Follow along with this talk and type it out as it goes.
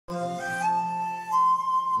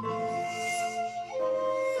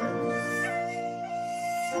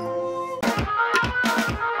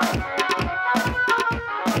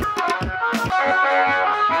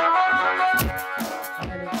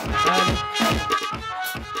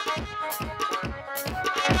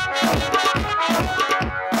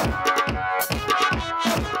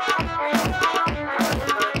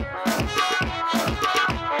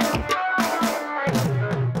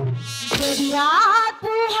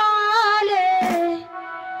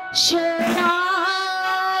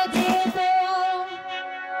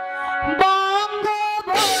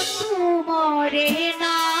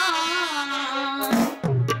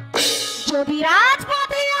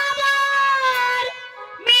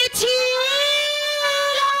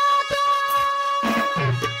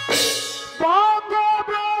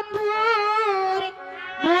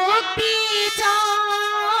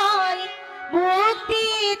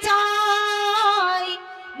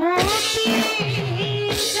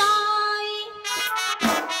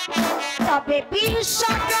তবে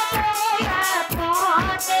বিশ্বপ্রভু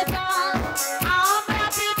আমরা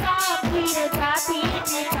পিতা ফিরে জাতির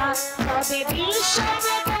পিতা তবে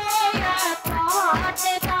বিশ্বপ্রভু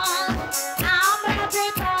আমরা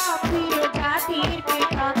পিতা ফিরে জাতির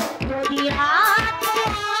পিতা যদি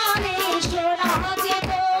আত্মনে শোনা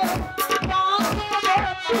যেত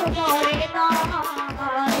বঙ্গবন্ধু মরে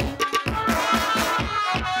নয়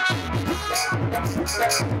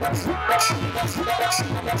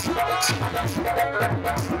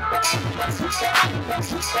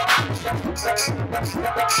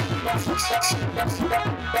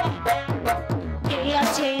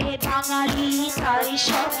আছে বাঙালি তারি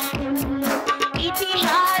সমতুল্য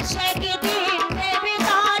ইতিহাস একদিন দেবে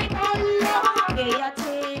তার মূল্য কে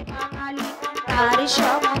আছে বাঙালি তারি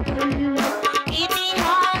সমতুল্য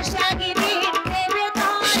ইতিহাস একদিন দেবে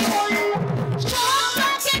তার মূল্য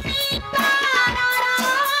সত্যকে মিথ্যার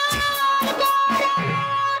আড়াল করে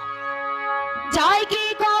যায় কি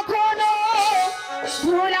কখনো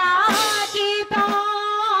ভোলা কি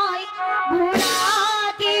তাই ভোলা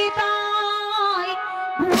কি তাই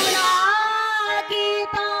ভোলা কি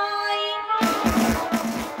তাই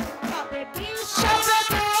তবে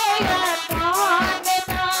বিশ্বপ্রভু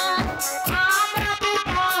আমরা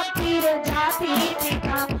পিতা ফিরে জাতির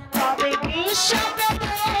পিতা তবে বিশ্বপ্রভু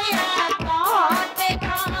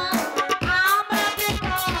আমরা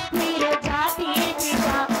পিতা ফিরে জাতির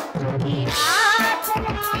পিতা যদি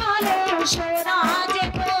রাজমহলে শোনা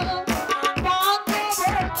যেত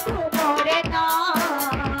বঙ্গবন্ধু মরে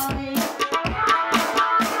নয়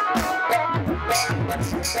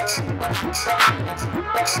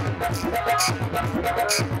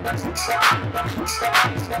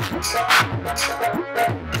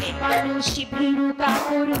মানুষ ভীরুতা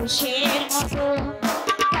পুরুষের মতো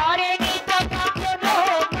করেনি তো কখনো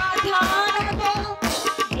মাথা নত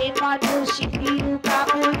যে মানুষ ভীরুতা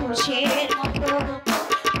পুরুষের মতো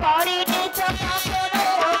করেনি তো কখনো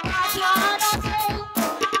মাথা নত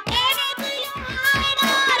এনে দিল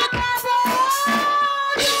আয়নার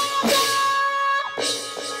কবর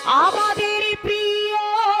আমাদের প্রিয়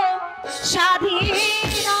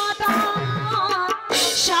স্বাধীনতা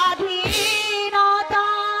স্বাধীনতা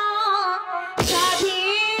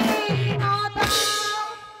স্বাধীনতা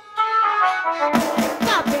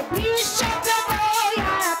তবে বিশ্বপ্রভু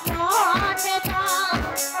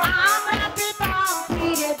আমরা পিতা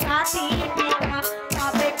ফিরে জাতির পিতা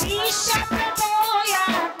তবে বিশ্বপ্রভু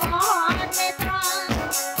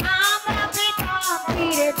আমরা পিতা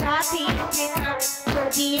ফিরে জাতির পিতা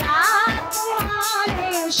যদি রাজমহলে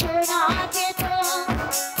শোনা যেত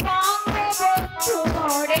বঙ্গবন্ধু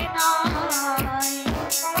মরে নয়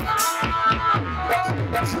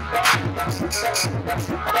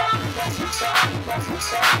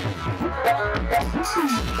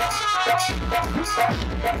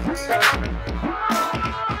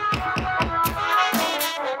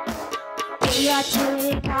আছে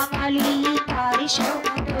বাঙালি তারি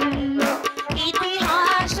সমতুল্য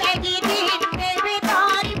ইতিহাস একদিন দেবে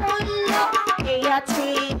তার মূল্য আছে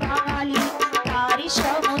বাঙালি তারি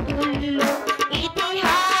সমতুল্য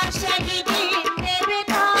ইতিহাস একদিন দেবে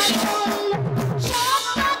তার মূল্য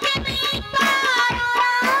সত্যকে মিথ্যার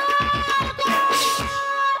আড়াল করে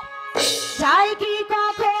যায় কি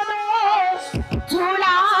কখনো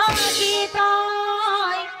ভোলা কি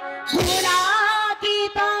তাই ভোলা কি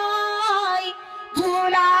তাই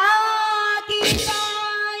ভোলা কি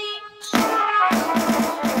তাই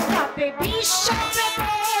তবে বিশ্বপ্রভু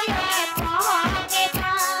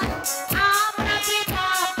আমরা পিতা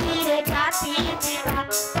ফিরে জাতির পিতা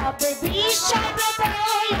তবে বিশ্বপ্রভু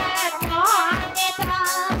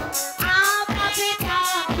আমরা পিতা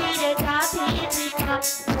ফিরে জাতির পিতা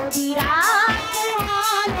যদি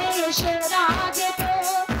রাজমহলে শোনা যেত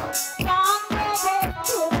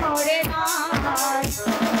বঙ্গবন্ধু মরে নয়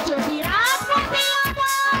যদি রাজপথে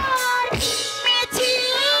আবার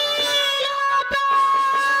মিছিল হতো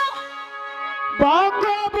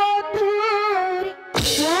বঙ্গবন্ধুর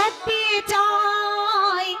মুক্তি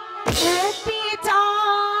চাই মুক্তি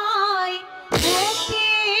চাই মুক্তি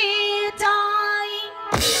চাই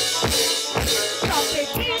তবে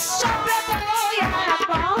বিশ্বপ্রভু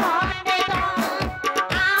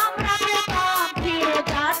আমরা পিতা ফিরে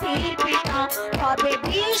জাতির পিতা তবে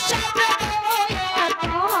বিশ্বপ্রভু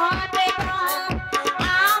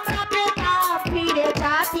আমরা পিতা ফিরে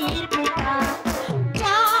জাতির পিতা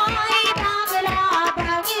জয় বাংলা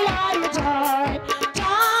বাংলার জয়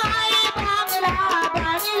জয় বাংলা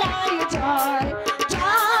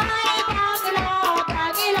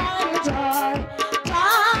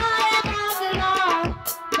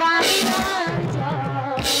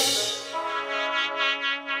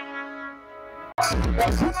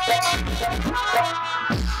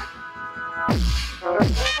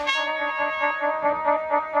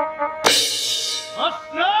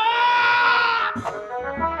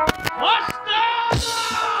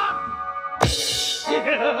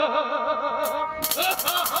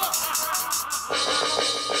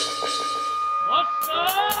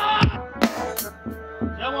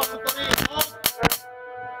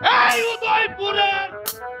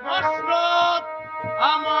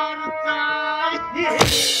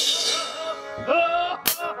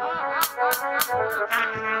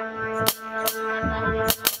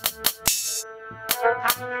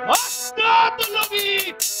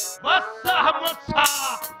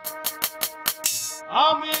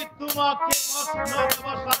আমি তোমাকে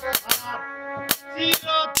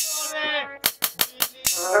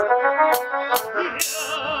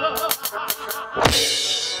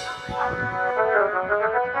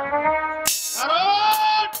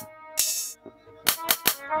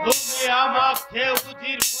তুমি আমাকে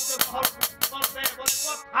উজির পদে বলে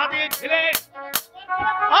কথা দিয়েছিলে,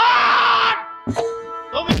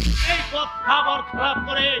 তুমি এই কথা বরখলাপ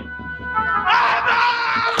করে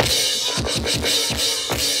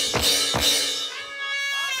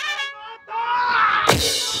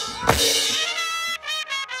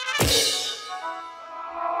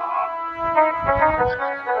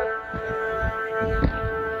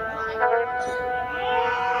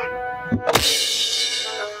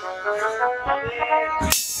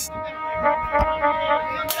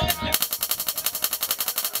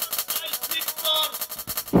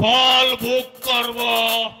ফল ভোগ করব।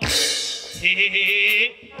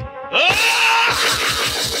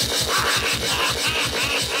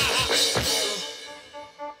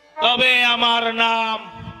 তবে আমার নাম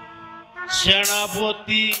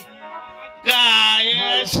সেনাপতি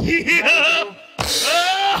কায়েসি।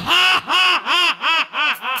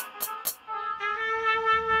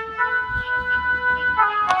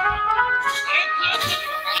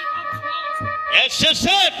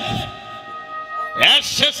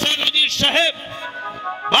 সাহেব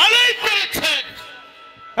ভালোই করেছেন,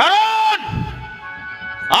 কারণ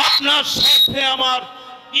আপনার সাথে আমার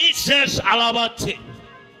বিশেষ আলাপ আছে।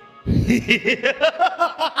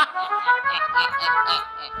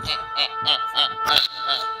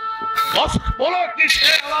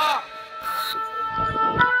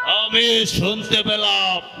 আমি শুনতে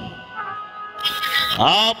পেলাম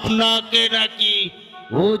আপনাকে নাকি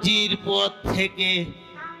উজির পদ থেকে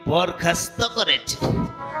বরখাস্ত করেছে,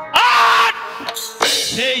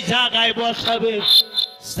 সেই জায়গায় বসাবে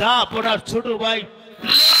আপনার ছোট ভাই।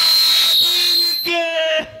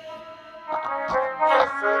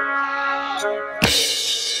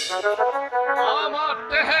 আমার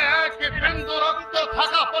দেহে এক বিন্দু রক্ত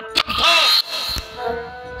থাকা পর্যন্ত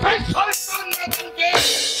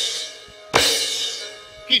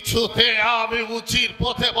কিছুতে আমি উচির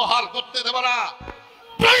পথে বহাল করতে দেব না।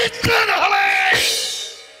 প্রয়োজন হলে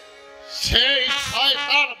সেই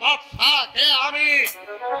শয়তান বাদশাকে আমি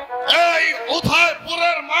এই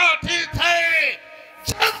উদয়পুরের মাটিতে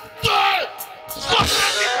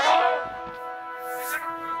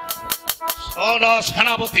শোনো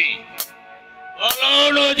সেনাপতি,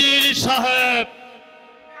 নজির সাহেব,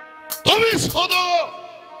 তুমি শুধু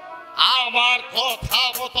আমার কথা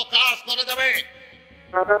মতো কাজ করে দেবে।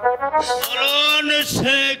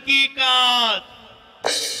 সে কি কাজ?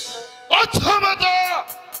 প্রথমত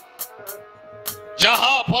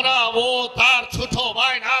জাহাপনা ও তার ছোট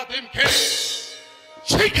ভাই নাদিমকে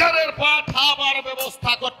শিকারের পাঠাবার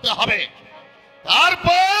ব্যবস্থা করতে হবে।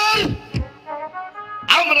 তারপর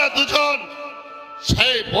আমরা দুজন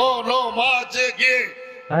সেই বন মাঝে গিয়ে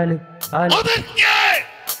ওদেরকে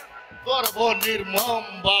করব নির্মম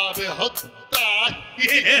ভাবে হত্যা।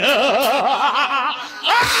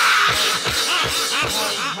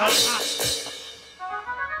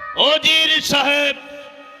 ওজির সাহেব,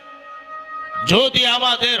 যদি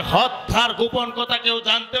আমাদের হত্যার গোপন কথা কেউ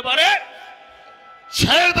জানতে পারে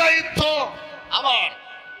সে দায়িত্ব আমার।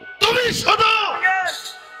 তুমি শুধু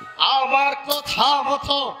আমার কথা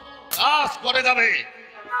মতো কাজ করে যাবে।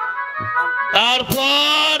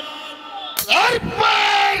 তারপর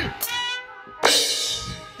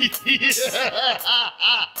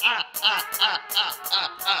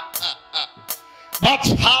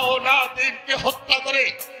নাদিমকে হত্যা করে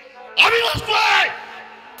আমি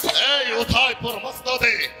এই উদয়পুর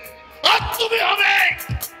মসনদে, আর তুমি হবে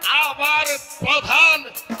আমার প্রধান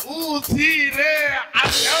উজিরে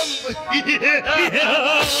আজম।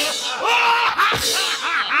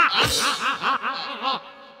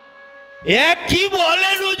 কি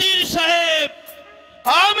বলেন উজির সাহেব?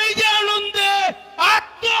 আমি যে আনন্দে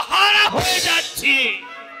আত্মহারা হয়ে যাচ্ছি।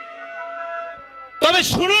 তবে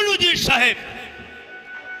তবে শুনুন উজির সাহেব,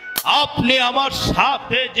 আপনি আমার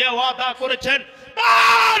সাথে যে ওয়াদা করেছেন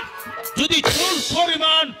তার যদি চুল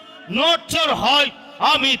পরিমাণ নড়চড় হয়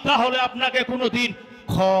আমি তাহলে আপনাকে কোনোদিন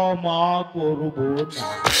ক্ষমা করব না।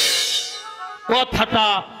 কথাটা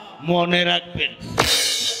মনে রাখবেন।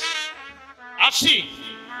 আসি।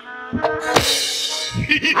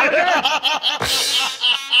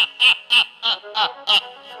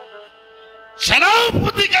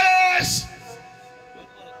 সেনাপতি কেশ,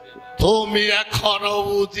 তুমি এখনো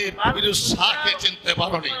উজির ফিরোজকে চিনতে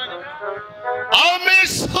পারোনি। আমি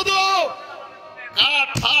শুধু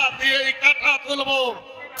কাঁথা দিয়ে কাঁটা তুলবো,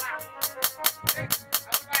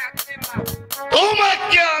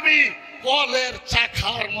 তোমাকে আমি কলের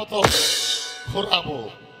চাকার মতো ঘোরাবো,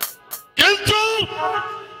 কিন্তু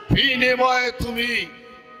বিনিময়ে তুমি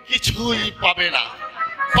কিছুই পাবে না।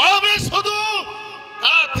 পাবে শুধু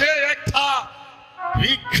কাঁধে একটা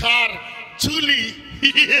ভিক্ষার ঝুলি।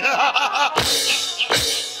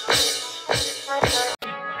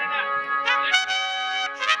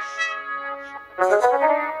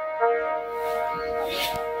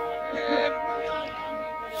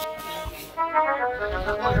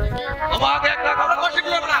 তোমাকে একটা কথা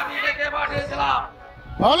বলছিলাম না, আমি ডেকে পাঠিয়েছিলাম।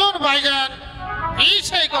 বলুন ভাইজান, কি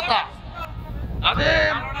সেই কথা?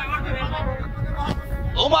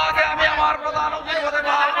 তোমাকে আমি আমার প্রধান অতিথি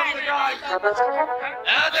বহাল করতে চাই।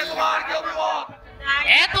 এতে তোমার কি অভিমত?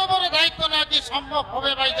 এত বড় দায়িত্ব নাকি সম্ভব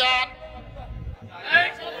হবে ভাইজান?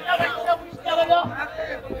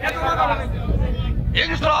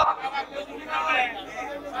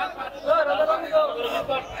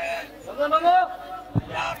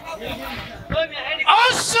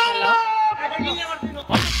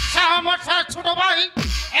 ছোট ভাই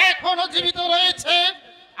এখনো জীবিত রয়েছে।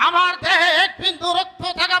 আমার দেহে এক বিন্দু রক্ত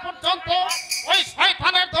থাকা পর্যন্ত ওই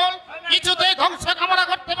শয়তানের দল কিছুতেই ধ্বংস কামনা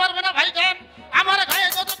করতে পারবে না ভাইজান। আমার গায়ে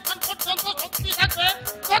যতক্ষণ পর্যন্ত শক্তি থাকবে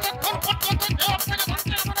ততক্ষণ পর্যন্ত কেউ আপনাকে ধ্বংস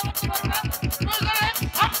কামনা করতে পারবে না।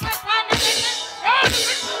 আপনার প্রাণ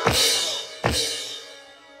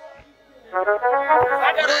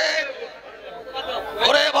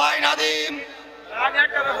ওরে ভাই নাদিম,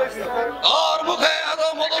 তোর মুখে এত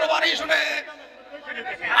মধুর বাণী শুনে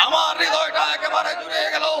আমার হৃদয়টা একেবারে জুড়ে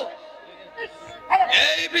গেল।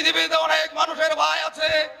 এই পৃথিবীতে অনেক মানুষের ভাই আছে,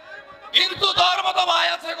 কিন্তু তোর মতো ভাই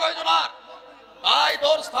আছে কয়জনার? আয়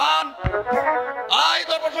তোর স্থান, আয়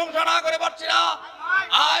তোর প্রশংসা না করে পারছি না।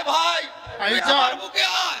 আয় ভাই, আমার বুকে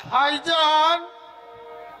আয়। ভাইজান,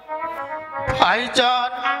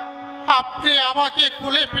 ভাইজান, আপনি আমাকে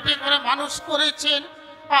কুলে পিঠে করে মানুষ করেছেন,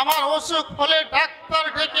 আমার অসুখ হলে ডাক্তার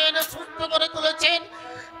ডেকে এনে সুস্থ করে তুলেছেন,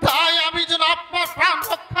 তাই আমি যেন আপনার প্রাণ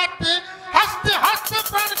রক্ষার্থে হাসতে হাসতে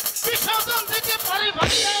প্রাণ বিসর্জন দিতে পারি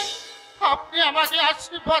ভাইজান। আপনি আমাকে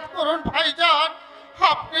আশীর্বাদ করুন ভাইজান,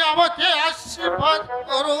 আপনি আমাকে আশীর্বাদ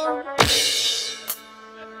করুন।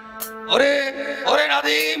 ওরে ওরে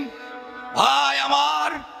নাদিম ভাই আমার,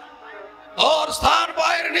 তোর স্থান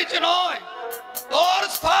পায়ের নিচে নয়, তোর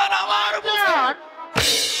স্থান আমার বুকে।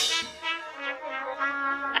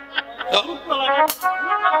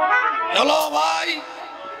 চলো ভাই,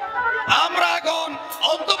 আমরা এখন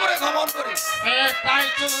অন্তপুরে ভ্রমণ করি। তাই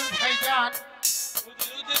চলুন ভাইজান।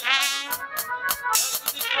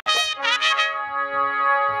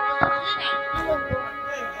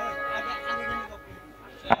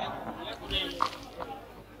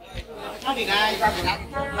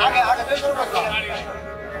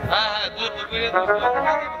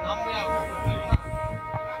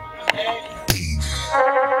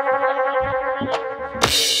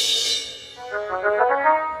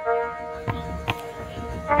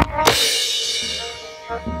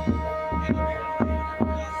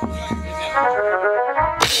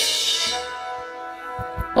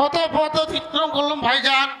 কত পথ অতিক্রম করলাম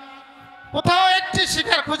ভাইজান, কোথাও একটি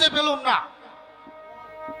শিকার খুঁজে পেলাম না।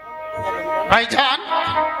 ভাইজান,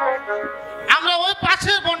 আমরা ওই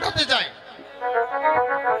পাশের বনটাতে যাই।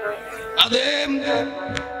 নাদিম,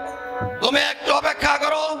 তুমি একটু অপেক্ষা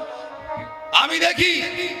করো, আমি দেখি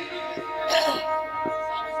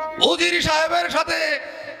উজির সাহেবের সাথে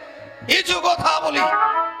কিছু কথা বলি।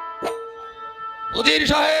 উজির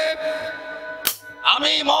সাহেব,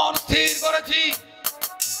 আমি মন স্থির করেছি,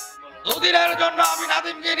 দুদিনের জন্য আমি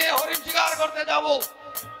নাদিমকে নিয়ে হরিণ শিকার করতে যাব।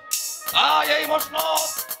 তাই এই মসনদ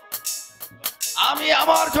আমি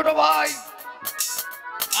আমার ছোট ভাই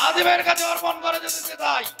নাদিমের কাছে অর্পণ করে যেতে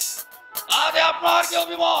চাই। আজ আপনার কি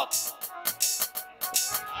অভিমত?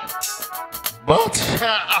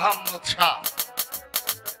 আহমদ শাহ,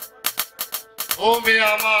 তুমি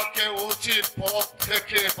আমাকে উচিত পথ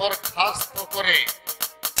থেকে বরখাস্ত করে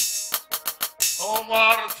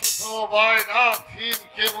তোমার ছোট ভাই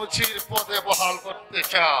নাদিমকে আমাকে উচির পদে বহাল করতে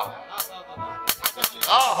চাও,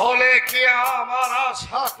 তাহলে কি আমার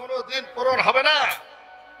আশা কোনোদিন পূরণ হবে না?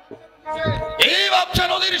 এই ভাবছেন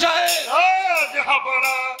নদীর সাহেব?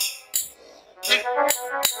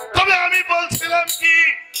 তবে আমি বলছিলাম কি,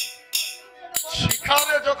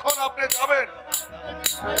 শিকারে যখন আপনি যাবেন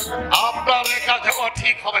আপনার একা যাওয়া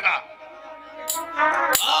ঠিক হবে না।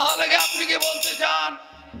 তাহলে কি আপনি কি বলতে চান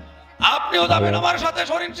আপনিও যাবেন আমার সাথে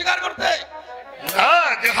হরিণ শিকার করতে? না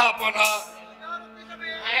জাহাপনা,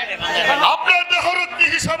 আপনার দেহরক্ষী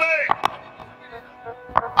হিসাবে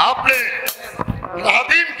আপনি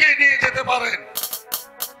নাদিমকে নিয়ে যেতে পারেন।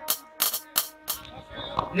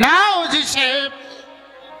 না ওজি সাহেব,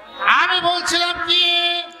 আমি বলছিলাম কি,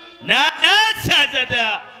 না না সাজাদা,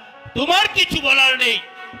 তোমার কিছু বলার নেই,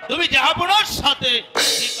 তুমি জাহাপনার সাথে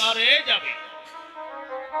শিকারে যাবে।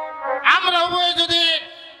 আমরা উভয়ে যদি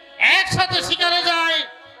একসাথে শিকারে যাই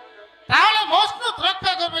তাহলে মসনদ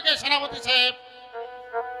রক্ষা করবে কে সেনাপতি সাহেব?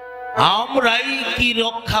 আমরাই কি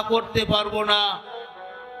রক্ষা করতে পারবো না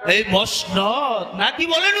এই মসনদ, নাকি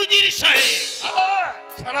বলেন উজির সাহেব?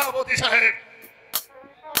 সেনাপতি সাহেব,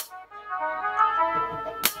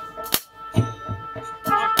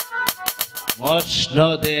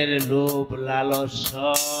 মসনদের লোভ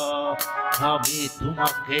লালসা আমি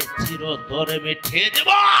তোমাকে চিরতরে মিটিয়ে দেব।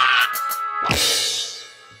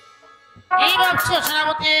 এই ভাবছো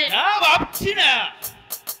সেনাপতি? না ভাবছি না,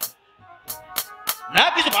 না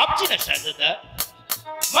কিছু ভাবছি না সাজাদা।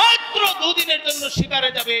 মাত্র দুদিনের জন্য শিকারে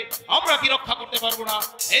যাবে, আমরা কি রক্ষা করতে পারবো না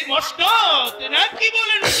এই মসনদ, নাকি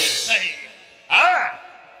বলেন উজির সাহেব? হ্যাঁ,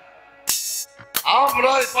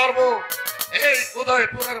 আমরাই পারবো এই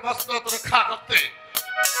উদয়পুরের মসনদ রক্ষা করতে।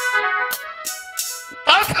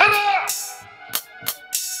 তাছাড়া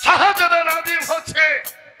শাহজাদা নাদিম হচ্ছে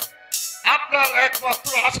আপনার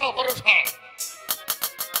একমাত্র আশা ভরসা।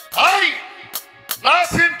 তাই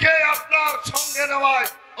নাসিমকে আপনার সঙ্গে নেওয়ায়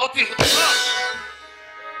অতি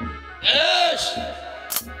বেশ,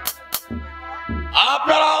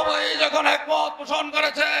 আপনারা উভয়ে যখন একমত পোষণ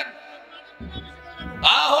করেছেন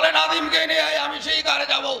তাহলে নাদিমকে নিয়ে আমি শিকারে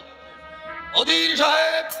যাব। অধীর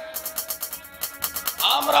সাহেব,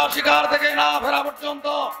 আমরা শিকার থেকে না ফেরা পর্যন্ত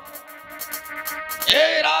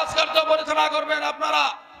এই রাজকার্য পরিচালনা করবেন আপনারা।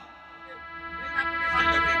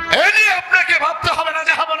 এ নিয়ে আপনাকে ভাবতে হবে না,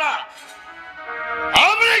 যাবো না,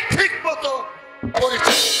 আমি ঠিক মতো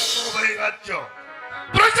পরিচালনা করবো এই রাজ্য।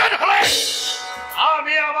 প্রয়োজন হলে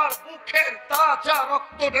আমি আমার মুখের তাজা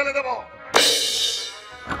রক্ত ঢেলে দেব।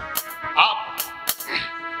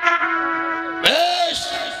 বেশ,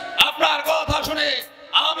 আপনার কথা শুনে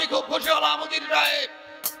আমি খুব খুশি হলাম অধীর সাহেব।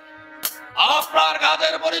 আপনার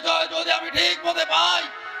কাজের পরিচয় যদি আমি ঠিক মতে পাই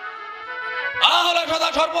তাহলে সদা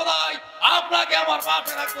সর্বদাই আপনাকে আমার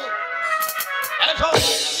পাশে রাখবো। এসব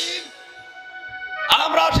নাদিম,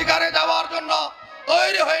 আমরা শিকারে যাওয়ার জন্য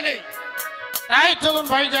তৈরি হয়নি। তাই চলুন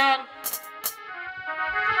ভাইজান।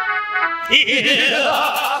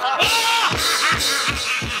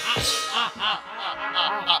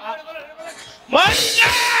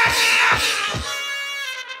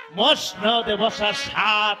 মসনদে বসার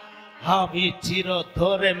স্বাদ আমি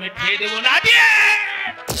চিরতরে মিটিয়ে দেব না।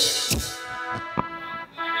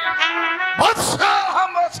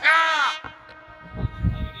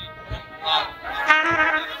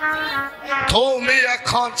 তুমি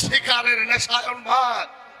এখন শিকারের নেশায় উন্মাদ।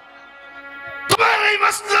 তোমার এই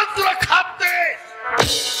মসনদ রক্ষাতে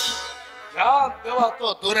জান দেওয়া তো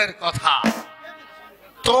দূরের কথা,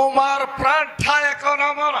 তোমার প্রাণটা এখন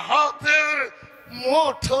আমার হাতের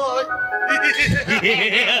মুঠোয়।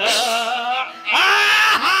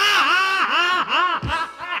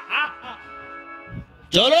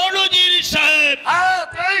 চলো নজির সাহেব,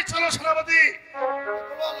 তাই চলো সেনাপতি,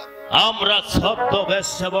 আমরা ছদ্মবেশ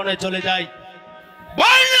সেবনে চলে যাই।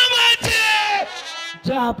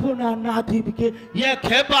 যাবো না নাদিমকে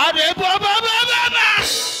একেবারে বাবা বাবা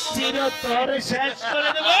চিরতরে শেষ করে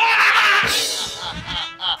দেব।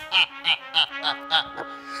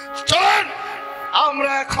 চলুন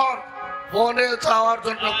আমরা এখন বনে যাওয়ার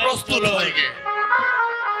জন্য প্রস্তুত হয়ে গে।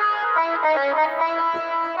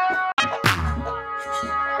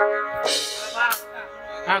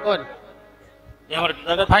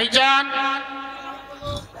 ভাইজান,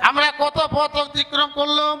 আমরা কত পথ অতিক্রম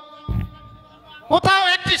করলাম, কোথাও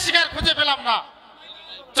একটি শিকার খুঁজে পেলাম না।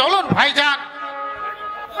 চলুন ভাইজান,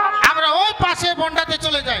 আমরা ওই পাশে বন্ডাতে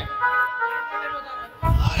চলে যাই।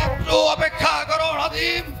 একটু অপেক্ষা করো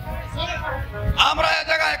নাদিম, আমরা এ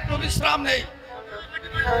জায়গায় একটু বিশ্রাম নেই,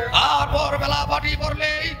 তারপর বেলা পাটি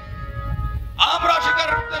করলেই আমরা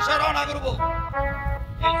শিকারের উদ্দেশ্যে রওনা করব।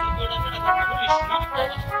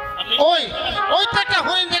 ওই তো একটা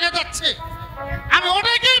হরিণ দেখা যাচ্ছে, আমি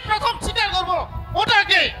ওটাই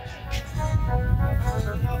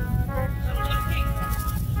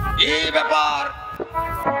ব্যাপার,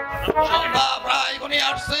 সন্ধ্যা প্রায় ঘনিয়ে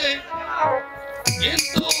আসছে,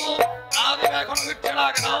 কিন্তু নাদিম এখনো ফিরছে না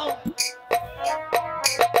কেন?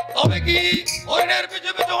 তবে কি হরিণের পিছু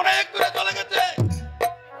পিছু অনেক দূরে চলে গেছে?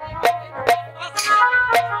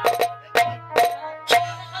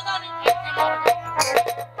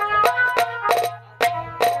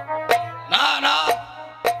 না না,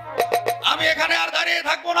 আমি এখানে আর দাঁড়িয়ে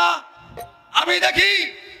থাকবো না। আমি দেখি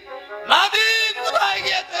নাদিম কোথায়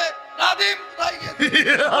গিয়েছে, নাদিম কোথায় গিয়েছে।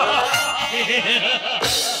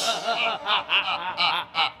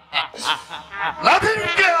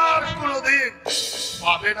 নাদিমকে আর কোনোদিন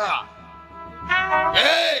পাবে না।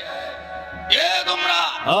 এই, কে তোমরা?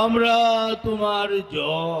 আমরা তোমার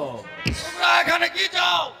জব। তোমরা এখানে কি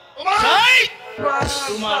চাও? তোমার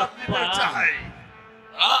চাই।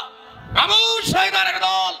 খামোশ শয়তানের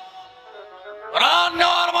দল। প্রাণ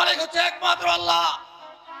নেওয়ার মালিক হচ্ছে একমাত্র আল্লাহ।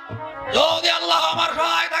 যদি আল্লাহ আমার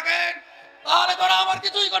সহায় থাকেন তাহলে তোরা আমার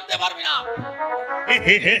কিছুই করতে পারবি না।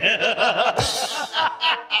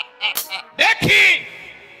 দেখি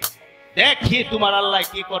দেখি তোমার আল্লাহ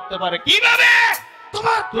কি করতে পারে, কিভাবে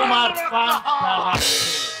তোমার পান্তা লাগছে।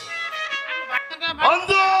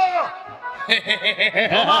 বন্ধু,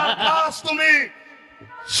 তোমার কাজ তুমি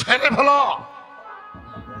সেরে ফেলো।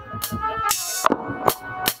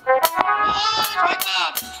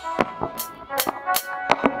 শয়তান,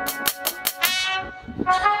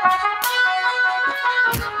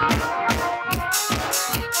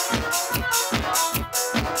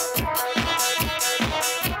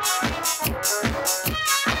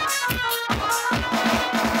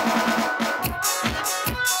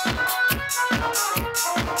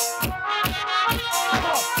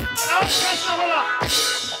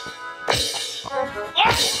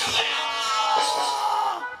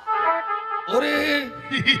 ওরে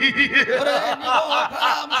ওরে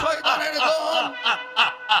নিমখারাম শয়তানের দল,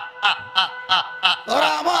 তোরা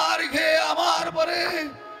আমার খেয়ে আমার পরে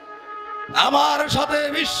আমার সাথে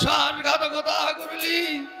বিশ্বাসঘাতকতা করলি।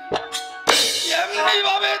 এমনি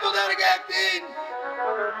ভাবে তোদেরকে একদিন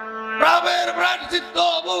প্রাবের প্রায়শ্চিত্ত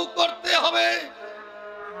ভোগ করতে হবে।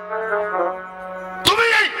 তুমি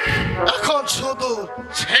এখন শুধু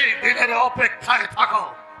সেই দিনের অপেক্ষায় থাকো।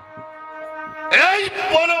 এই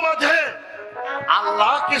বন মাঝে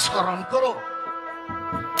আল্লাহকে স্মরণ করো।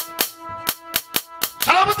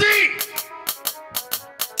 সেনাপতি,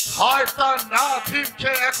 শয়তান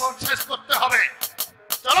নাদিমকে এখন শেষ করতে হবে।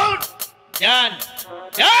 চলুন। যান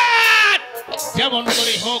যান, যেমন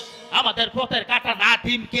করে হোক আমাদের পথের কাটা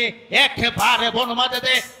নাদিমকে একেবারে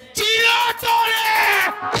বনমাঝে চিরতরে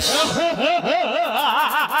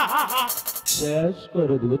শেষ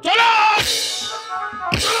করে দেব। চলো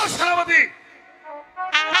চলো সেনাপতি।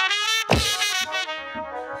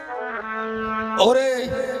 ওরে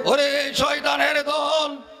ওরে শয়তানের দল,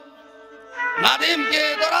 নাদিমকে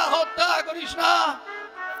তোরা হত্যা করিস না।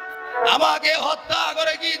 আমাকে হত্যা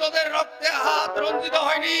করে কি তোদের রক্তে হাত রঞ্জিত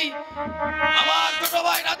হয়নি? আমার ছোট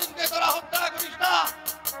ভাই নাদিমকে তোরা হত্যা করিস না।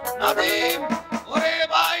 নাদিম, ওরে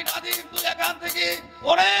ভাই নাদিম, তুই এখান থেকে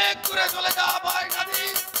অনেক দূরে চলে যা। ভাই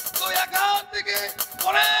নাদিম, তুই এখান থেকে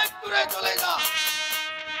অনেক দূরে চলে যা।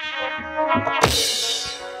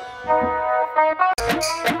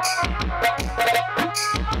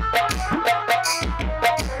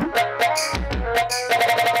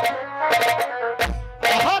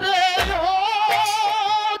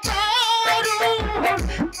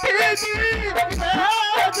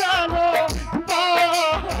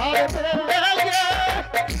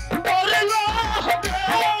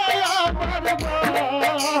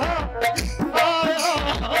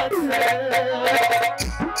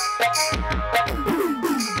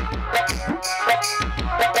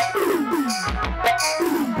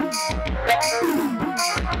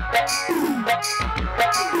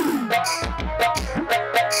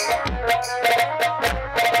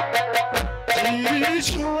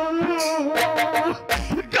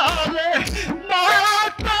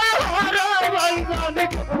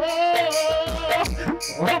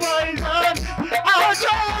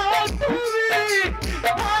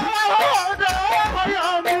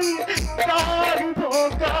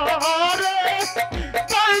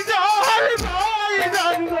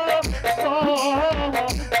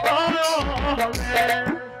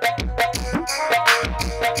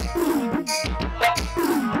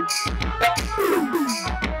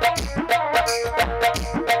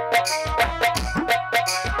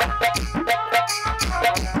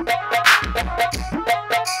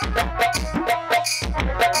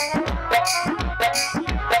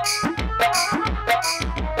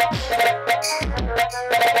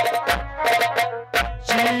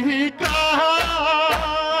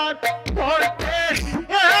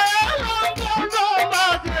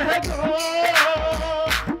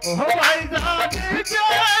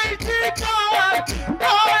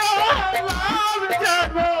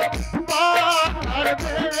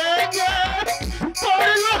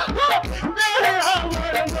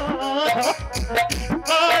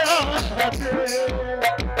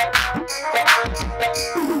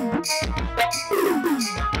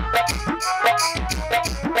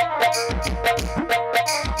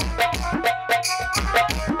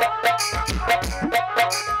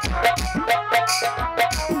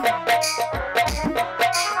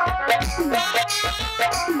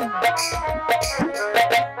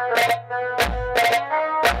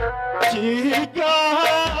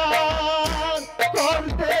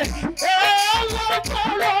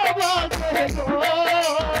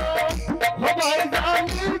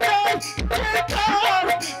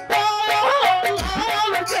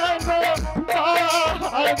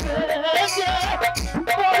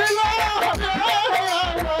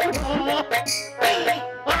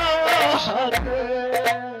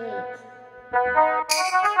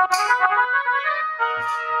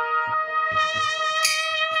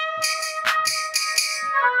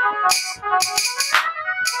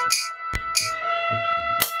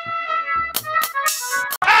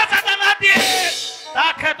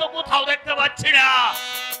 তাকে তো কোথাও দেখতে পাচ্ছি না।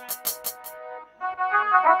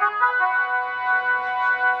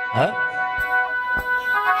 হ্যাঁ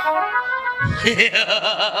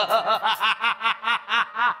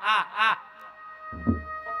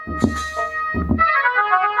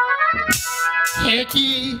কি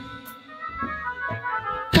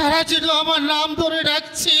কারা যেন আমার নাম ধরে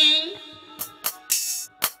ডাকছি?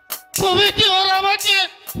 তবে কি ওরা আমাকে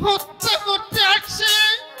হত্যা করতে আসছে?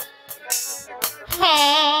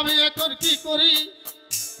 আমি এখন কি করি?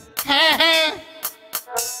 হ্যাঁ হ্যাঁ,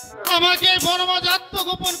 আমাকে বনমাঝ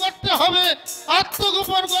আত্মগোপন করতে হবে,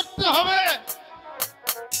 আত্মগোপন করতে হবে।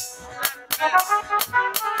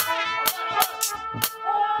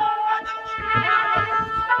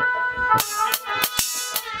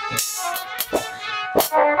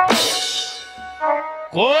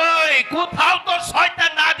 কই কোথাও তো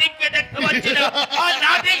শয়তান নাদিমকে দেখতে পাচ্ছি না। আর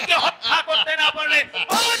নাদিমকে হত্যা করতে না পারলে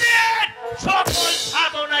আমাদের সকল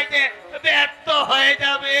সাধনাইতে ব্যর্থ হয়ে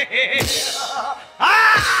যাবে।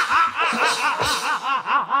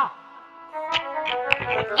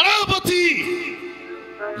 আরাবতী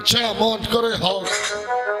যেমন করে হোক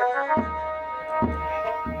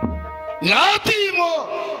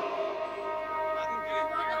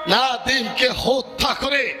নাদিমকে হত্যা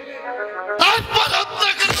করে তারপর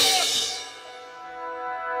হত্যা করে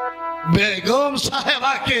বেগম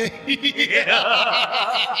সাহেবাকে।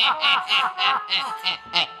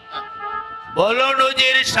 বলুন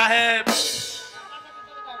উজির সাহেব,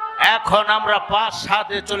 এখন আমরা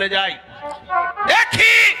প্রাসাদে চলে যাই,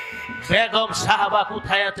 দেখি বেগম সাহেবা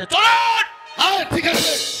কোথায় আছে। চলুন। হ্যাঁ ঠিক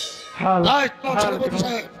আছে।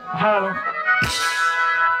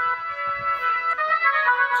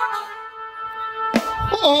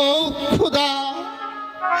 ও খুদা,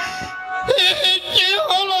 কি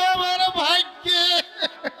হলো আমার ভাগ্যে?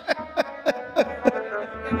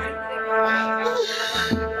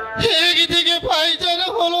 একদিকে ভাইজান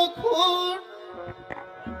হলো খুন,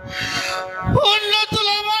 অন্য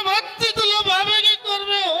তুলে আমার ভাতৃতুল্য ভাবে কি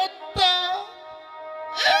করবে হত্যা।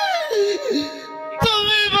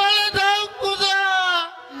 তুমি বলে দাও খুদা,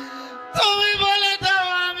 তুমি বলে দাও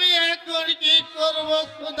আমি এখন কি করব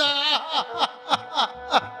খুদা?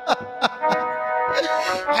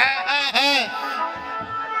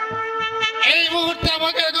 এই মুহূর্তে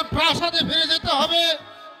আমাকে এখন প্রাসাদে ফিরে যেতে হবে,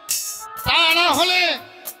 তা না হলে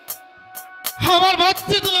আমার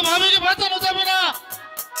মাতৃতুল্য ভাবিকে বাঁচানো যাবে না,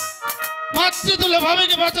 মাতৃতুল্য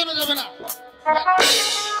ভাবিকে বাঁচানো যাবে না।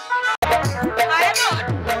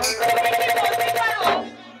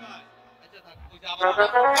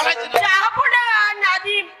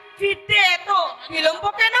 নাদিম ফিরতে এত বিলম্ব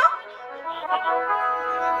কেন?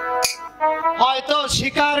 হয়তো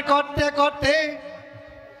শিকার করতে করতে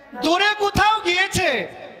দূরে কোথাও গিয়েছে,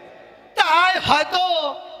 তাই হয়তো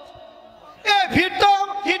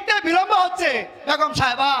ফিরতে বিলম্ব হচ্ছে বেগম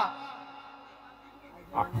সাহেবা।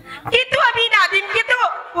 কিন্তু আমি নাদিমকে তো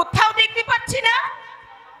কোথাও দেখতে পাচ্ছি না।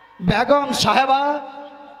 বেগম সাহেবা,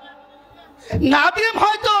 নাদিম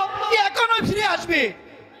হয়তো এখনো ফিরে আসবে।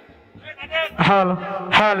 হ্যালো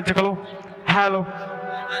হ্যালো চলো হ্যালো।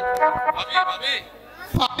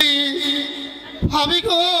 ভাবি, ভাবি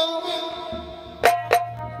গো,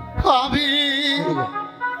 ভাবি।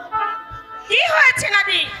 কি হয়েছে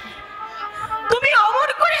নাদিম? তুমি অমর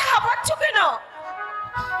করে হাঁপাচ্ছ কেন?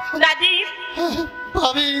 নাদিম,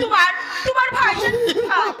 ভাবি, তোমার ভাইজান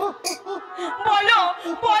কোথায়? বলো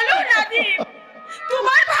বলো নাদিম,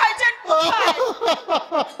 তোমার ভাইজান কোথায়?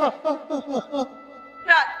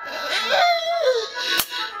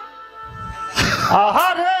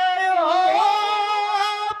 আহারে ও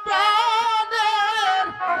প্রাণের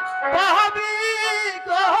ভাবি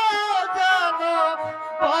গো, জানো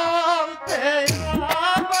বলতে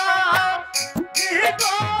আমার কি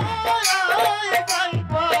গয়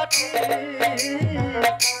গাইবাটি।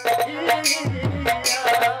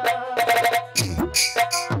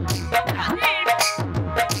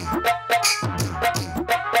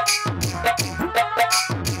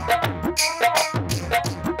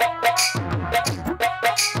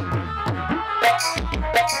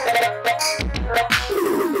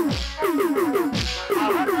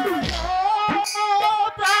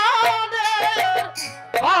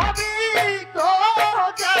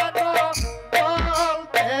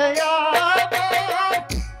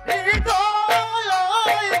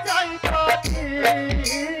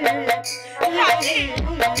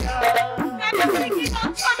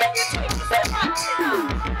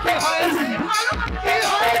 হয়েছে কি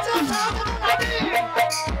হয়েছে শাহজাদা নাদিম?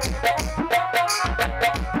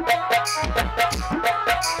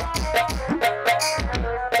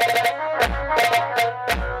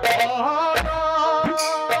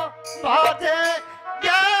 বাজে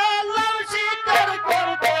গেলাম শিকার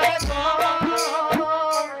করতে গো।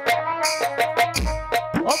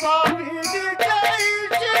 ও বাবি দিতেই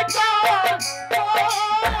শিকার ও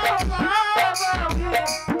বাবি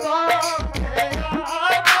করতে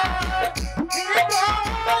আমার হৃদয়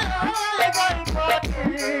গাই পাখি।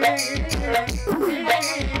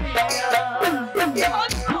 কি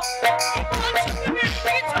বলছো? তুমি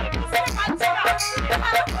কিছুই বুঝতে পারছি না।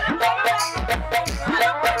 ভালো করে বলো না। ভালো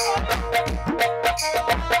করে বলো।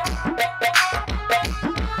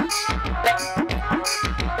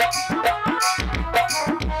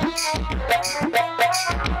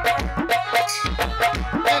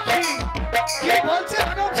 দেখি কি বলছে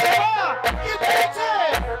ম্যাডাম সাহেব? কি বলছে?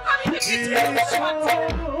 আমি তো কিছুই বুঝতে পারছি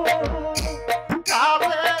না।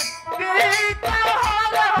 কাবে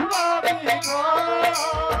বিতাহারা বাবি গো।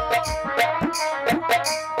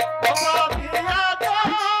 ও বাবি আতো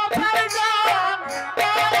ভাইজান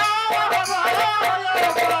দয়া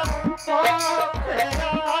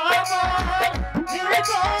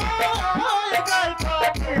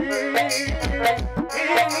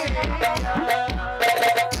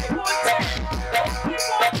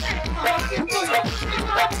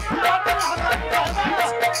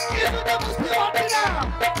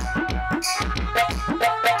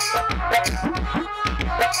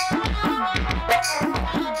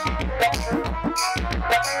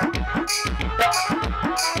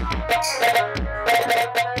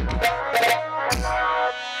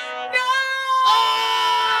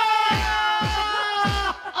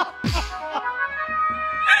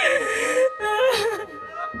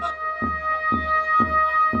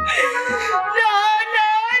না না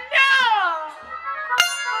না,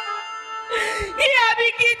 আমি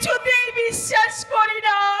কিছুতেই বিশ্বাস করি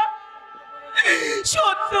না।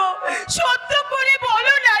 সত্য সত্য করে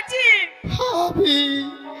বলো নাজিম। ভাবি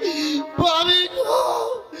ভাবি গো,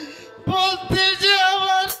 বলতে যে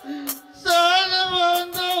আমার সাল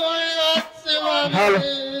বন্ধ হয়ে যাচ্ছে হ্যালো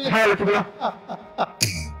ভাবি। হ্যালো কি বলো?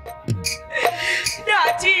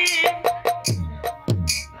 নাজিম,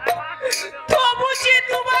 তবু যে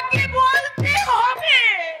তোমাকে বলতে হবে।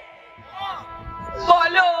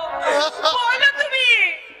 বলো বলো তুমি,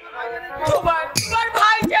 তোমার তোমার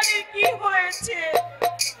ভাইজানের কি হয়েছে?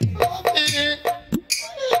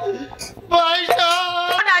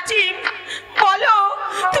 নাজিম বলো,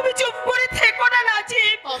 তুমি চুপ করে থেকো না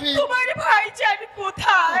নাজিম। তোমার ভাইজান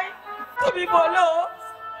কোথায় তুমি বলো।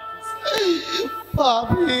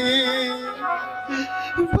 ভাবি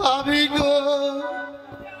ভাবি গো,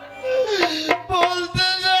 বলতে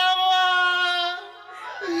যাওয়া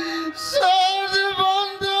সব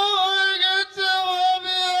বন্ধ হয়ে গেছে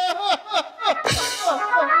ভাবি।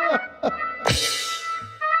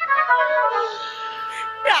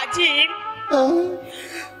 নাজিম,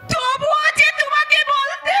 তবুও যে তোমাকে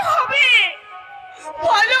বলতে হবে।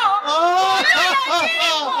 বলো বলো নাজিম,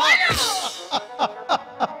 বলো।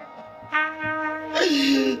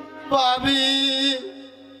 ভাবি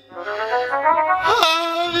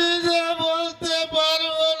আমি যে বলতে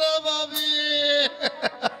পারবো না ভাবি।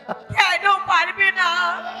 কেন পারবে না?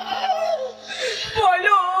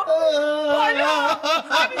 বলো বলো,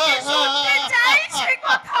 আমি যে শুনতে চাই সে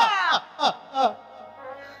কথা।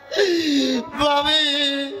 ভাবি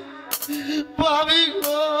ভাবি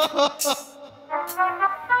গো,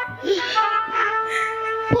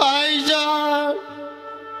 ভাইজান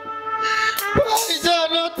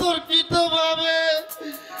ভাইজান অতর্কিত ভাবে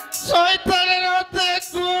শয়তানের হাতে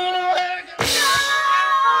খুন হয়ে গেছে।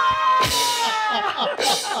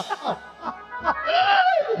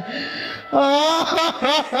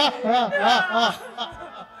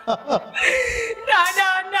 না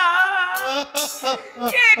না না,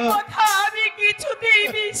 এ কথা আমি কিছুতেই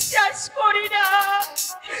বিশ্বাস করি না।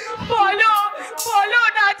 বলো বলো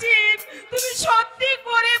নাজিম, তুমি সত্যি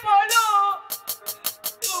করে বলো,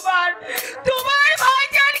 তোমার তোমার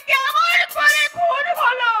ভাইজান কেমন করে খুন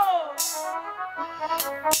হলো?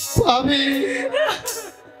 ভাবি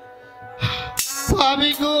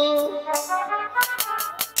ভাবি গো,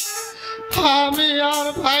 আমি আর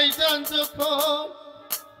ভাইজান যখন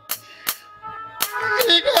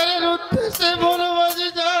শিকারের উদ্দেশ্যে বনবাসে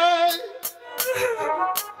যাই,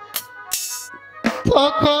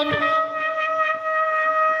 তখন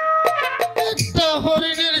একটা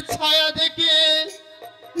হরিণের ছায়া দেখে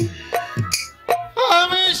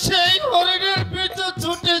আমি সেই হরিণের পিছু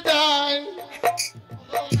ছুটে যাই।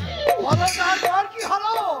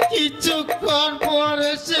 কিছুক্ষণ পর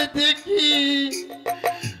এসে দেখি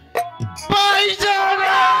ভাইজান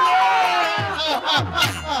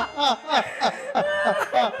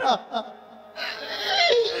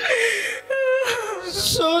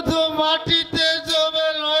শুধু মাটিতে জমে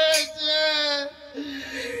রয়েছে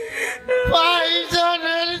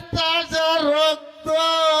ভাইজানের তাজা রক্ত।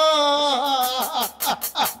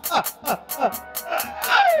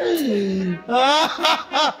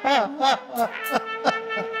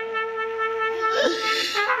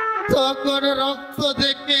 তখন রক্ত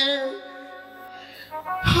দেখে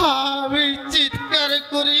আমি চিৎকার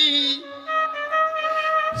করি।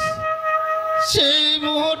 সেই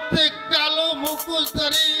মুহূর্তে কালো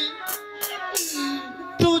মুখোশধারী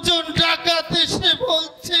দুজন ডাকাত এসে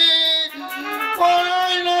বলছে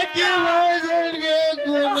ওরাই নাকি ভাইজানকে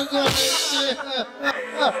খুন করেছে।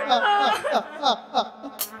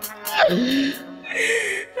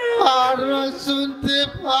 আর শুনতে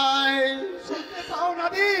পাই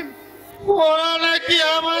ওরা নাকি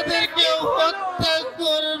আমাদেরকে হত্যা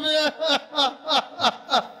করবে।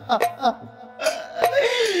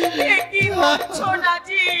 কি বলছো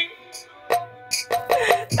নাজি?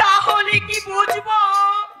 তাহলে কি বুঝবো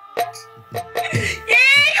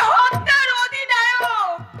এই হত্যার অধিনায়ক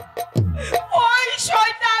ওই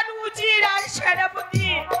শয়তান উজির আর সেনাপতি?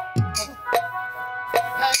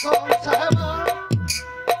 এখন সাহেবা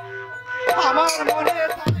আমার মনে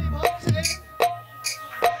তাই বলছে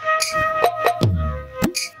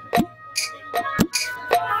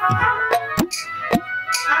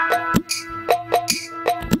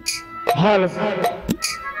হ্যালো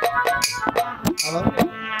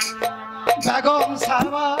বেগম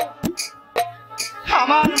সাহেবা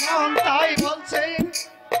আমার মন তাই বলছে,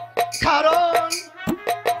 কারণ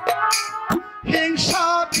হিংসা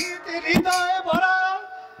ভীতি হৃদয়ে ভরা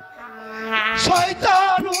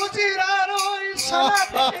শয়তান উজিরার ওই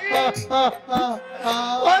সেনাপতি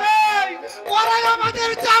ওরাই আমাদের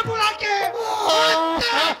জাপুরাকে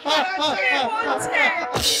হত্যা করেছে।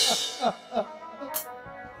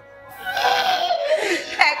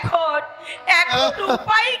 এখন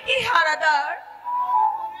উপায় কি হারাদার?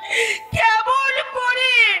 কেমন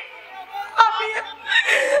করে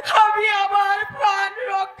আমি আমার প্রাণ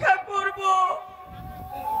রক্ষা করব?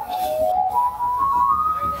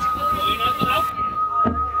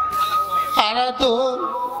 হারাধন,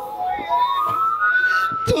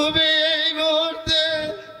 তুমি এই মুহূর্তে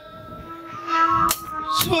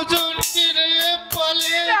সুজনকে নিয়ে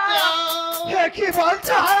পালিয়ে যাও। কি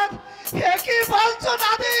বলছো? কি বলছো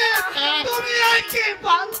দাদি? তুমি কি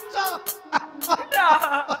বলছো?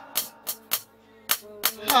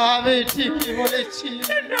 আমি ঠিকই বলেছি,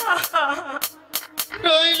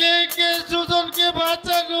 নইলে কে সুজনকে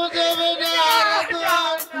বাঁচানো যাবে না।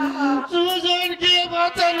 সুজনকে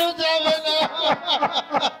বাঁচানো যাবে না।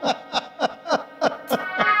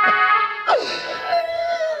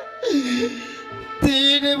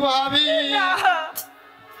 তিন ভাবি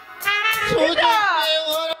সুজনকে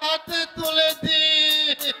ওর হাতে তুলে দি।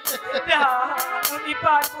 আমি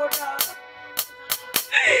পারবো না।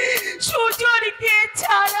 সুজনকে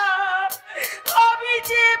ছাড়া আমি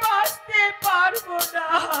যে বাঁচতে পারবো না।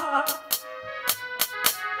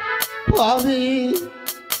 ভাবি,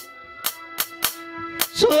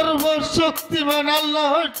 সর্বশক্তিমান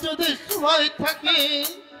আল্লাহর যদি সহায় থাকে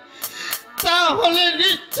তাহলে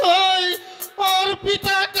নিশ্চয় ওর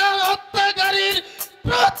পিতাকার হত্যাকারীর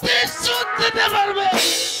প্রতিশোধ নিতে পারবে।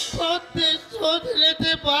 প্রতিশোধ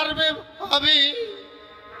নিতে পারবে ভাবি।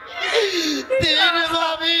 তিন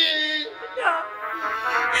ভাবি,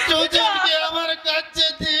 সুজনকে আমার কাছে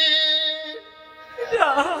দিন।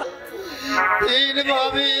 তিন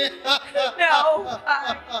ভাবি,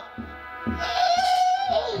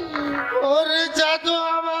 ওরে জাদু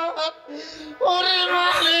আমার, ওরে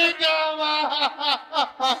মালিক আমার।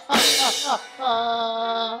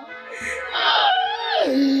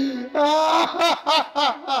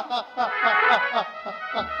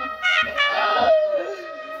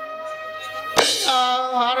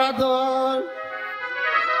 হারাধন,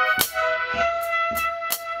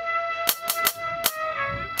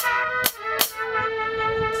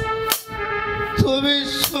 তুমি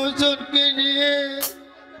সুজনকে নিয়ে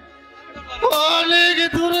অনেক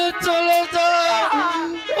দূরে চলে যাও,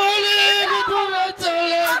 অনেক দূরে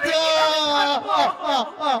চলে যাও।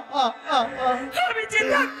 আমি যে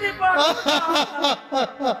থাকতে পারবো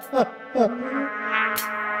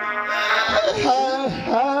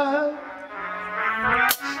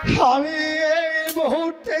আমি এই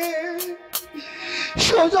মুহূর্তে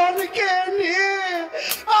সুজনকে নিয়ে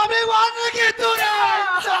আমি অনেক দূরে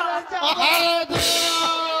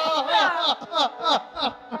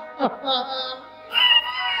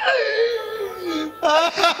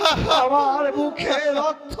আমার মুখে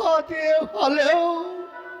রক্ত দিয়ে হলেও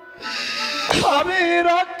আমি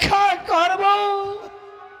রক্ষা করব।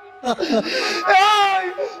 এই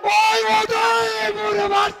ওই উদয়পুর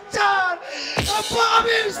বাচ্চার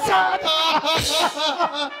পাবির সাথে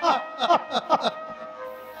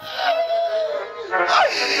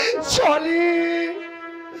চলি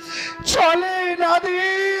চলি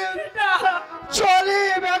নাদিম, চলি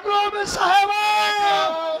বেগম সাহেবা,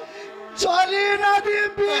 চলি নাদিম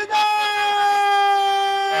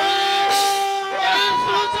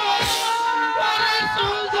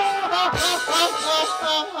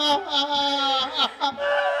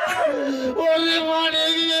ওরে মারে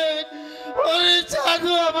গিয়ে ওরে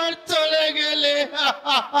জাদু আমার চলে গেলে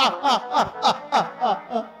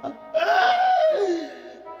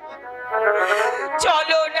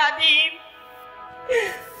চলো নাদিম,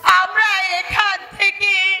 আমরা এখান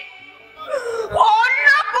থেকে অন্য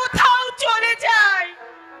কোথাও চলে যাই।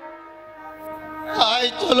 তাই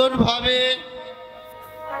চলুন ভাবে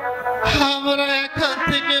আমরা এখান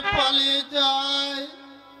থেকে পালিয়ে যাই।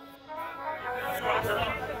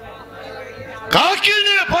 কাকে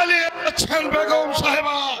নিয়ে পালিয়ে যাচ্ছেন বেগম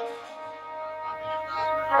সাহেবা?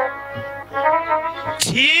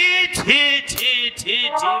 ছি ছি ছি ছি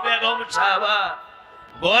ছি বেগম সাহেবা,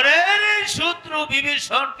 ঘরের শত্রু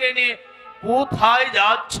বিভীষণকে নিয়ে কোথায়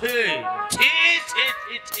যাচ্ছে? ছি ছি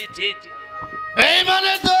ছি ছি ছি ছি। এই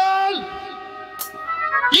মানে দল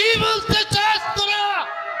কি বলতে চাস তোরা?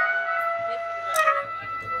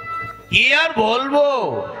 কি আর বলবো,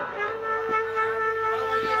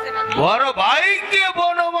 বড় ভাইকে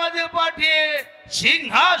বনমাঝে পাঠিয়ে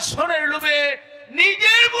সিংহাসনের লোভে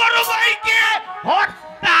নিজের বড় ভাইকে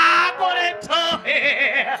হত্যা করেছ।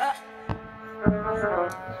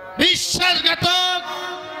 বিশ্বাসঘাতক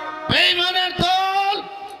বেঈমানের দল,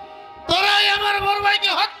 তোরাই আমার বড়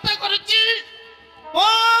ভাইকে হত্যা করেছিস।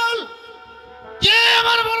 বল কে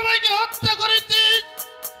আমার বড় ভাইকে হত্যা করেছিস?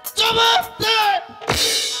 জবাব দে।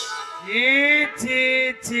 ছি ছি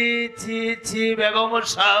ছি ছি ছি বেগম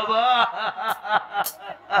সাহেবা,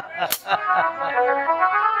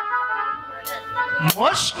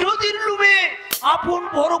 মসজিদের লোভে আপন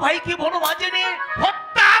বড় ভাইকে বনমাঝে নিয়ে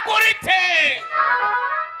হত্যা করেছে।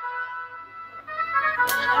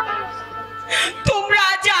 তোমরা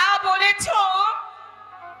যা বলেছো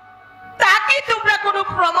তাকে তোমরা কোনো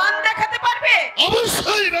প্রমাণ দেখাতে পারবে?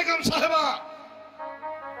 অবশ্যই বেগম সাহেবা।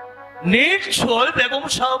 নিশ্চয় বেগম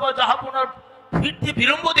সাহেবা, জাহাপনার ফিরতে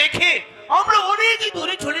বিলম্ব দেখে আমরা অনেকই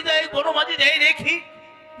দূরে চলে যাই, বনমাঝে যাই, দেখি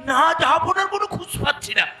না জাহাপনার কোনো খোঁজ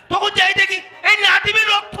পাচ্ছি না। তখন যাই দেখি এই নাদিমের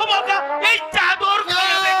রক্ত মাখা এই চাদর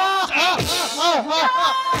গায়ে বেগম সাহেবা।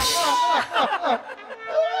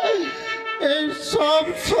 এই সব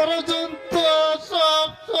ষড়যন্ত্র, সব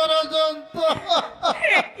ষড়যন্ত্র।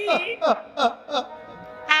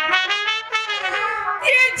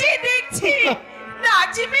 এই যে দেখছি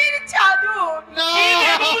নাজিমের চাদর।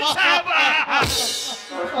 বেগম সাহেবা,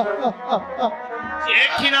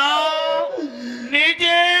 দেখি না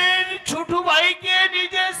নিজের ছোট ভাইকে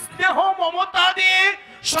নিজের স্নেহ মমতা দিয়ে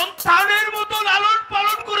সন্তানের মতো লালন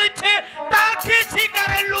পালন করেছে, তাকে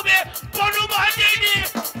শিকারের লোভে বনমাঝে নিয়ে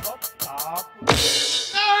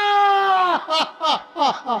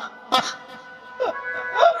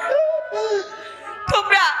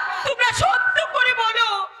তোমরা তোমরা সত্য করে বলো,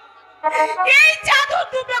 এই চাদর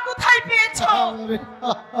তোমরা কোথায় পেয়েছো?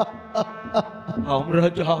 আমরা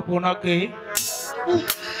জাহাপনাকে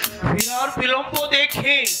ফেরার বিলম্ব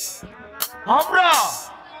দেখে আমরা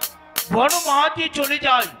বনমাঝে চলে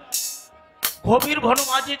যাই। গভীর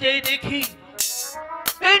বনমাঝে যেয়ে দেখি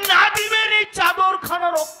এই নাদিমের এই চাদরখানা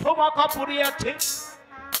রক্ত মাখা পড়ে আছে।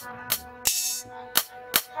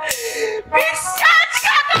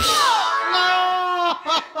 বিশ্বাসঘাতক!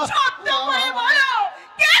 সত্য করে বলো,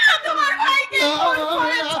 কেন তোমার ভাইকে খুন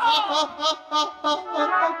করেছো?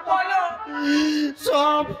 বলো।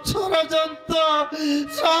 সব ষড়যন্ত্র,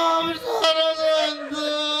 সব ষড়যন্ত্র।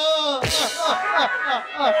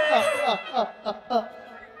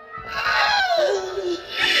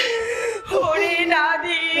 ওরে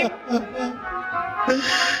নাদিম,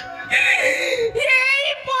 এই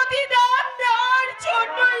প্রতিদান দেওয়ার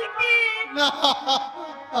জন্যই কি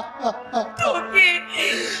তোকে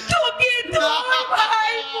তোকে তোর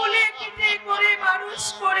ভাই কোলে পিঠে করে মানুষ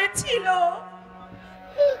করেছিল?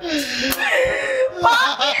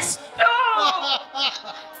 পাপিষ্ঠ!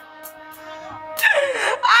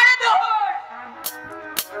 আরে ধর,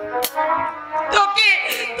 তোকে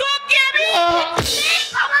তোকে আমি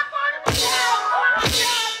ক্ষমা করব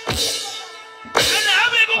না। না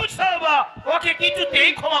বেগম সাহেবা, ওকে কিছুতেই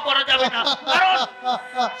ক্ষমা করা যাবে যাবে না, কারণ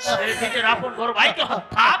সে নিজের আপন বড় ভাইকে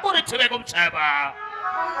হত্যা করেছে বেগম সাহেবা।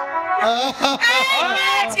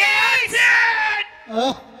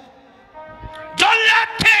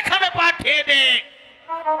 জল্লাদকে এখানে পাঠিয়ে দে।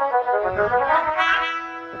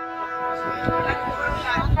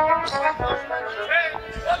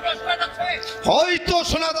 হয়তো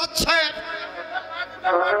শোনা যাচ্ছে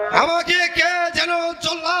আমাকে কে যেন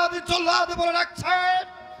জল্লাদ জল্লাদ বলে রাখছে।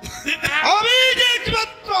 আমি যে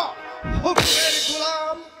একমাত্র হুকুমের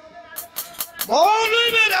গোলাম,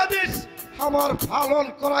 মৌলবীর আদেশ আমার পালন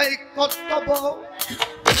করাই কর্তব্য।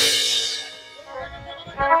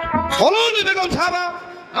 বলুন বেগম সাহেবা,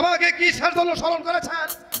 আমাকে কি সার জন্য স্মরণ করেছেন?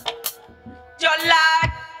 জল্লাদ,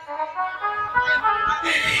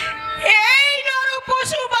 এই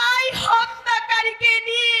নরপশু ভাই হত্যাকারীকে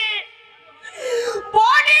নিয়ে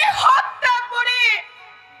বনে হত্যা করে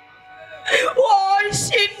ওই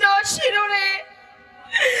শীর্ণ শিরোরে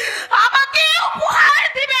আমাকে উপহার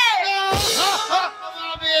দিবে।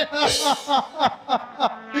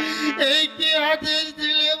 এই কি আদেশ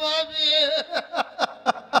দিলে ভাবি?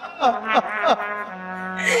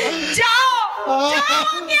 যাও, যাও,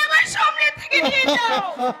 ওকে আমার সামনে থেকে নিয়ে যাও।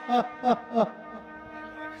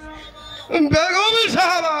 বেগম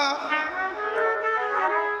সাহাবা,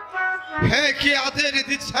 হে কি আদেশ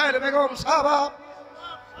দিচ্ছেন বেগম সাহাবা?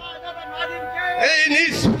 এই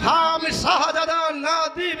নিষ্ফাম শাহজাদা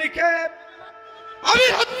নাদিমকে আমি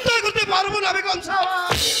হত্যা করতে পারবো না বেগম সাহাবা।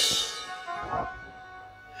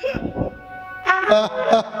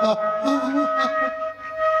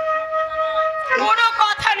 কোনো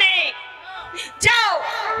কথা নেই, যাও,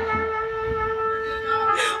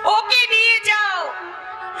 ওকে নিয়ে যাও,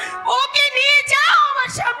 ওকে নিয়ে যাও আমার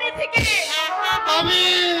সামনে থেকে। আমি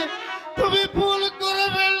তুমি ভুল করে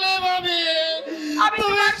ফেললে ভাবি। আমি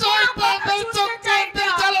তুমি তোমার কোনো কথা শয়তানদের শুনতে চাই চক্করে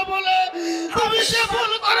না। চালা বলে তুমি যে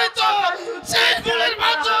ভুল করেছো, সেই ভুলের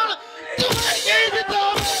মাসুল তোমাকেই দিতে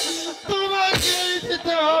হবে, তোমাকেই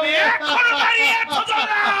দিতে হবে। এখনো দাঁড়িয়ে আছো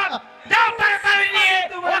জল্লাদ? যাও তাড়াতাড়ি নিয়ে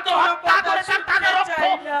ওকে হত্যা করেছেন তাদের রক্ত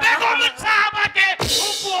বেগম সাহেবাকে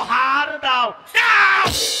উপহার দাও, যাও।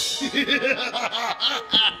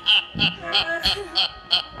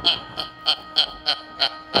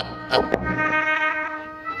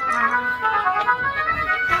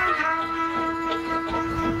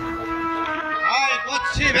 আয়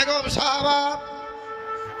বলছি বেগম সাহাবা,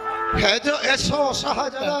 এসো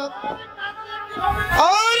শাহজাদা।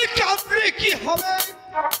 আর কাঁদলে কি হবে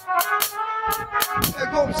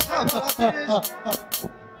বেগম সাহাবা?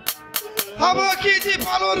 আমাকে যে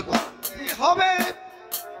পালন করতে হবে,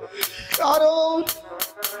 কারণ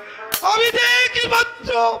আমি যে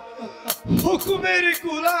একমাত্র হুকুমের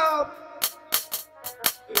গোলাম।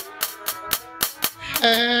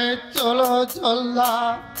 চলো চল্লা,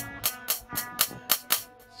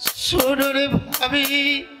 শুনুন ভাবি,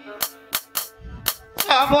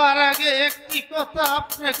 আবার আগে একটি কথা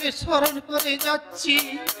আপনাকে স্মরণ করে যাচ্ছি।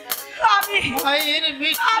 আমি মায়ের আমি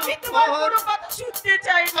মৃত্যুর তোমার পর কোনো কথা শুনতে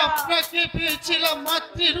চাই না। আপনাকে পেয়েছিলাম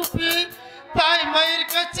মাতৃরূপে, তাই মায়ের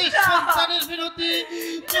কাছে সন্তানের বিরতি।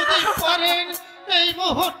 যদি পারেন এই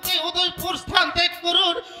মুহূর্তে উদয়পুর স্থান ত্যাগ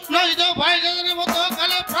করুন, নয়তো ভাইজানের মতো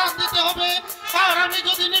কালে প্রাণ দিতে হবে। আর আমি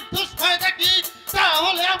যদি নির্দোষ হয়ে থাকি,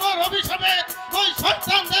 তাহলে আমার অভিশাপে ওই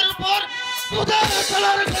সন্তানদের উপর খুদার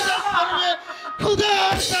তালার গজব পড়বে,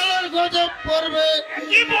 খুদার তালার গজব পড়বে।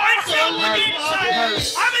 কি বলছো মুজিব সাহেব?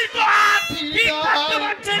 আমি তো আর ঠিক থাকতে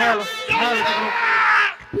পারছি না।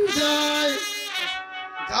 বিদায়।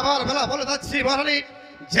 যাবার বেলা বলে যাচ্ছি মহারানী,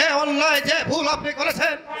 যে অন্যায় যে ভুল আপনি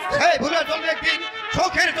করেছেন, সেই ভুলের জন্য একদিন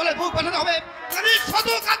চোখের জলে বুক বানাতে হবে। আমি শত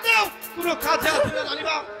কাঁদেও কোনো কাজে আসবে না,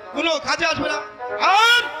 জানিবা, কোনো কাজে আসবে না।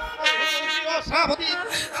 আর উজির ও সভাপতি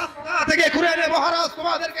রাস্তা থেকে ঘুরে এনে মহারাজ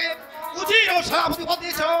তোমাদেরকে উজির ও সভাপতি পদ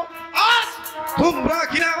দিয়েছ। আজ তোমরা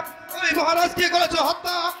কিনা ওই মহারাজকে করেছো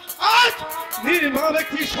হত্যা। আজ নির্মল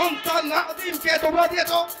একটি সন্তান নাদিমকে তোমরা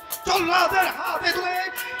দিয়েছ। জল্লাদের হাতে তুলে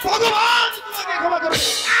ভগবান তোমাকে ক্ষমা করবে।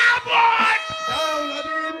 যাও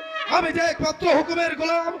নাদিম, আমি যে একমাত্র হুকুমের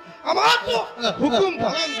গোলাম, আমার তো হুকুম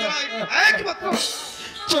পালন করাই একমাত্র।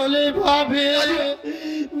 চলে ভাবে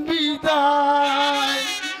বিদায়,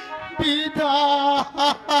 বিদায়,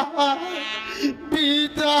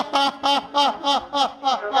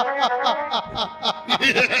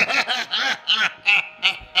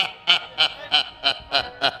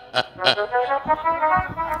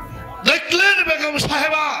 দেখলেন বেগম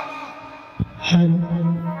সাহেবা,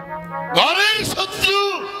 ঘরের শত্রু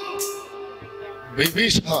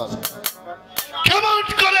বিভীষণ কেমন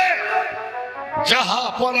করে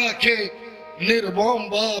জাহাপনাকে নির্মম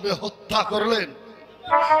ভাবে হত্যা করলেন।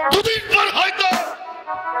 দুদিন পর হয়তো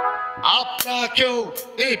আপনাকেও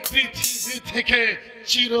এই পৃথিবী থেকে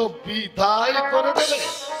চির বিদায় করে দেবে।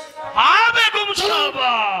 হ্যাঁ বেগম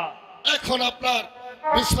সাহেবা, এখন আপনার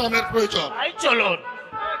বিশ্রামের প্রয়োজন। তাই চলুন।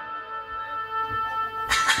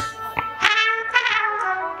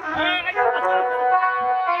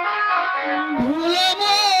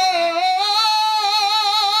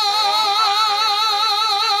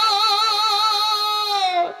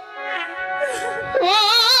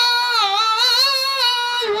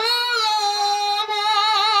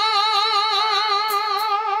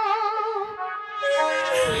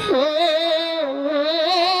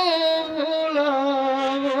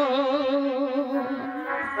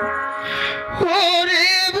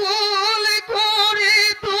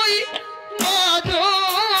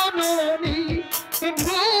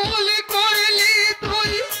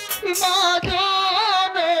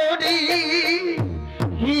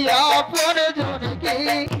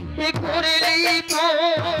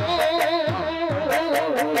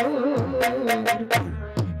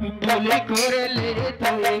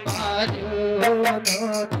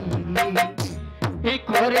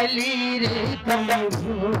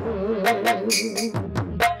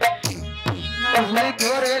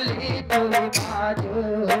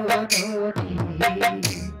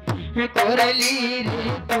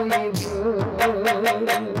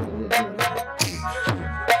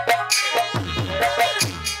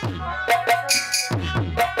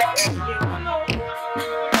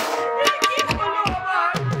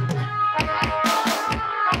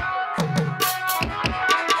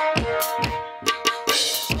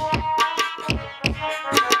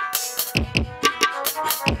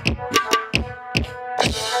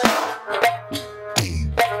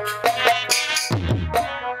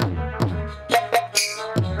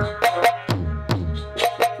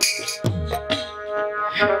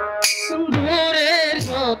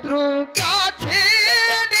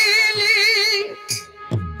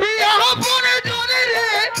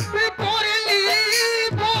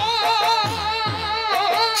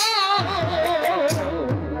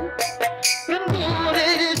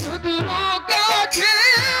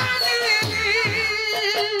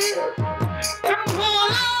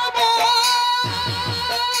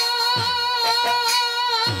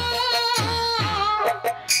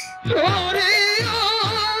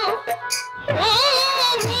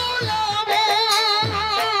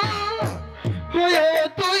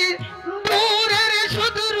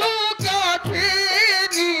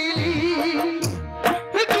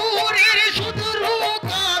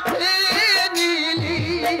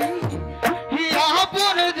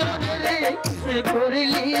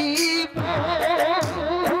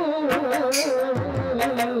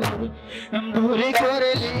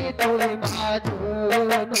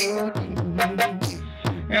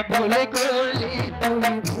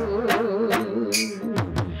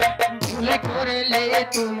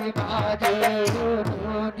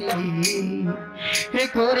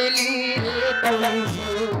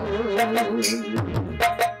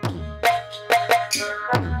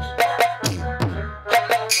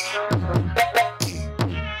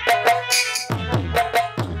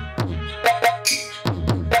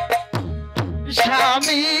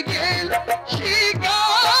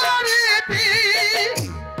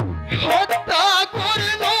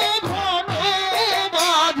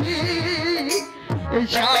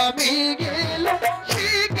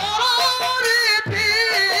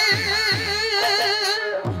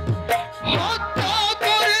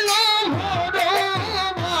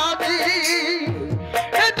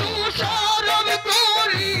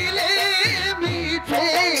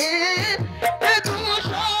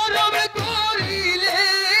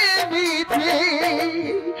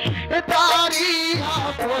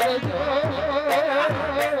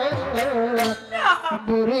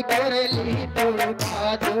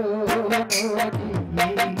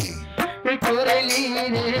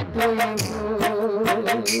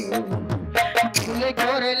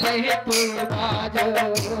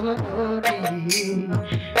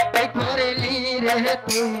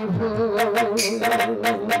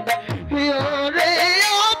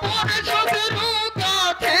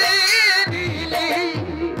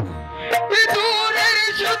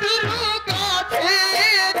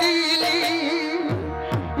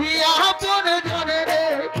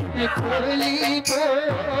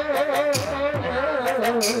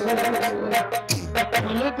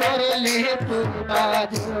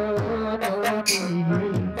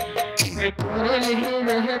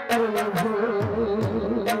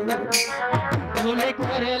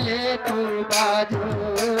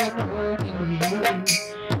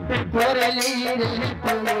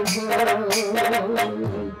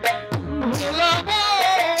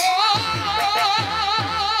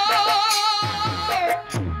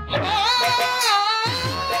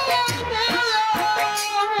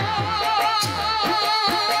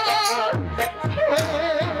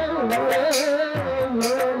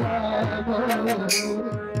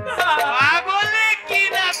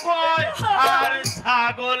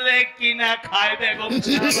 না খায় বেগম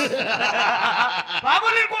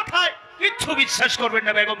পাগলের কথায় কিচ্ছু বিশ্বাস করবেন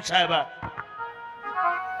না বেগম সাহেবা।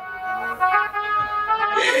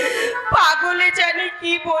 পাগলে জানি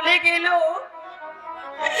কি বলে গেল,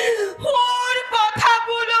 ওর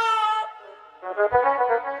কথাগুলো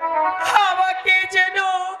আমাকে যেন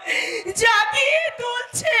জাগিয়ে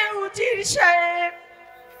তুলছে উজির সাহেব।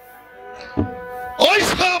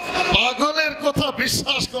 ওইসব পাগলের কথা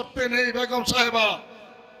বিশ্বাস করতে নেই বেগম সাহেবা।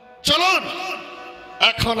 চলুন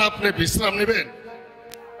এখন আপনি বিশ্রাম নেবেন।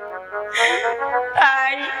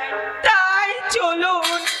 তাই তাই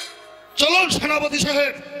চলুন, চলুন সেনাপতি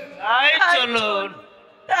সাহেব। তাই চলুন।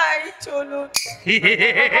 তাই চলুন।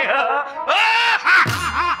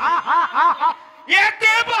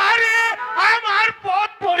 একেবারে আমার পথ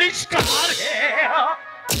পরিষ্কার।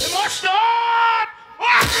 মাস্টার,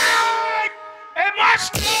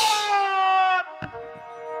 মাস্টার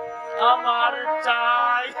আমার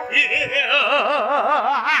চাই।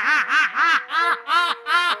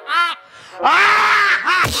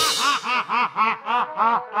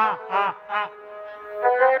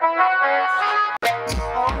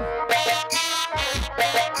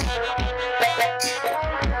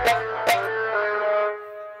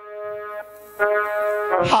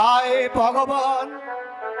 হায় ভগবান,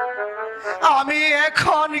 আমি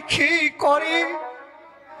এখন কি করি,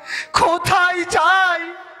 কোথায় যাই,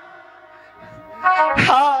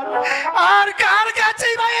 আর কার কাছে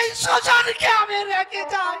ভাই এই সুজনকে আমি রেখে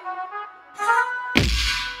যাই?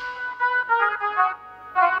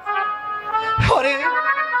 ওরে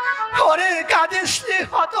ওরে কাঁদিস নি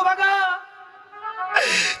হতভাগা,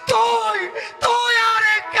 তুই তুই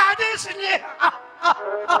আরে কাঁদিস নি।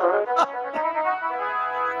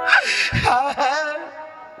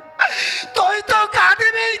 তুই তো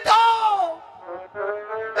কাঁদিবি তো,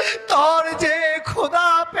 তোর যে ক্ষুধা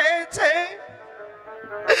পেয়েছে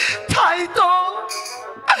তাই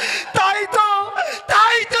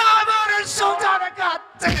তো আমার সুজন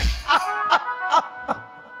কাঁদছে।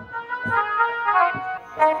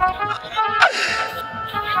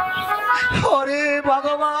 ওরে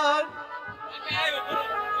ভগবান,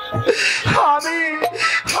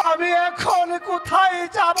 আমি এখন কোথায়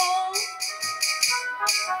যাব,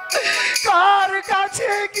 কার কাছে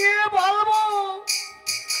গিয়ে বলবো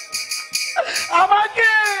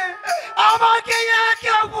আমাকে আমাকে এক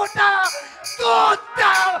ফোঁটা দুধ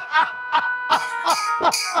দাও?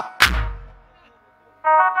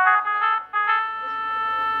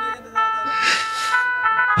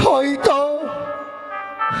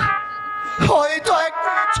 হয়তো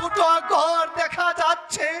একটা ছোট ঘর দেখা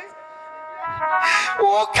যাচ্ছে,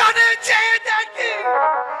 ওখানে যেয়ে দেখি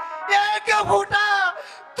এক ফোঁটা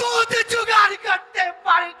দুধ জোগাড় করতে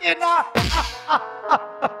পারি কিনা।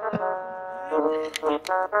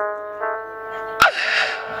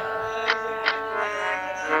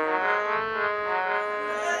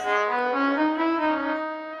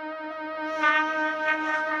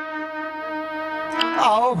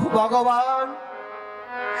 ভগবান,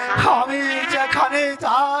 আমি যেখানে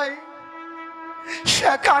যাই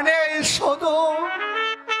সেখানে শুধু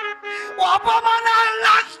অপমান আর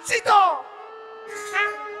লাঞ্ছিত।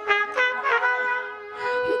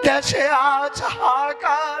 দেশে আজ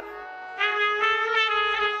হাহাকার,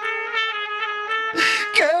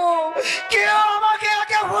 কেউ কেউ আমাকে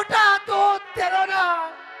একে ফোঁটা দুধ দিল না।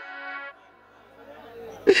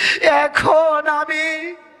 এখন আমি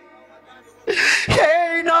এই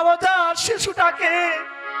নবজাত শিশুটাকে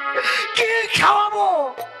কি খাওয়াবো?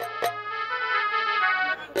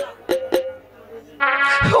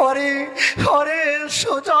 ওরে ওরে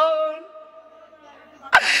সুজন,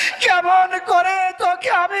 কেমন করে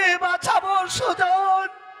তোকে আমি বাঁচাবো সুজন?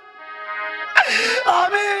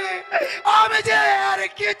 আমি যে আর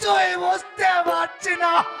কিছুই বুঝতে পারছি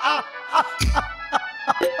না।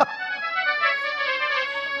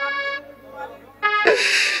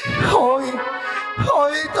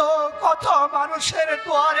 তো কত মানুষের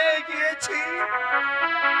দুয়ারে গিয়েছি,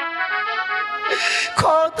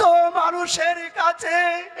 কত মানুষের কাছে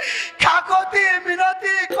কাকতি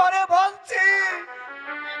মিনতি করে বলছি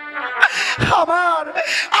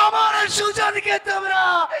আমার সুজনকে তোমরা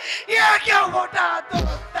একে ফোঁটা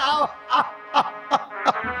দুধ দাও।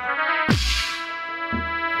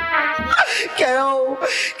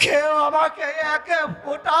 কেউ আমাকে একে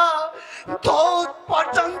ফোঁটা দুধ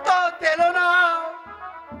পর্যন্ত দিল না।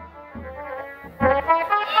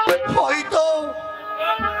 হয়তো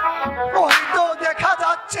দেখা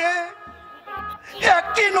যাচ্ছে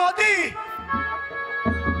একটি নদী,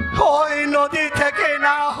 ওই নদী থেকে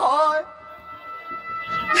না হয়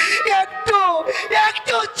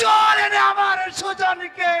একটু জল এনে আমার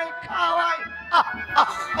সুজনকে খাওয়াই।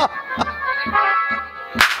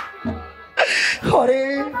 ওরে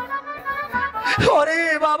ওরে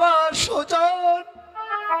বাবা সুজন,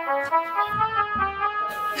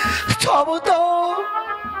 তবু তো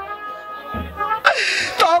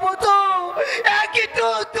একটু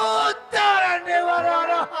দুধ তারা নেবার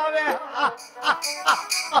হবে।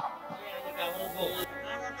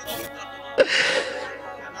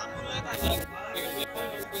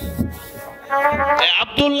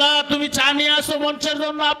 আব্দুল্লাহ, তুমি চা নিয়ে আসো মঞ্চের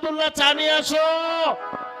জন্য। আব্দুল্লাহ, চা নিয়ে আসো।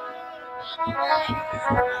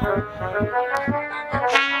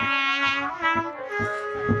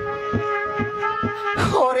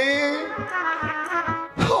 ওরে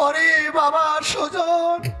ওরে বাবা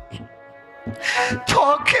সুজন,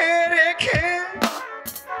 চোখে রেখে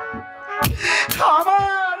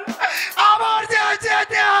আমার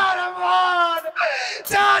যেতে আর মন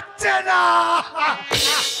যাচ্ছে না।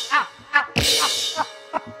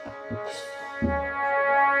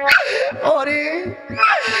 ওরে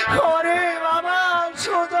ওরে বাবা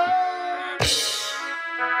সুজন,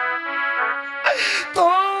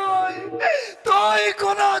 তুই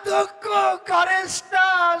কোনো দুঃখ করিস না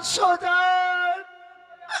সুজন,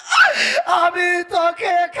 আমি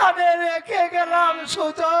তোকে এখানে রেখে গেলাম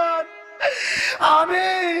সুজন।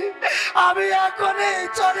 আমি এখনই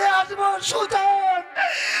চলে আসবো সুজন,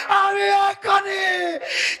 আমি এখনই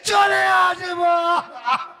চলে আসবো।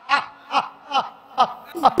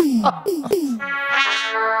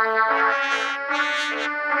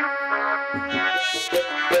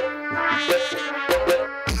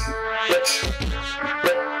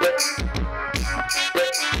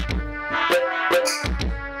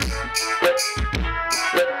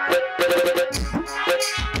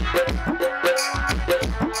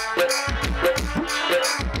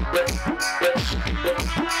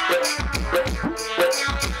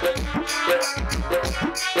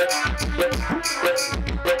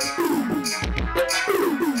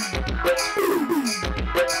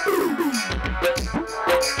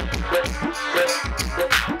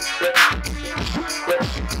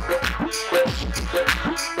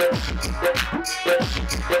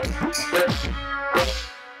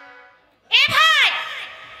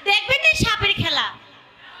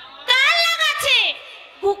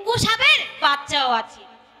 বাচ্চাও আছে।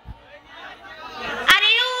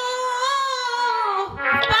 আরে ও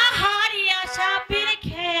পাহাড়িয়া সাপের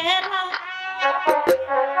খেলা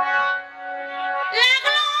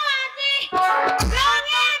লাগলো আজি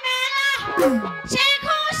রঙের মেলা, সেই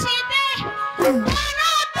খুশিতে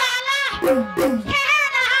মনো তালা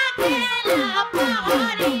খেলা খেলা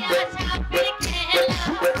পাহাড়িয়া সাপের খেলা।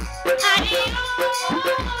 আরে ও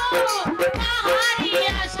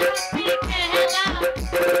পাহাড়িয়া সাপের খেলা।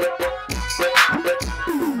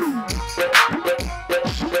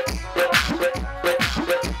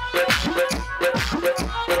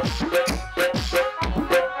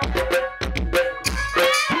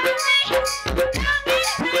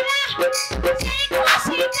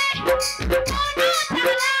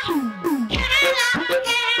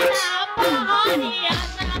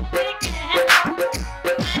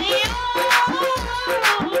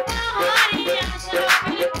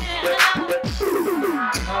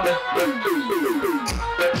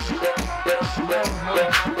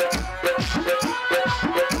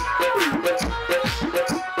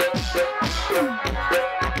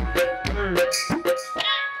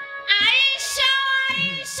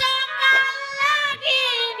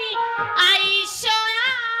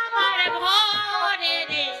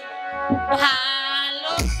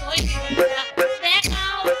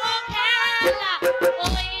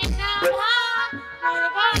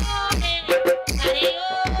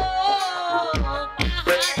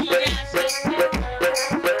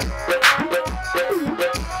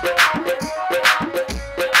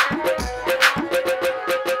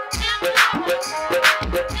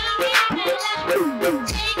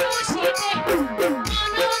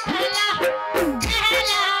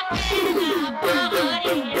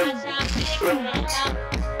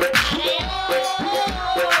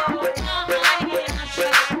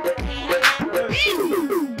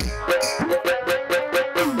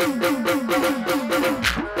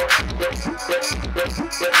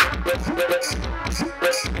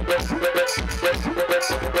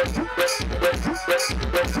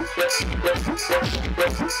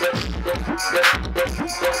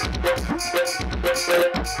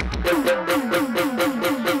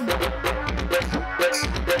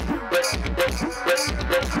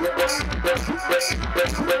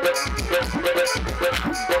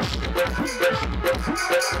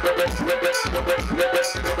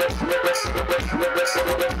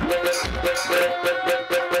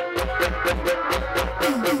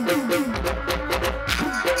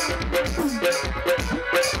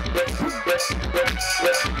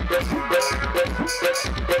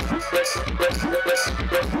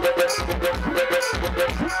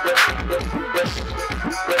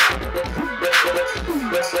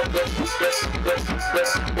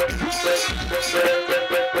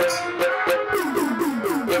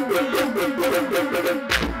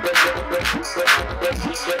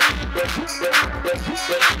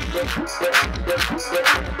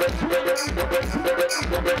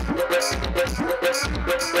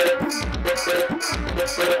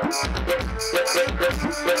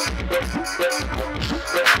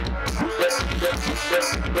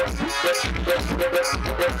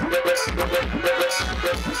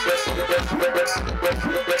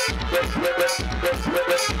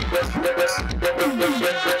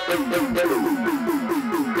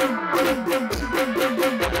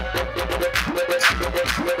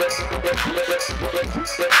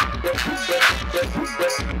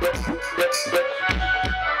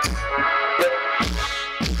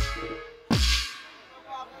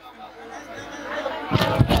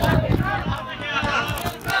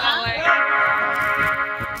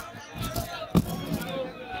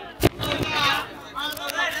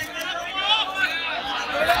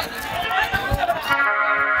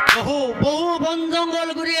 বহু বহু বন জঙ্গল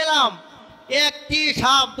ঘুরিয়ে এলাম, একটি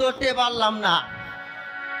সাপ ধরতে পারলাম না।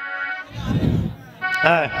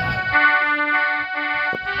 হ্যাঁ,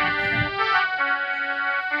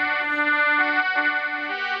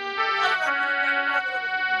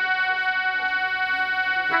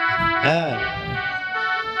 হ্যাঁ,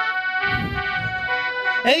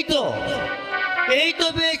 এই তো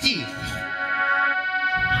পেয়েছি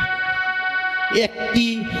একটি।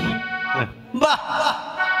 বাহ,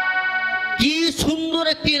 কি সুন্দর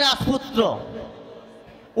একটি রাজপুত্র,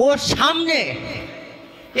 ওর সামনে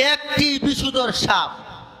একটি বিষধর সাপ।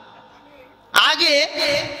 আগে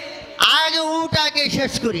ওটাকে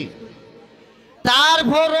শেষ করি,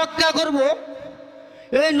 তারপর রক্ষা করব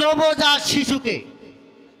এই নবজাত শিশুকে।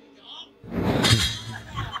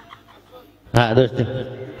 হ্যাঁ দোস্ত,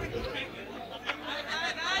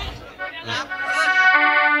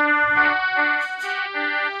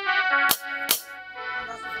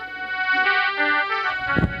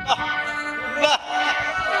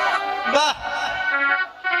 বাহ,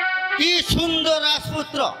 কি সুন্দর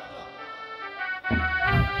রাজপুত্র,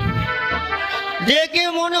 দেখে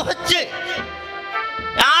মনে হচ্ছে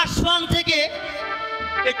আসমান থেকে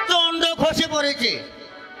চন্দ্র খসে পড়েছে।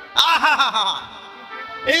 আহা,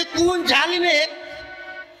 এই কোন ঝালিমে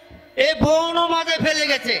এই বন মাঝে ফেলে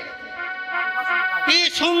গেছে। কি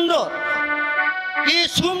সুন্দর, কি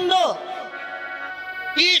সুন্দর,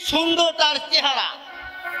 কি সুন্দর তার চেহারা,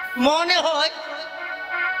 মনে হয়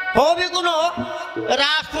হবে কোনো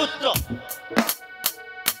রাজপুত্র।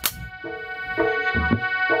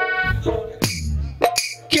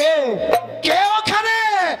 কে কে ওখানে?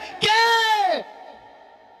 কে?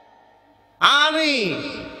 আমি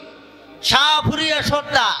সাপুরিয়া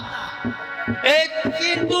সর্দার। এই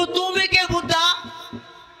কিন্তু তুমি কে বুদ্ধা?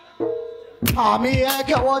 আমি এক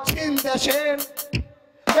অচিন দেশের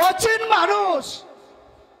অচিন মানুষ।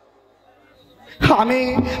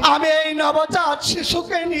 আমি এই নবজাত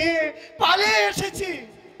শিশুকে নিয়ে পালিয়ে এসেছি,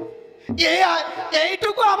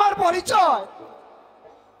 এইটুকু আমার পরিচয়।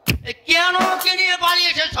 কেন ওকে নিয়ে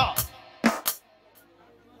পালিয়ে এসেছ?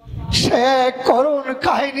 সে করুণ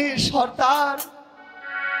কাহিনী সর্দার।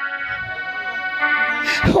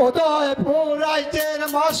 উদয়পুর রাজ্যের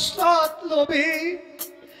মসনদ লোভী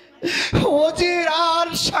উজির আর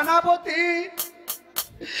সেনাপতি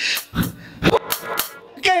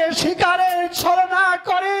কে শিকারের ছলনা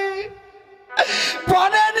করে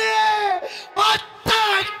বনে নিয়ে হত্যা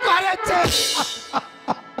করেছে।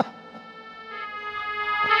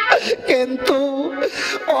 কিন্তু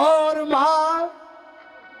ওর মা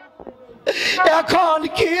এখন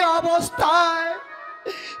কি অবস্থায়,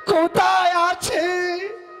 কোথায় আছে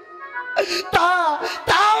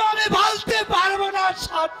তাও আমি বলতে পারবো না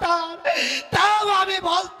সর্দার, তাও আমি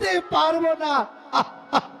বলতে পারবো না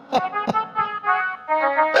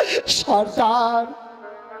সর্দার।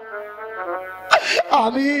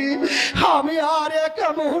 আমি আর এক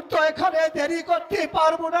মুহূর্ত এখানে দেরি করতে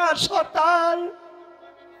পারবো না সর্দার।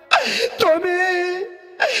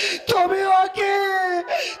 তুমি ওকে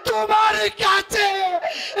তোমার কাছে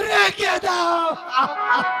রেখে দাও।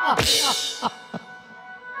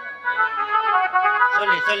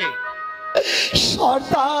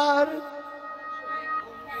 সর্দার,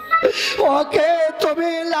 ওকে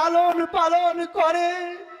তুমি লালন পালন করে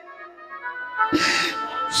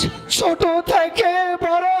ছোট থেকে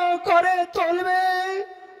বড় করে তুলবে,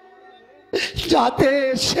 যাতে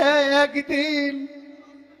সে একদিন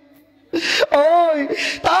ওই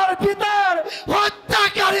তার পিতার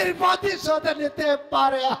হত্যাকারী তারই প্রতিশোধ নিতে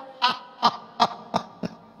পারে।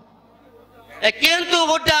 কিন্তু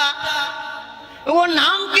বুড্ডা ওর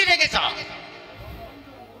নাম কি রেখেছ?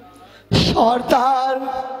 সর্দার,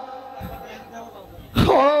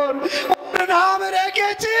 ওর নাম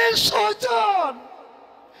রেখেছি সুজন।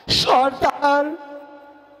 সর্দার,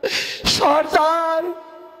 সর্দার,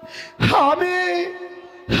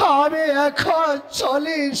 আমি এখন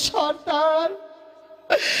চলি সর্দার।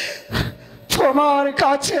 তোমার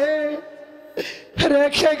কাছে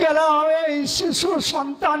রেখে গেলাম এই শিশু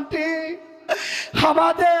সন্তানটি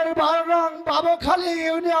আমাদের 12 নং বাবুখালী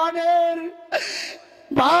ইউনিয়নের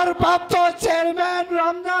ভারপ্রাপ্ত চেয়ারম্যান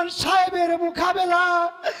রমজান সাহেবের মোকাবেলা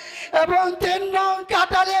এবং 3 নং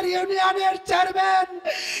কাটালের ইউনিয়নের চেয়ারম্যান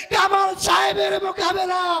কামাল সাহেবের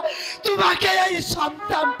মোকাবেলা তোমাকে এই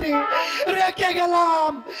সন্তানটি রেখে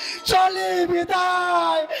গেলাম। চলি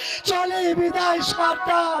বিদায়, চলি বিদায়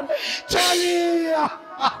সর্দার, চলি।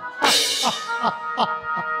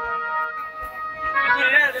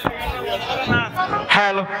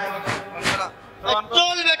 হ্যালো,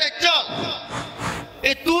 চল বেটা চল,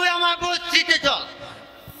 তুই আমার বস্তিতে চল।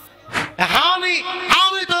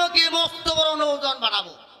 আমি তোকে মস্ত বড় নৌজন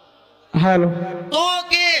বানাবো, হ্যালো,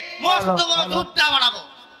 তোকে মস্ত বড় ভুট্টা বানাবো,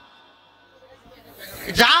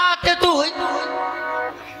 যাতে তুই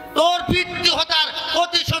তোর পিতৃহত্যার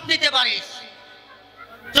প্রতিশোধ নিতে পারিস।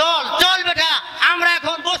 চল চল বেটা, আমরা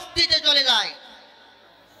এখন বস্তিতে চলে যাই।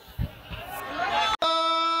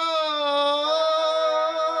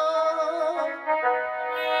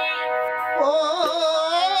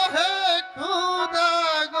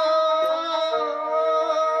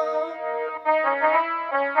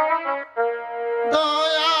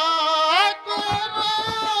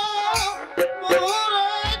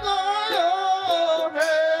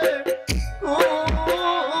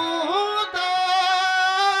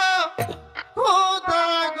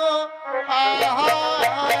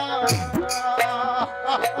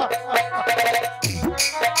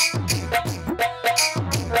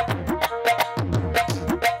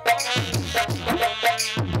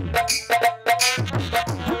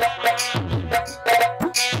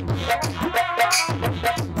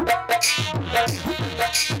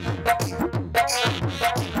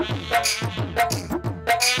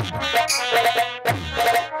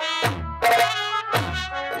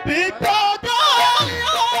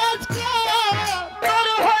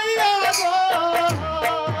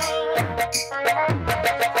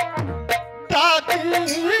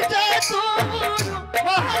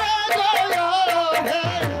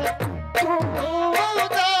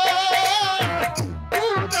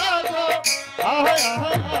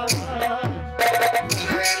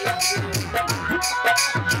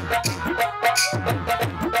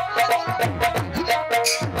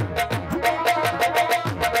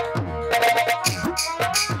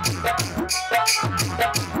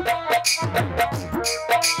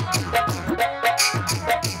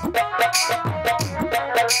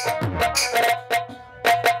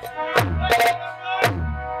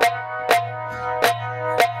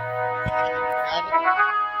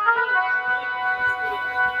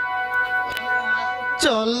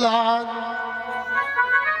 চললাম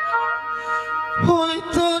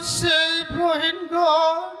হয়তো সেই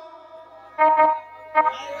বহিনগণ,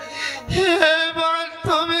 এবার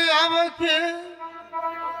তুমি আমাকে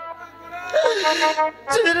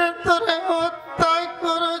চিরতরে হত্যা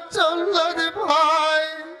করো চললাম ভাই।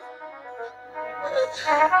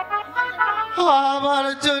 আমার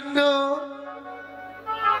জন্য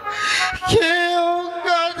কেউ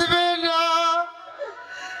কাঁদবে না,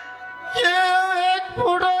 কেউ এক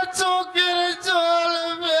ফোঁটা চোখের জল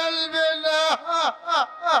ফেলবে না।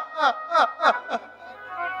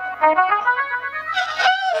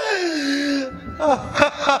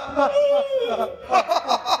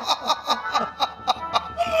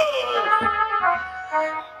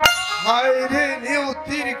 হায়রে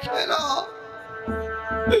নিয়তির খেলা,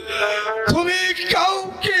 তুমি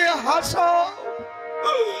কাউকে হাসাও,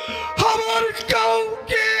 আবার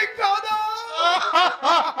কাউকে কাঁদাও।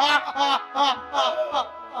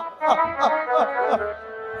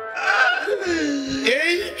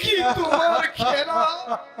 এই কি তোমার খেলা?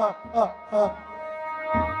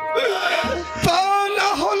 তা না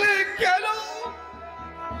হলে কেন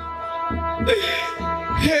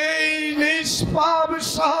এই নিষ্পাপ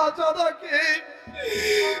শাহজাদাকে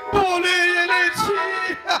বলে এনেছি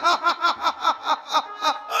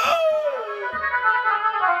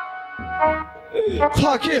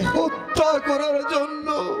তাকে হত্যা করার জন্য।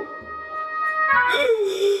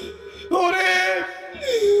 ওরে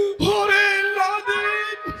ওরে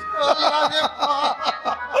লাদেন,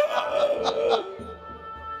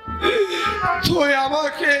 তুই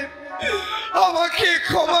আমাকে আমাকে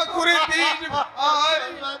ক্ষমা করে দিস ভাই,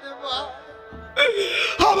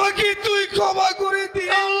 আমাকে তুই ক্ষমা করে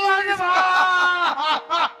দিস।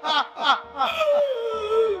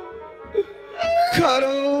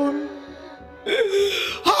 কারণ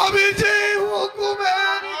আমি যে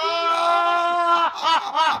হুকুমের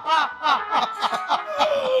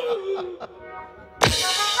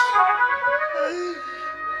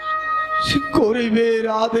গরিবের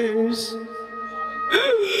আদেশ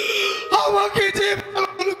আমাকে যে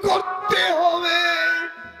পালন করতে হবে,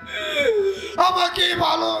 আমাকে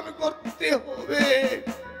পালন করতে হবে।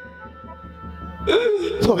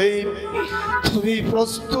 তুমি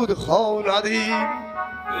প্রস্তুত হও নাদিম,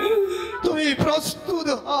 তুমি প্রস্তুত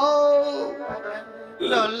হও।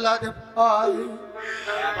 জল্লাদ ভাই,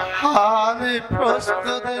 আমি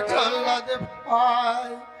প্রস্তুত জল্লাদ ভাই,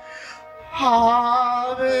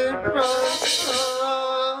 আমি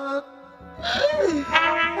প্রস্তুত,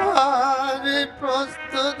 আমি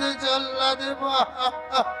প্রস্তুত জল্লাদ ভাই।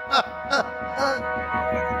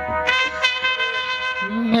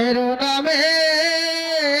 মেরু নামে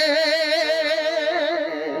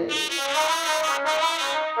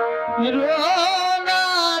রোনা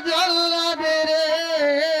জল্লাদ রে,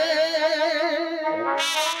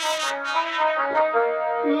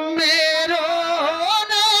 মেরো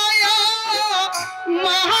নয়া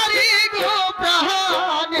মারি গো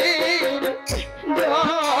প্রাণের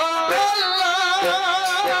জল্লাদ,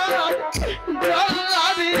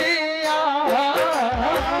 জল্লাদ রে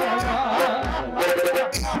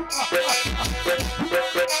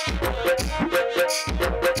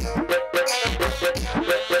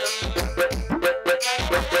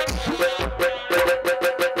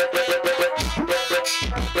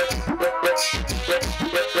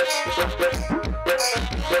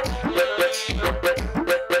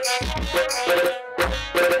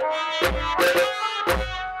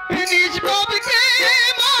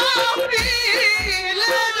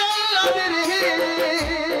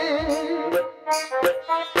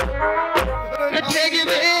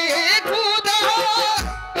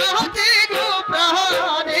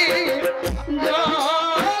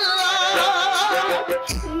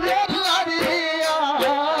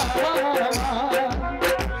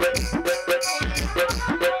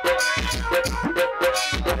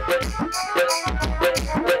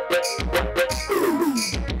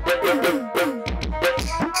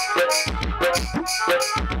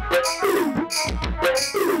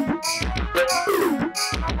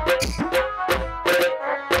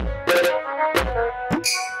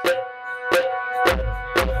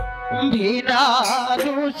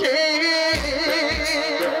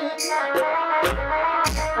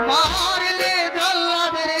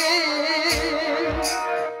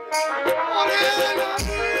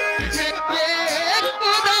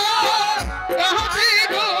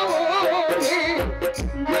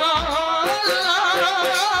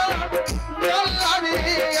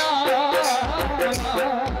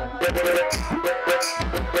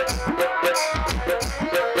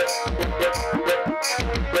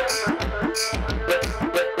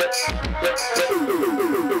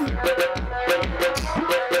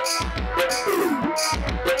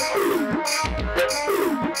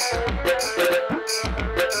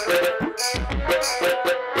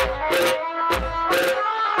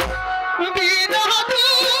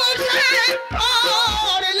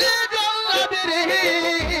মারলে জল্লাদ রে,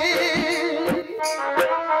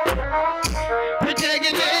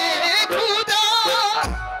 খুদা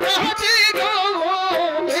কাছে গো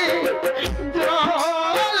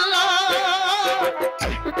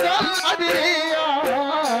জল্লাদ রে।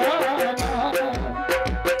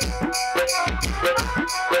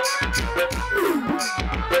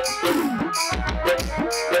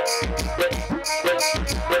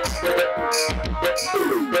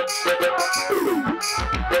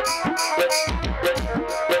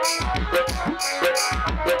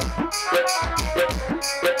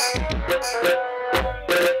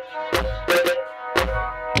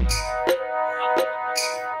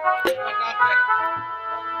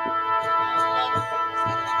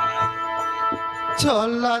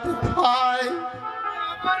 জল্লাদ ভাই,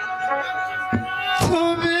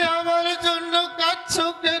 তুমি আমার জন্য কাঁদছো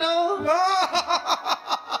কেন?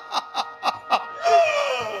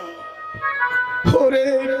 ওরে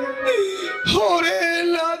ওরে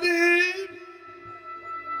নাদিম,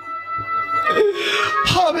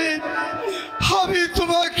 আমি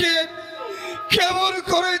তোমাকে কেমন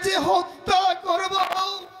করে যে হত্যা করব,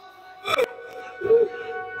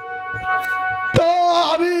 তো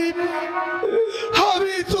আমি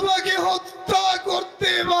তোমাকে হত্যা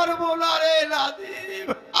করতে পারবো না রে নাদিম।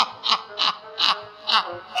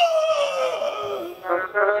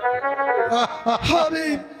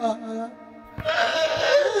 হাবিব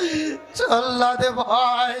জল্লাদ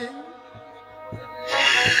ভাই,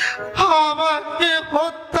 আমাকে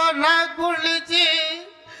হত্যা না করলে যে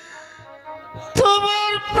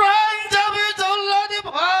তোমার প্রাণ যাবে জল্লাদ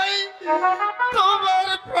ভাই, তোমার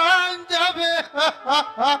প্রাণ যাবে।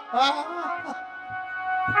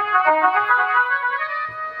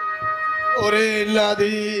 ওরে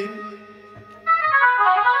নাদিম,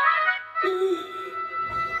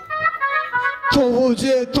 তবু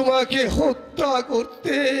যে তোমাকে হত্যা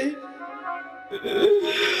করতে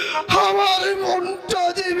আমার মনটা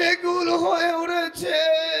যে বেগুল হয়ে উঠেছে।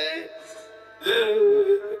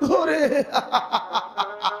 ওরে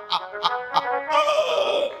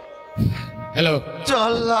হ্যালো,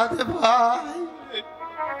 জল্লাদ ভাই,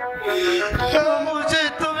 তবু যে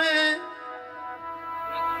তুমি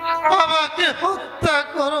আমাকে হত্যা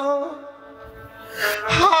করো,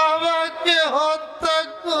 আমাকে হত্যা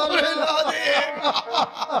করে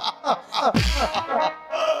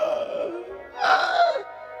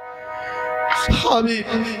আমি,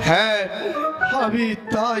 হ্যাঁ আমি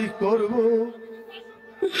তাই করব।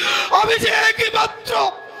 আমি যে একমাত্র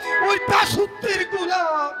ওই দাসত্বের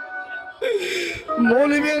গোলাম,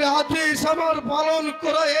 মনিবের আদেশ আমার পালন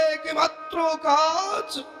করা একমাত্র কাজ।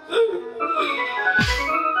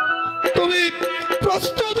 তুমি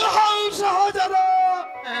প্রস্তুত হও শাহজাদা,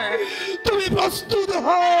 তুমি প্রস্তুত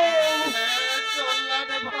হও।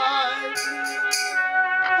 জল্লাদ ভাই,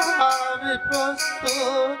 আমি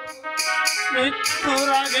প্রস্তুত। মৃত্যুর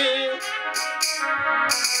আগে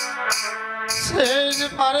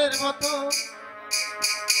শেষবারের মতো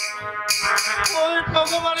ওই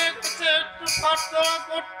ভগবানের কাছে একটু প্রার্থনা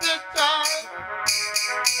করতে চাই।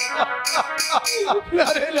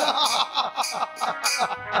 আরে না,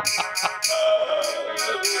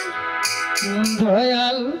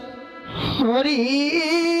 দয়াল হরি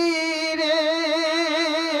রে,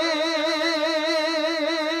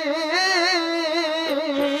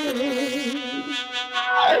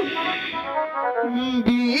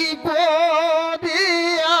 বিপদে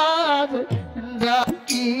আজ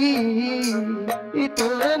ডাকি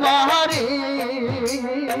তোমারে।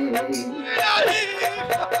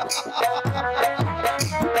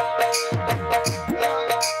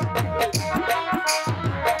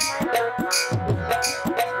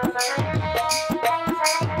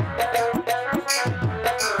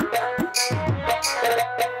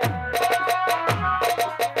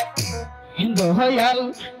 দয়াল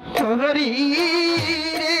হরি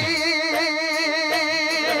রে,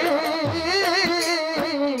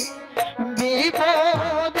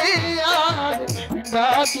 বিপদে আজ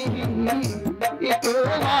ডাকি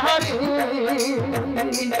তোমারে।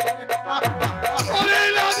 ওরে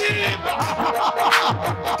নাদিম,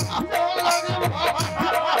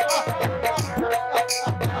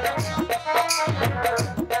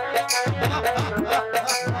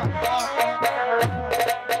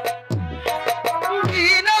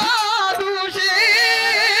 বিনা দোষে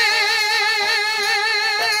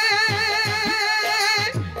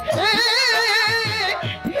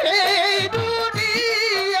এই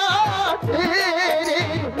দুনিয়া ছেড়ে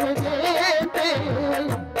যেতে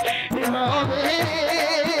হবে।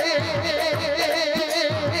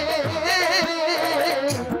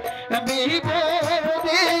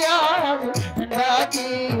 বিপদে আজ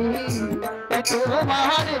ডাকি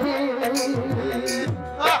তোমারে।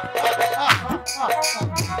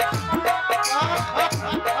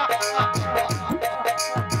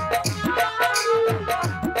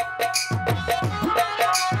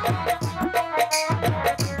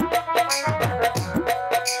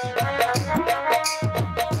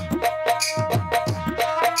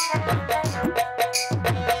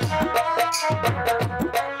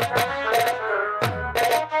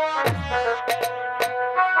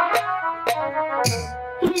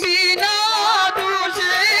 বিনা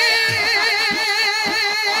দোষে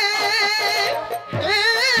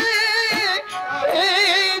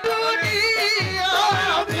এই দুনিয়া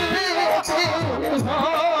যেতে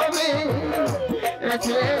হবে।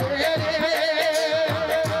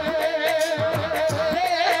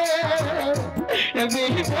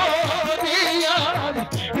 বিপদে আজ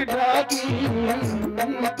ডাকি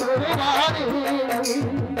তোমারে।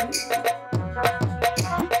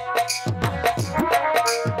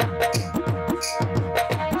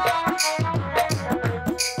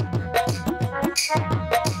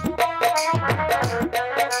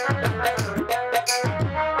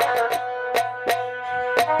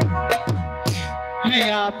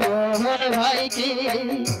 আপন ভাইকে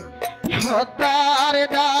হত্যার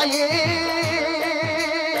দায়ে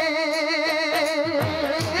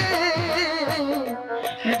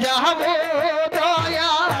যাব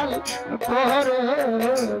দয়াল পর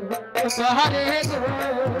বাহারে গো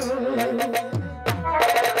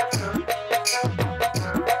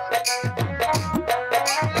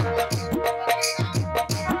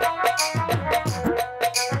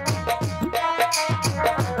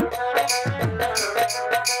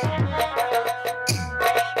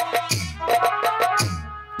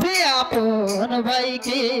আপন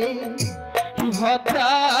ভাইকে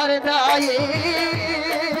হত্যার দায়ে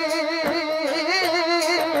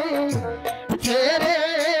ছেড়ে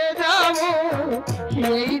যাব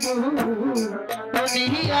এই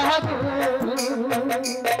দুনিয়া গো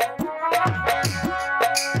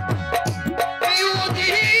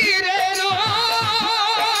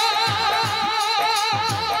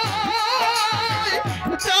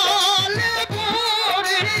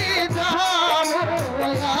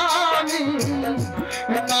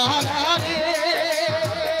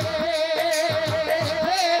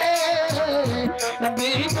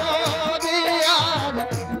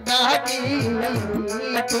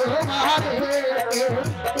তোমারে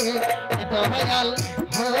দয়াল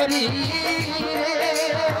হরি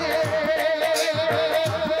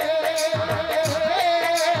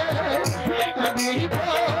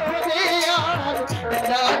বিপদে আর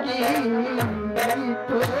ডাকি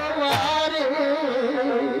তোমারে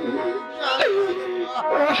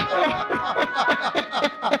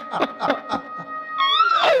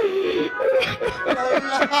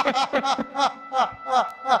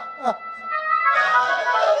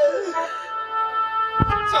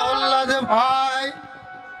চল্লাদ ভাই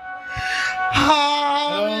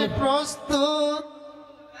আমি প্রস্তুত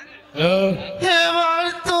এবার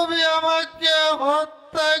তুমি আমাকে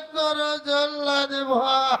হত্যা করো চল্লাদ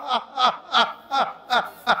ভাই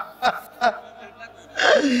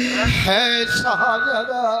হ্যাঁ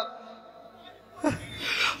শাহজাদা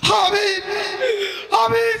আমি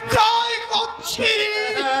আমি তাই করছি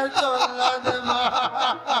চল্লাদ ভাই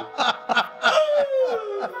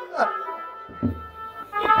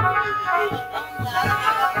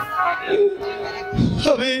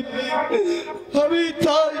আমি আমি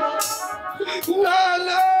তাই না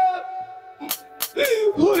না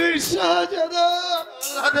হরি শাহজাদা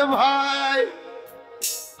ভাই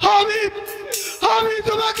আমি আমি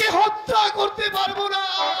তোমাকে হত্যা করতে পারবো না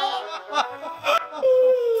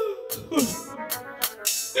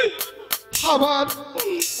আমার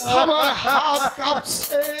আমার হাত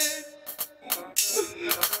কাঁপছে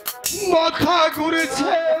মাথা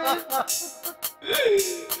ঘুরেছে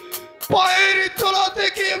পায়ের তলা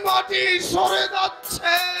থেকে মাটি সরে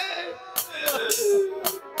যাচ্ছে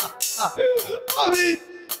আমি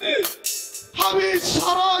আমি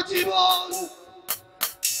সারা জীবন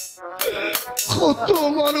কত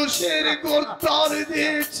মানুষের গোরতার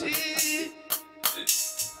দিয়েছি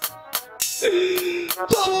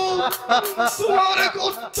তবু তোমার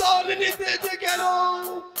গোরতার নিতে যে কেন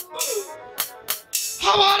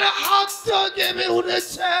আমার হাতটা কেঁপে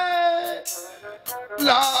উঠেছে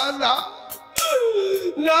না না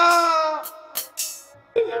না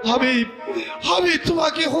আমি আমি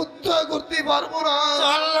তোমাকে হত্যা করতে পারবো না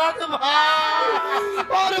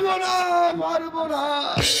পারবো না পারবো না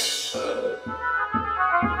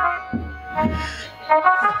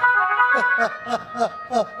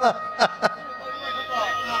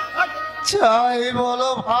চাই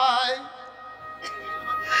বলো ভাই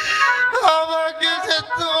আমাকে যে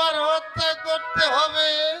তোমার হত্যা করতে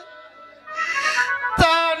হবে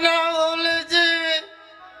তা না হলে যে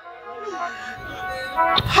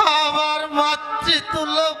আমার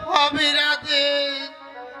মাতৃতুল্য ভাবিরা যে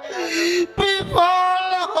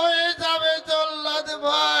বিফল হয়ে যাবে জল্লাদ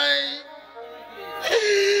ভাই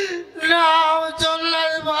নাও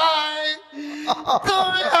জল্লাদ ভাই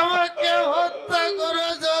তুমি আমাকে হত্যা করো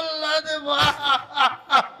জল্লাদ ভাই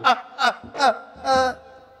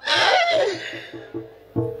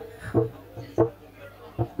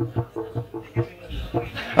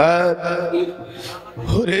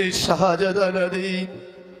ওরে শাহজাদা নদী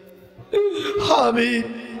আমি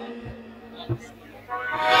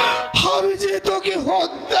আমি যে তোকে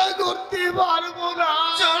হত্যা করতে পারবো না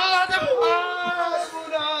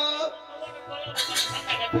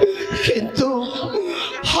কিন্তু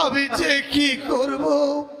আমি যে কি করব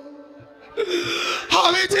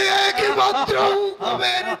আমি যে একমাত্র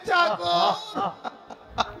হুকুমের চাকর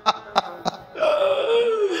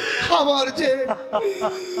আমার যে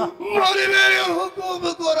মরিবের হুকুম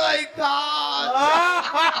করাই কাজ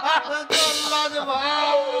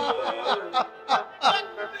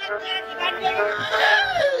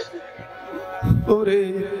ওরে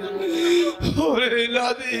ওরে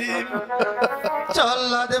নাদিম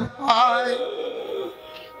চল্লাদ ভাই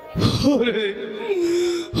ওরে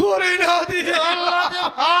ওরে না দিয়ে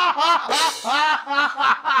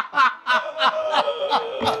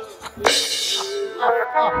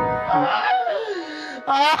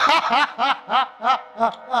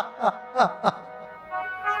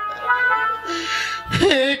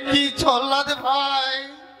কি চল্লাদ ভাই,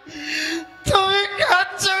 তুমি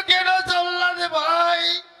কাঁদছ কেন চল্লাদ ভাই?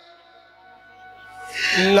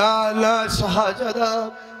 না না শাহজাদা,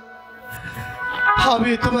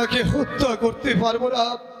 আমি তোমাকে হত্যা করতে পারবো না।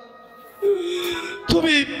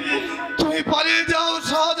 তুমি তুমি পালিয়ে যাও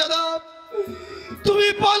শাহজাদা, তুমি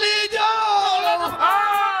পালিয়ে যাও।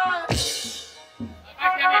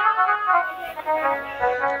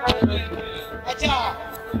 আচ্ছা,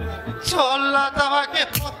 চল্লাদ আমাকে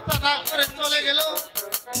হত্যা না করে চলে গেল।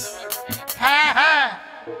 হ্যাঁ হ্যাঁ,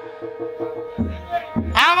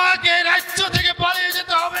 আমাকে রাজ্য থেকে পালিয়ে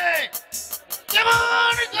যেতে হবে,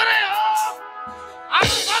 যেমন করে হোক।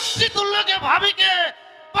 আমি মাতৃতুল্যকে ভাবিকে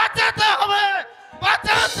বাঁচাতে হবে,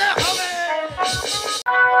 বাঁচাতে হবে।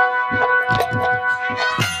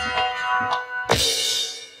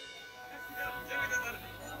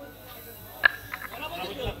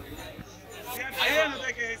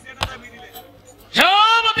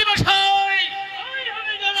 সভাপতি মশাই,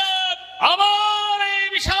 আমার এই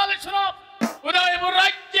বিশাল সড়ক উদয়পুর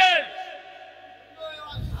রাজ্যের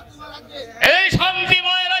এই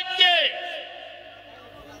শান্তিময় রাজ্যে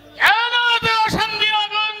কেন এত অশান্তির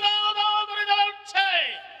আগুন দাও দাও করে জ্বলে উঠছে?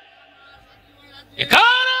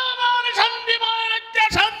 কেন আমার শান্তিময় রাজ্যে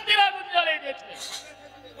শান্তির আগুন জ্বলে গেছে?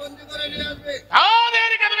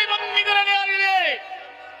 তাদেরকে তুমি বন্দি করে নিয়ে আসবে,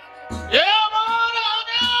 এ আমার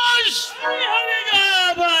আদেশ।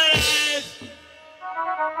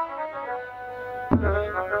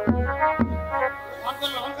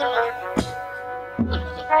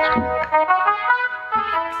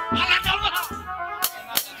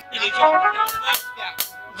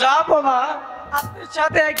 যাবো না, আপনার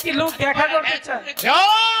সাথে একটি লোক দেখা করতে চায়।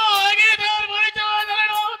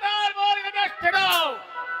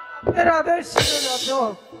 আপনার আদেশ ছিল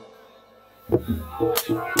যাদব।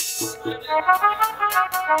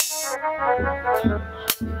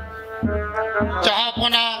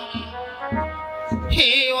 জাহাপনা, হে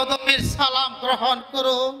অদমের সালাম গ্রহণ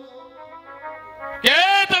করো। কে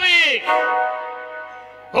তুমি?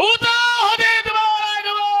 কোথা হতে তোমার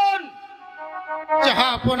আগমন?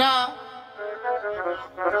 জাহাপনা,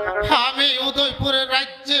 আমি উদয়পুরের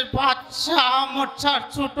রাজ্যের বাদশাহ মোর্চার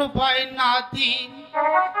ছোট ভাই নাদিম।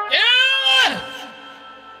 কে?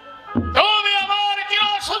 তুমি আমার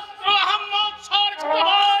চিরশত্রু আহম্মদ শাহর ছোট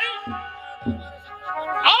ভাই,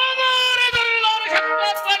 আমার দরবার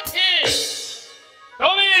সাক্ষাৎ প্রার্থী।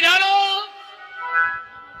 তুমি জানো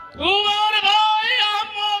তোমার ভাই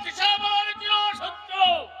আহম্মদ শাহ আমার চিরশত্রু?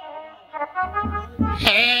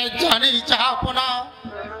 হ্যাঁ জানি জাহাপনা।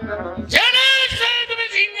 জেনে তুমি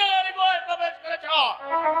সিংহের গুহায় প্রবেশ করেছ?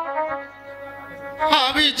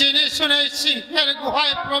 আমি জেনে শুনে সিংহের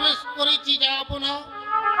গুহায় প্রবেশ করেছি জাহাপনা।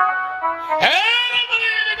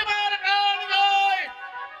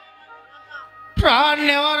 প্রাণ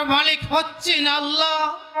নেওয়ার মালিক হচ্ছেন আল্লাহ,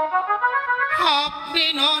 আপনি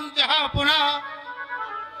নন জাহাপনা।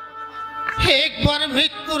 একবার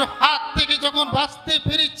মৃত্যুর হাত থেকে যখন বাঁচতে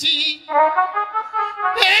পেরেছি,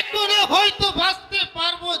 এখনো হয়তো বাঁচতে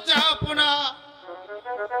পারবো জাহাপনা।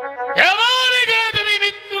 কেমন করে তুমি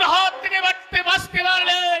মৃত্যুর হাত থেকে বাঁচতে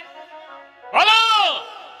পারলে বলো?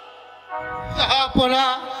 জাহাপনা,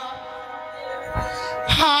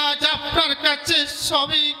 আজ আপনার কাছে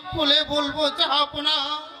সবই খুলে বলবো জাহাপনা।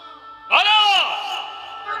 বলো,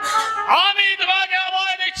 আমি তোমাকে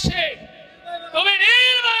অভয় দিচ্ছি, তুমি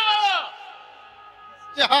নির্ভয় বলো।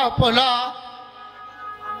 জাহাপনা,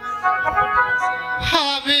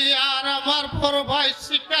 আমি আর আমার বড় ভাই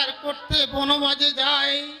শিকার করতে বনমাঝে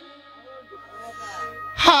যাই।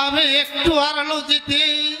 আমি একটু আড়ালো যেতে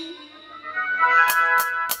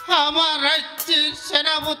আমার রাজ্যের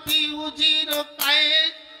সেনাপতি উজির ও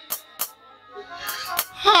কায়েদ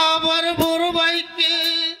আমার বড় ভাইকে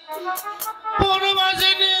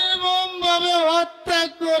বনমাঝে নির্মম ভাবে হত্যা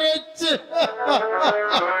করেছে।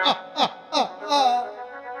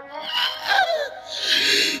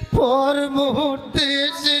 পর মুহূর্তে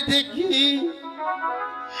এসে দেখি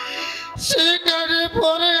সেখানে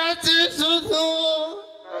পড়ে আছে শুধু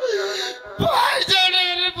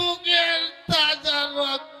ভাইজানের বুকের তাজা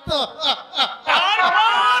রক্ত।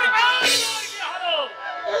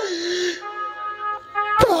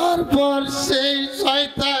 তারপর সেই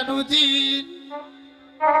শয়তান উজির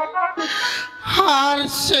আর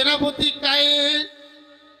সেনাপতি কায়েদ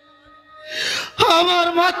আমার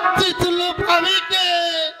মাতৃতুল্য ভাবিকে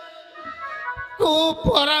খুব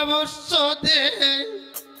পরামর্শ দে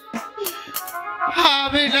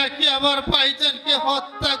আমি নাকি আমার ভাইজানকে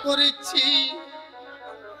হত্যা করেছি।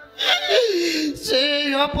 সেই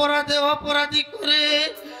অপরাধে অপরাধী করে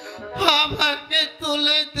আমাকে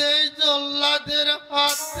তুলে দেয় জল্লাদের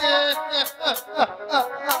হাতে।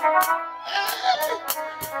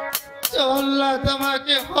 জল্লাদ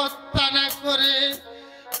আমাকে হত্যা না করে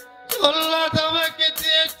জল্লাদ আমাকে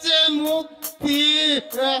দিয়েছে মুক্তি।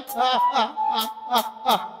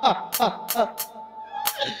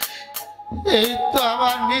 এই তো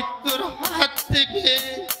আমার মৃত্যুর হাত থেকে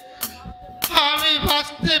আমি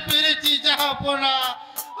বাঁচতে পেরেছি জাহাপনা,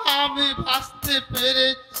 আমি বাঁচতে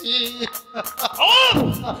পেরেছি।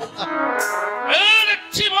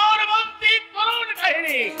 মর্মান্তিক করুণ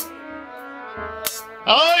কাহিনী।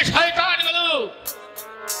 ওই শয়তানগুলো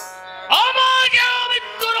আমাকে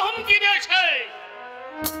মৃত্যুর হুমকি দিয়েছে।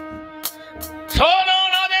 শোনো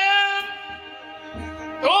নাদেম,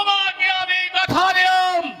 তোমাকে আমি কথা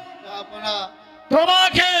দিলাম,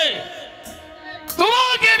 তোমাকে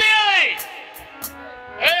দিয়ে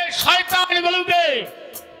এই শয়তানগুলোকে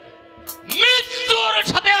মৃত্যুর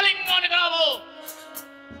সাথে আলিঙ্গন করাবো।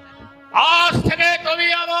 আজ থেকে তুমি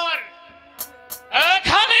আমার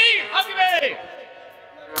এখানেই থাকবে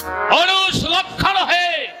অনুসলক্ষণ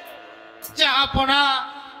হয়ে। জাহাপনা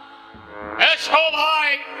এসো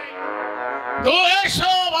ভাই,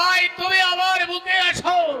 এসো ভাই, তুমি আমার বুকে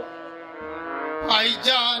এসো।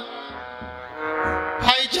 ভাইজান,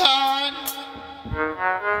 ভাইজান,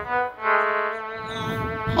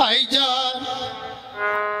 ভাইজান,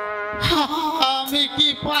 আমি কি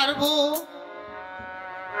পারবো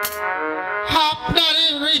আপনার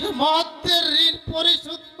এই মতের ঋণ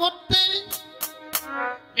পরিশোধ করতে?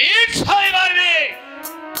 নিশ্চয় পারবে।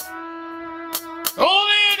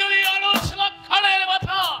 তুমি যদি অনুসলক্ষণের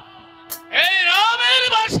মাথা এই রামের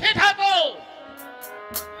বাসে থাকো,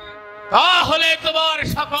 তাহলে তোমার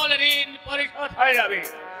সকল ঋণ পরিশোধ হয়ে যাবে।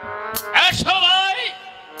 এসো ভাই,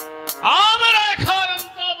 আমরা এখন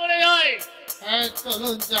বলে যাই। হ্যাঁ,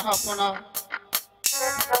 চলুন জাহাপনা।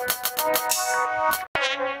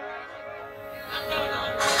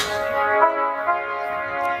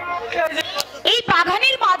 এই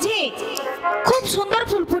বাগানের মাঝে খুব সুন্দর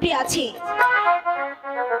ফুল ফুটে আছে।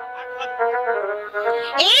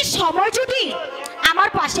 এই সময় যদি আমার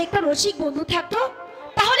পাশে একটা রসিক বন্ধু থাকতো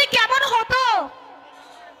তাহলে কেমন হতো।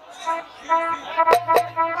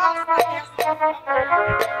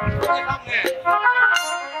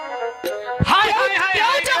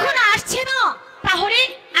 কেউ যখন আসছে না, তাহলে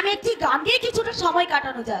আমি একটি গান দিয়ে কিছুটা সময়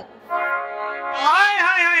কাটানো যাক। হাই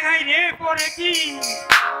হাই হাই হাই রে, পরে কি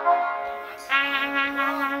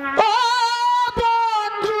ও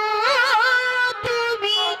বন্ধু,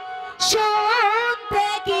 তুমি শুনতে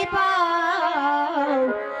কি পাও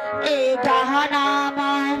এই গান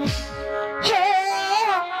আমার, হে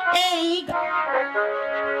এই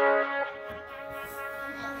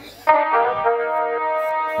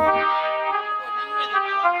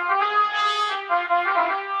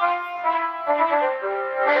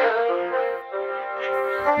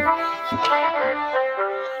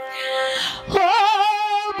ও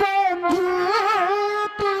বন্ধু,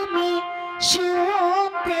 তুমি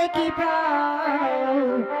শুনতে কি পাও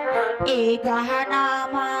এই গান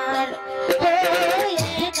আমার, হে এই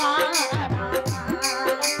গান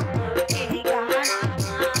আমার, এই গান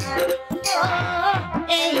আমার, ও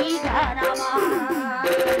এই গান আমার,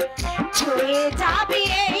 ছুঁয়ে যাবে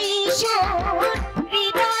এই সুর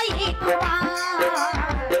হৃদয়ে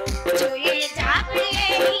তোমার, ছুঁয়ে যাবে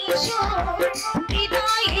এই সুর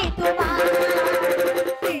হৃদয়ে তোমার,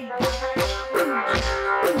 এই গান আমার,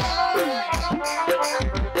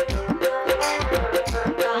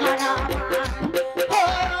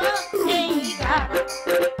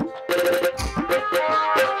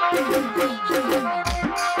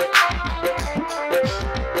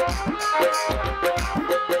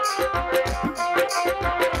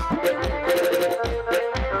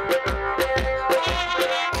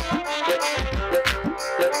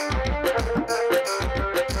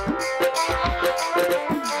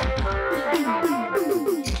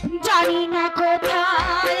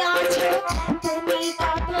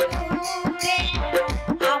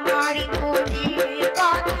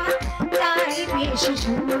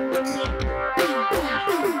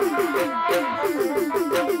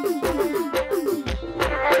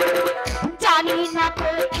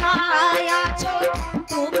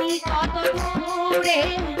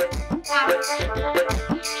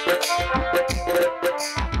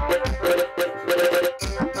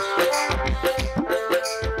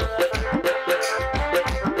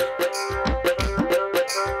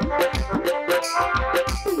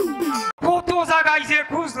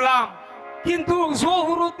 কিন্তু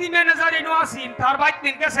জহুরুদ্দি ম্যানেজার এনো আসিন তার বাইক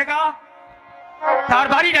নিন গেছে গা তার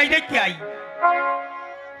বাড়ি নাই দেখি আই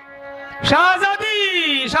শাহজাদি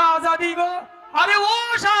শাহজাদি গো আরে ও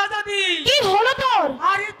শাহজাদি কি হলো তোর?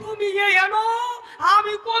 আরে তুমি এনো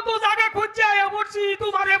আমি কত জায়গা খুঁজে আয়া পড়ছি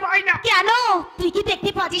তোমারে পাই না কেন তুই কি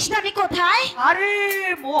দেখতে পাচ্ছিস না আমি কোথায়? আরে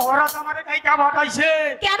মহারাজ আমারে কাইটা পাঠাইছে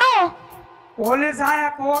কেন? বলে যায়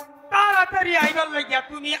এখন তাড়াতাড়ি আইবার লাগিয়া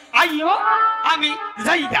তুমি আইও আমি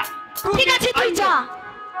যাইগা ঠিক আছে তুই যা।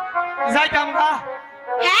 যাইতাম গা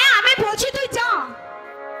হ্যাঁ আমি বলছি তুই যা।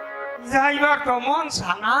 যাইবার তো মন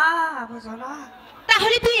সানা বুঝো না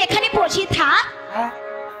তাহলে তুই এখানে বসে থাক। হ্যাঁ?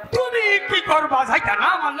 তুমি কি করবা যাইতা না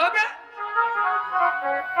আমার লগে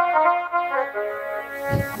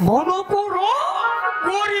মনে করো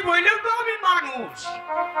গরিব হইলেও তো আমি মানুষ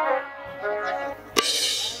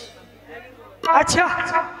আচ্ছা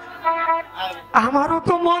আমারও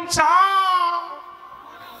তো মন চায়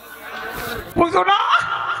বুঝো না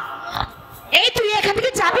এই তুই এখান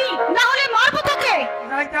থেকে যাবি না হলে মারবো তোকে।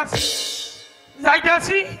 যাইতাছি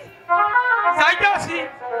যাইতাছি যাইতাছি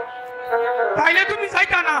তাইলে তুমি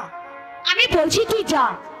যাইতা না আমি বলছি তুই যা।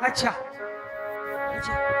 আচ্ছা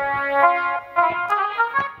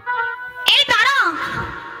এই দাঁড়া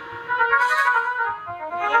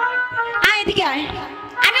আয় এদিকে আয়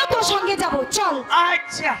আমিও তোর সঙ্গে যাব চল।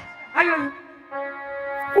 আচ্ছা আয়ো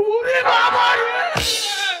ওরে বাবা রে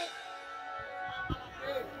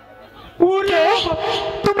ওরে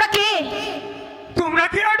তোমরা কে? তোমরা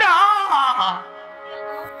কি ওটা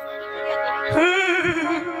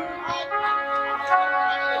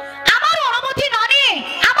আমার অনুমতি না নিয়ে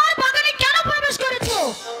আমার বাগানে কেন প্রবেশ করেছো?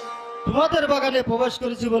 তোমাদের বাগানে প্রবেশ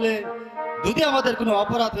করেছি বলে যদি আমাদের কোনো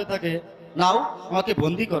অপরাধ হয়ে থাকে নাও আমাকে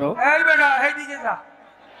বন্দি করো। এই বেটা এই দিকে যা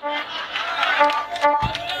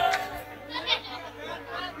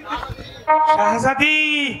শাহজাদি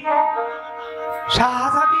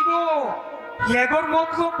শাহজাদি গো এগোর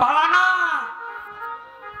মত পালা না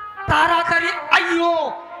তাড়াতাড়ি আইও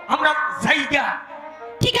আমরা যাইগা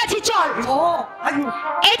ঠিক আছে চল। ও আইও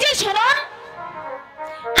এই যে শুনুন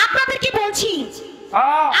আপনাদেরকে বলছি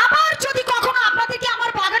আবার যদি কখনো আপনাদেরকে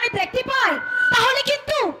আমার বাগানে দেখতে পাই তাহলে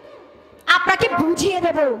কিন্তু আপনাকে বুঝিয়ে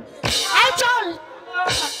দেব। এই চল।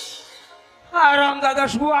 আরাম দাদা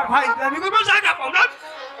শুয়ার ভাই আমি কোনো জায়গা পাও না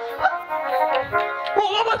ও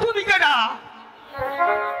বাবা তুমি কেডা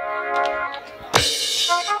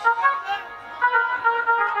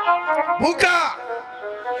বুকা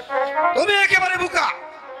তুমি একেবারে বুকা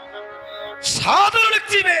সাধারণ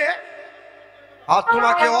একটি মেয়ে আর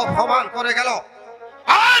তোমাকে অপমান করে গেল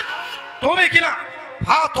আর তুমি কিনা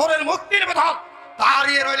পাথরের মুক্তির বদল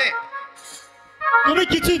দাঁড়িয়ে রইলে। তুমি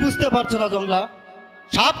কিছুই বুঝতে পারছো না জংলা।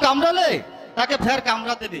 সাপ কামড়ালে তাকে ফের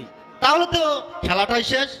কামড়াতে দিই তাহলে তো খেলাটাই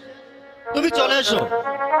শেষ। তুমি চলে এসো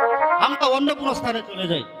আমরা অন্য কোনো স্থানে চলে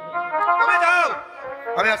যাই। তুমি যাও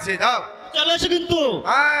আমি আসছি যাও চলে এসো কিন্তু।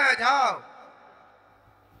 হ্যাঁ যাও।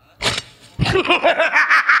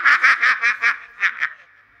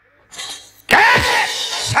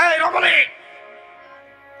 সেই রমণী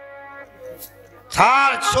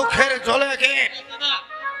তার চোখের জলে কে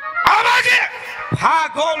আমাকে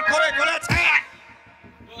পাগল করে চলেছে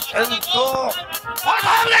কিন্তু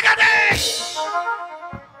প্রথম লেখাতে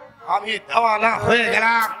আমি দেওয়ানা হয়ে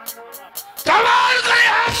গেলাম। কেমন করে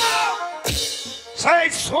সেই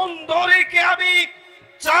সুন্দরীকে আমি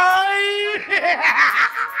চাই।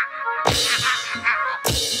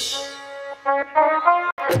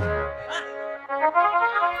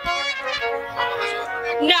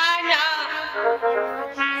 না না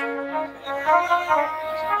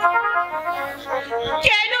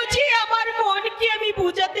কেন যে আমার মনকে আমি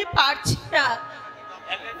বুঝাতে পারছি না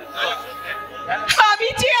আমি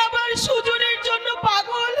যে আমার সুজনের জন্য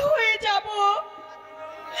পাগল হয়ে যাব।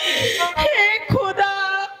 হে খোদা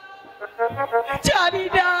জানি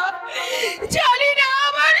না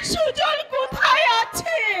আমার সুজন কোথায়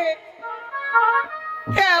আছে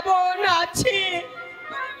কেমন আছে।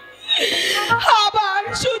 আমার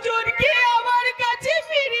সুজনকে আমার কাছে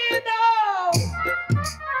ফিরিয়ে দাও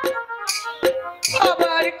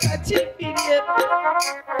আমার কাছে ফিরিয়ে দাও।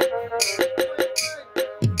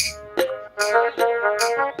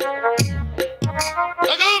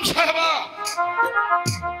 বেগম সাহেবা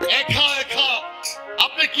একা একা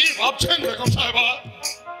আপনি কি ভাবছেন বেগম সাহেবা?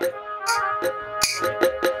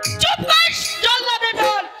 চুপ কর জল্লাদের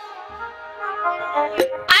দল।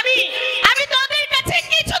 আমি তোদের কাছে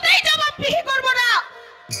কিছুতেই জবাবদিহি করব না।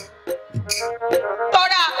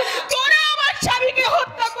 তোরা আমার স্বামীকে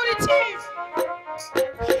হত্যা করেছিস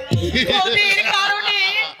ওদের কারণে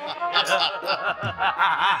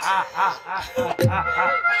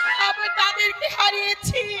আমি তাদেরকে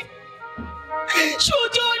হারিয়েছি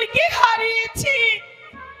সুজনকে হারিয়েছি।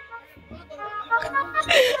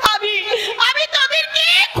 আমি আমি তাদেরকে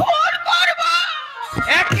খুন করব।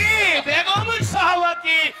 একই বেগম সাহাবা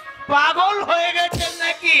কি পাগল হয়ে গেছেন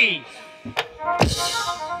নাকি?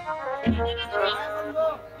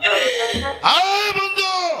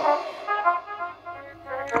 বন্ধু,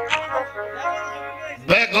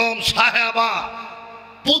 বেগম সাহেবা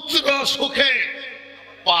পুত্র সুখে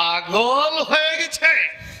পাগল হয়ে গেছে।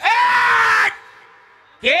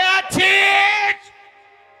 কে আছিস?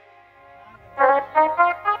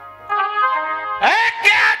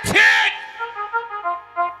 কে আছিস?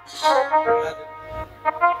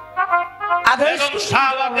 বেগম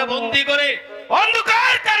সাহাবাকে বন্দি করে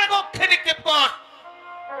অন্ধকার কারাকক্ষে নিক্ষেপ কর।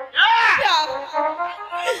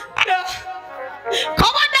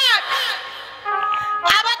 খবরদার,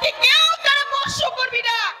 আমাকে কেউ তারা স্পর্শ করবি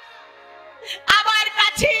না। আমার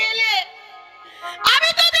কাছে এলে আমি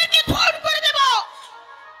তোদেরকে খুন করে দেব।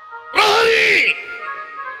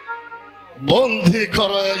 বন্দি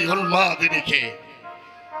করো এই উন্মাদিনীকে,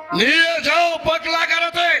 নিয়ে যাও পাগলা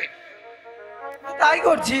কারাতে। তাই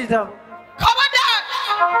করছিস যাব? খবরদার,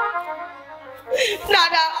 না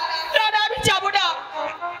না না না, আমি যাব না।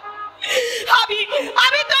 আমি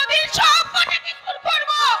আমি তোদের সব কটাকে খুন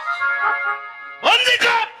করব। বন্দি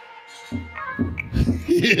কর।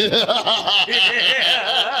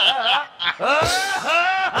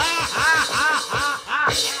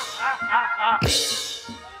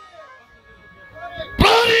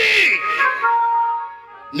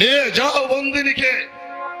 নিয়ে যাও বন্দিনীকে।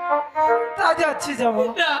 তা যাচ্ছি যাব।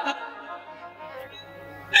 না,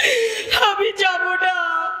 আমি যাব না,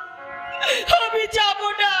 আমি যাব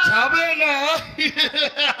না। যাবে না?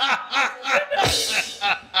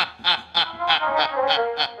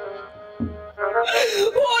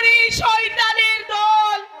 ওরে শয়তানের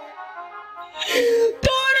দল,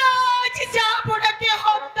 তোরা আজ জাফরাকে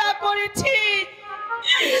হত্যা করেছিস।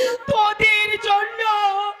 তোদের জন্য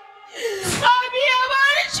আমি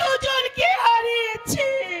আমার সুজনকে হারিয়েছি।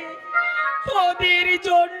 তোদের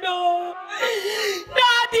জন্য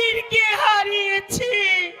নাদিরকে হারিয়েছি।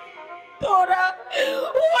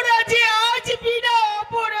 ওরা যে আজ বিনা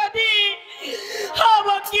অপরাধে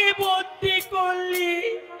আমাকে বন্দি করলি,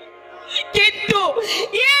 কিন্তু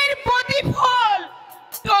এর প্রতিফল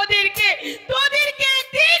তোদেরকে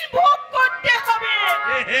দিন ভোগ করতে হবে।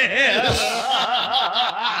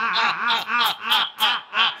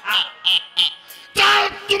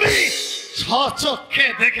 তুমি স্বচক্ষে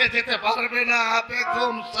দেখে যেতে পারবে না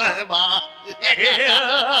বেগম সাহেবা।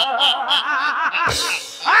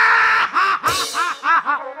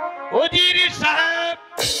 উজির সাহেব,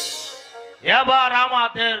 এবার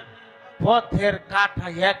আমাদের পথের কাঁটা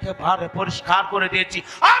একেবারে পরিষ্কার করে দিয়েছি।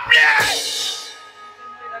 আপনি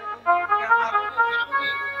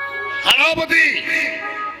সেনাপতি,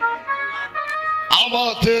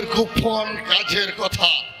 আমাদের গোপন কাজের কথা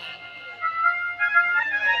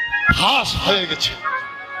ফাঁস হয়ে গেছে।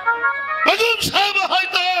 বেগম সাহেব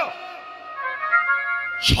হয়তো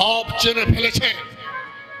সব জেনে ফেলেছে।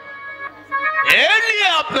 এ নিয়ে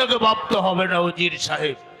আপনাকে ভাবতে হবে না উজির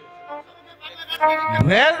সাহেব।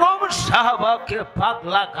 বেগম সাহাবাকে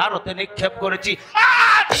পাগলা গারদে নিক্ষেপ করেছি,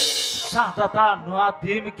 আর শাহজাদা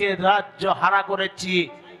নাদিমকে রাজ্য হারা করেছি।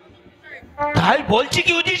 তাই বলছি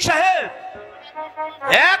কি উজির সাহেব,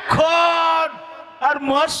 এখন আর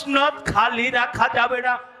মসনদ খালি রাখা যাবে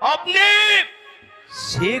না। আপনি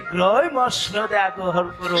শীঘ্রই মসনদে আগ্রহণ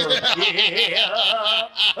করুন।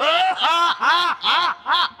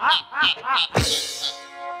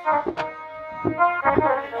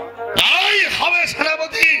 তাই হবে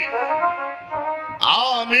সেনাপতি।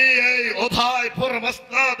 আমি এই উদয়পুর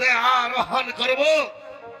মসনদে আরোহণ করব,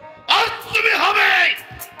 আর তুমি হবে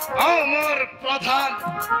আমার প্রধান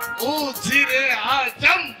উজিরে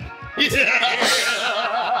আজম।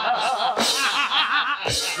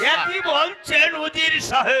 কি বলছেন উজির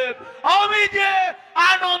সাহেব? আমি যে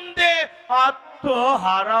আনন্দে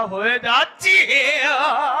আত্মহারা হয়ে যাচ্ছি।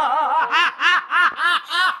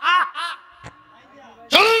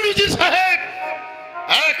 চলুন উজির সাহেব,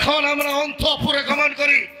 এখন আমরা অন্তঃপুরে গমন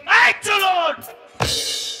করি। চলুন।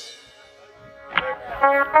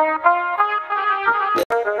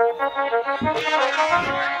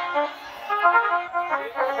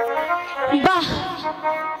 বাহ,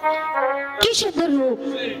 কি সুন্দর রূপ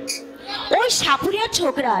ওই সাপুরিয়া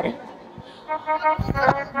ছোকরার।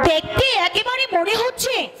 দেখতে একেবারে মনে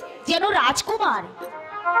হচ্ছে যেন রাজকুমার।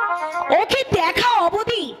 ওকে দেখা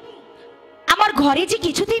অবধি আমার ঘরে যে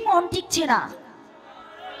কিছুতেই মন টিকছে না।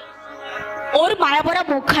 ওর মায়া ভরা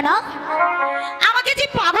মুখখানা আমাকে যে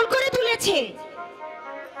পাগল করে তুলেছে।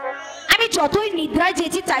 আমি যতই নিদ্রায়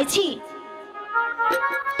যেতে চাইছি,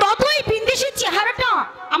 ততই বিন্দেশীর চেহারাটা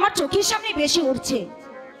আমার চোখের সামনে বেশি উঠছে।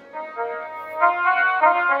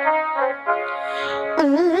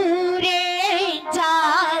 উড়ে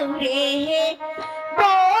যাও রে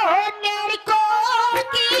বনের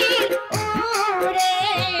কোকিল, উড়ে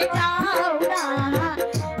যাও না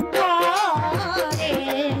ঘরে।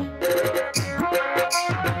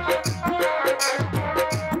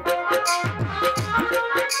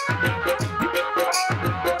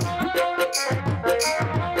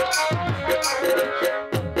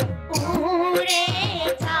 উড়ে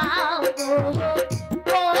যাও গো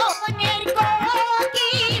বনের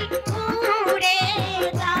কোকিল, উড়ে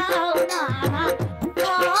যাও না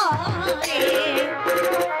ঘরে।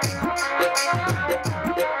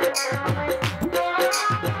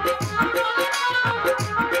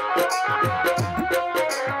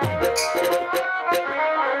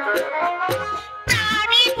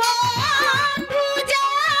 প্রাণী বন্ধু যা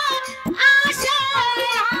আশা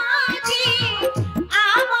আছি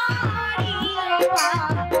আমারি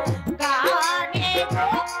গানে গো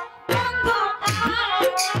বন্ধু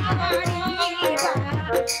আমারি গানে।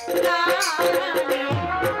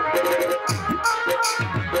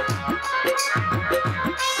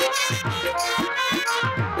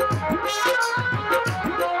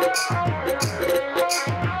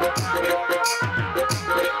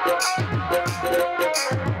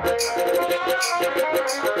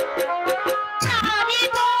 প্রাণী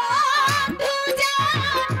বন্ধু যা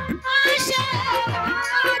আশা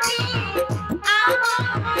আছি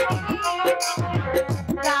আমারি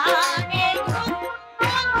গানে গো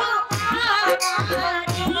বন্ধু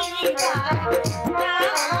আমারি গানে।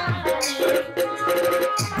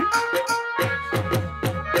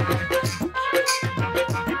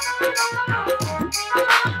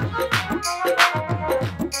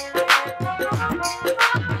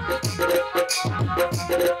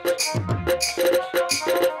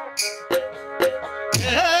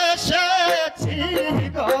 এসেছি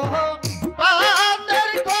গো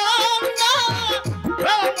পানের কন্যা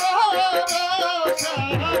রমরসা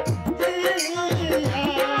দিয়া।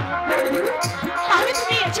 তাহলে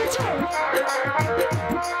তুমি এসেছো?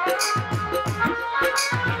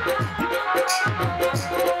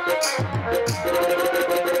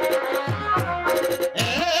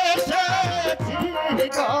 এসেছি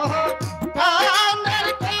গো পানের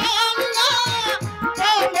কন্যা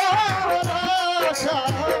রমরসা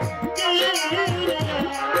দিয়া।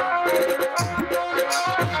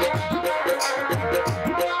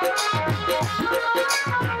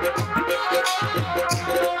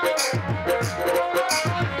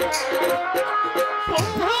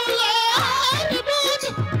 ফুলের বুঝ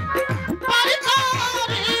পার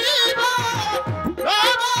করিব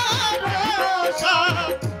রমরসা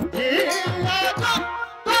দিয়া গো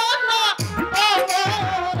কন্যা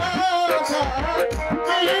রমরসা দিয়া।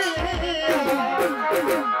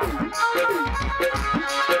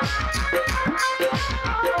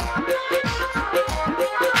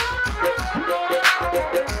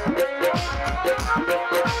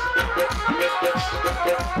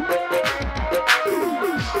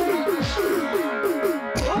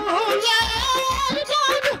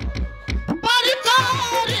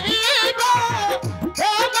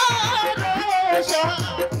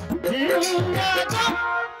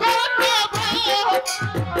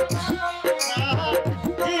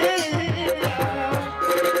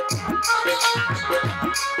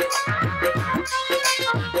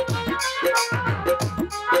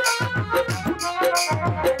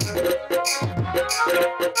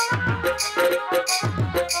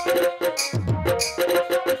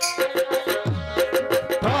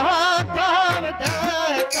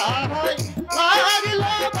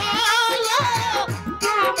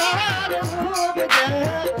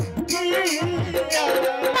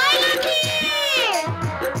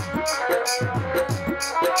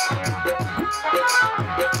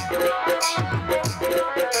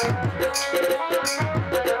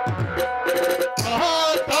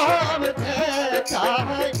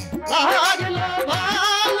 লাগলো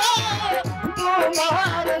ভালো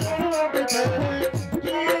তোমার রূপ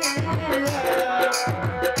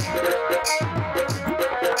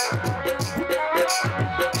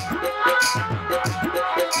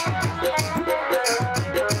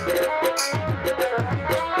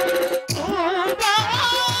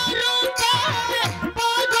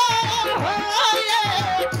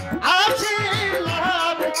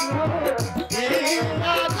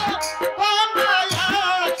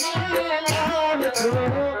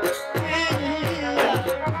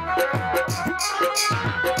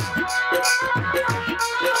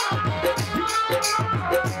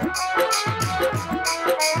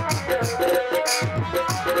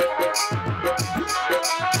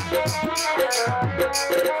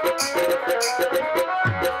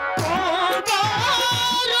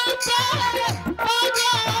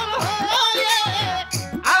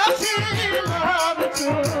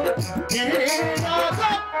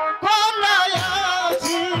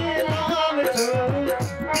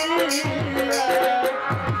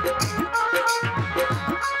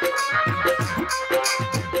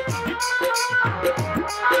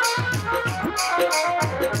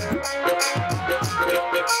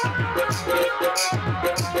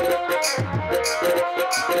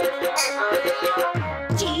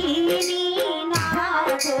চিনি না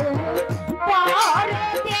গো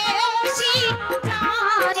পরদেশি,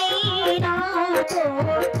 জানি না তো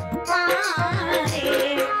মারে।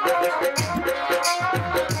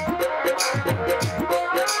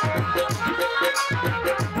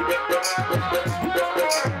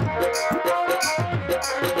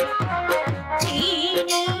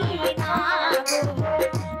 চিনি না গো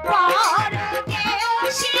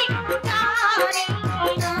পরদেশি, জানি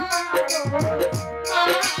না তো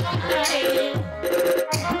মারে।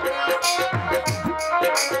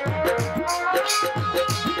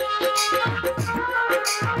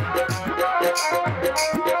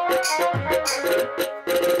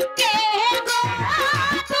 কে গো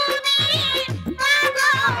তুমি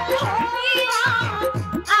পাগল হইয়া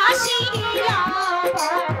আসিলা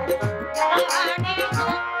বাগানে গো,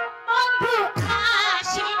 বন্ধু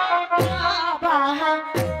আসিলা বাগানে।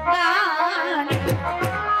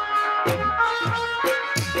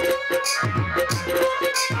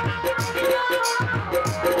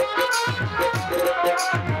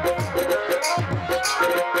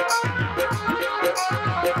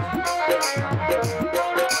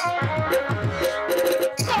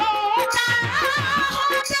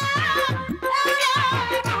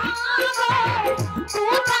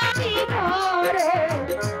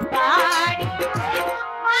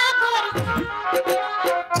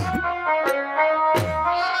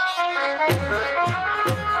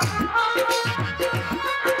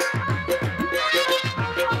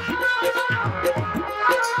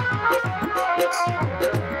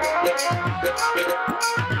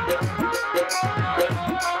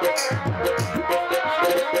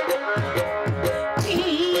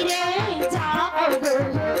 ফিরে যাও গো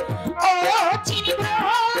ও চিনি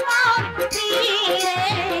ভ্রমর, ফিরে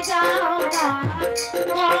যাও না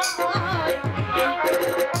ঘরে।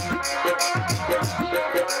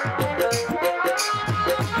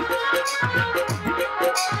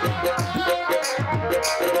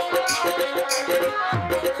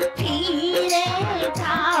 ফিরে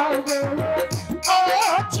যাও গো ও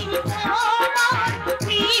চিনি ভ্রমর,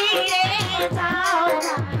 ফিরে যাও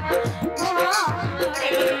না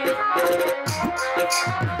ঘরে।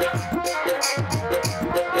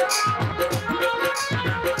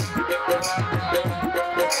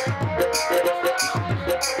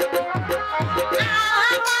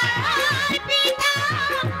 আমার পিতা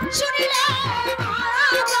শুনিলে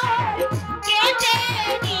মাগর কেটে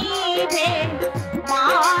নিবে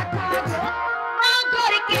মাথা গো,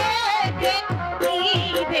 মাগর কেটে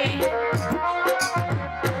নিবে।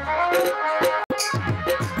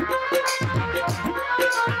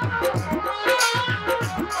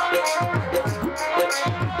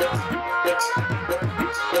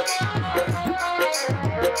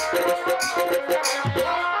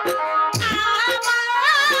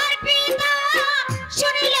 আমার পিতা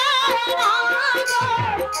শুনিলে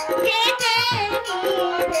মাগর কেটে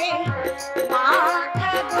নিবে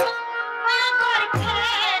মাথা গো, মাগর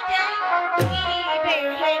কেটে নিবে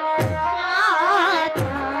মাথা।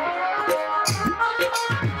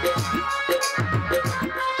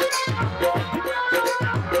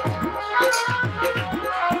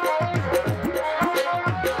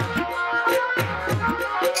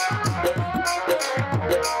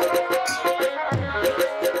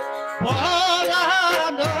 ভরা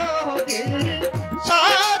নদী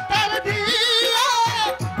সাঁতার দিয়া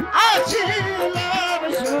আসিলাম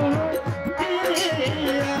সুতিয়া।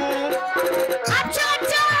 আচ্ছা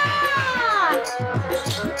আচ্ছা,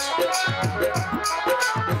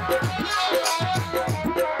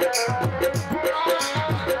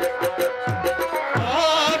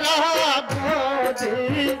 ভরা নদী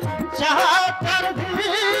সাঁতার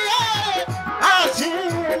দিয়া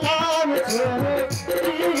আসিলাম সুতিয়া।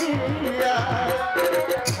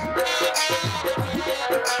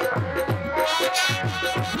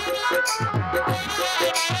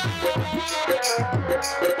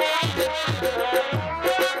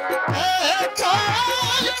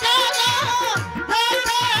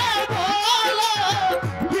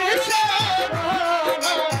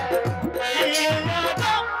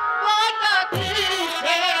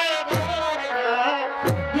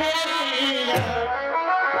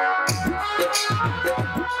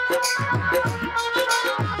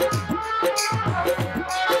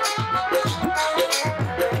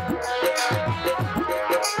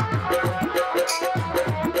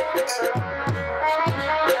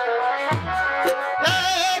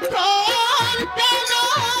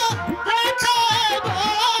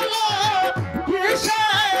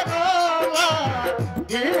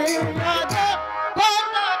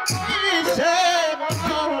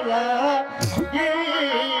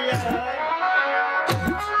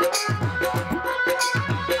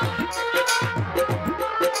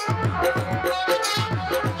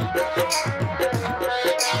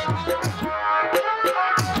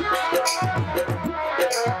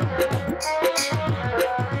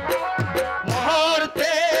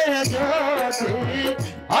 মরতে যদি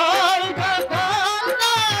হয়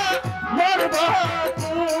গগনা মরব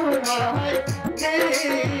তোমায়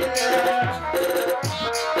দিয়া।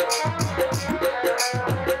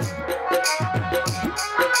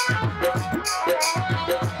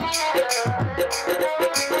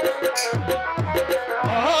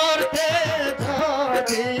 মরতে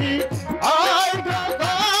যদি হয়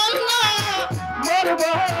গগনা মরব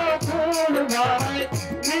তোমায়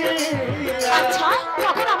দিয়া। আচ্ছা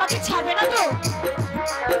তখন আমাকে ছাড়বে না তো?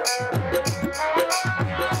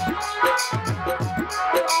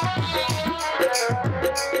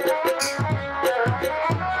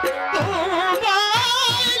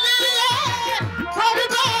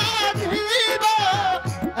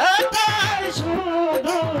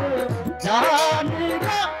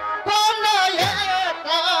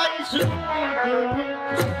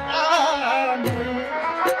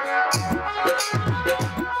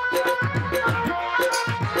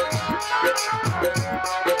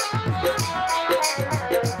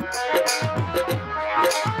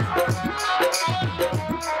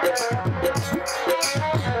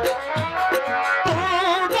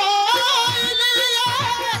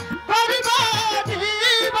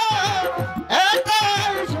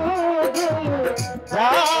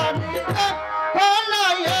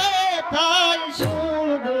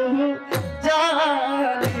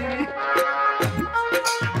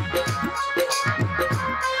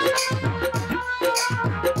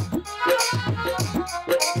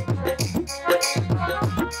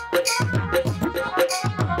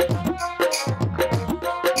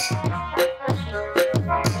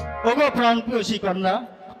 ওগো প্রাণপ্রিয় শিকন্যা,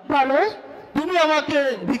 বলো। তুমি আমাকে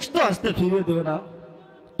রিক্ত আসতে ফিরিয়ে দেবে না,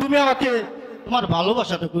 তুমি আমাকে তোমার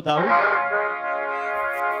ভালোবাসাটুকু দাও।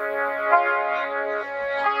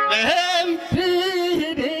 প্রেম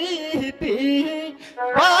প্রীতি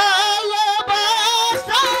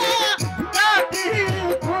ভালোবাসা জাতি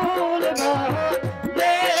ভুলবা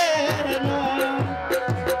না।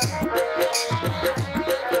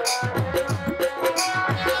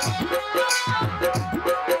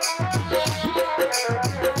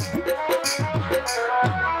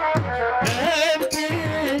 প্রেম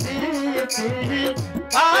প্রীতি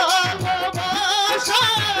ভালোবাসা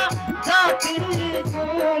জাতি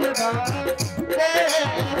ভুলবা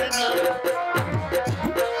না।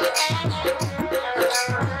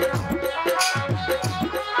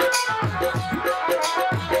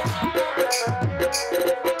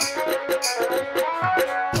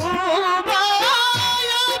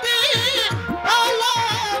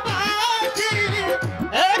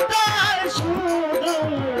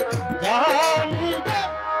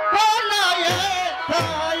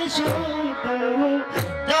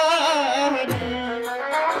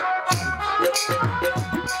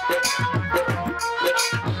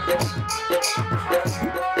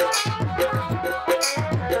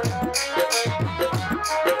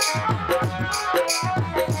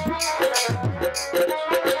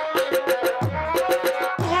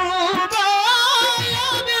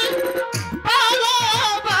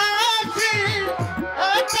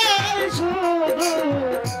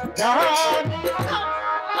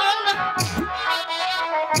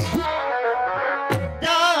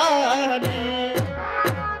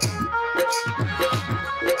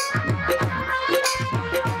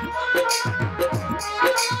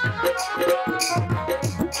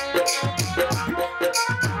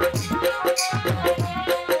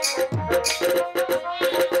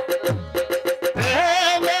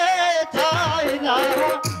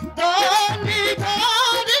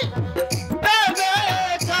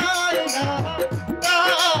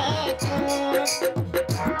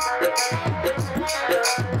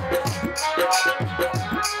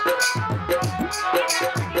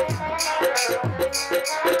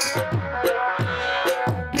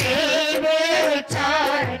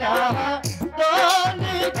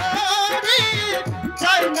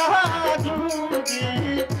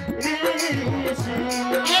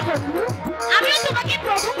 আমিও তোমাকে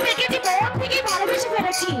প্রথম দেখেছি, মন থেকে ভালোবেসে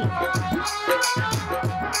ফেলেছি।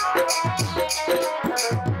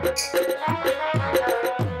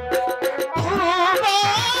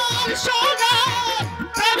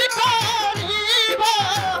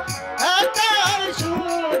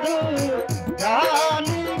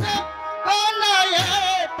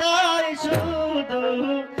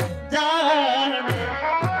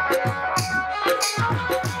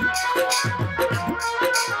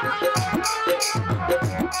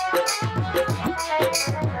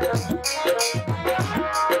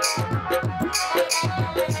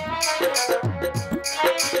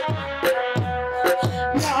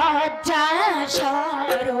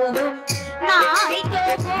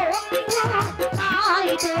 নাই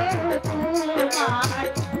তো তোমার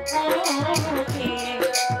মুখে।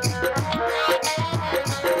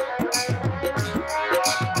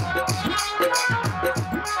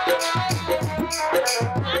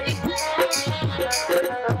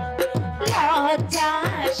 লজ্জা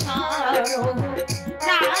সরম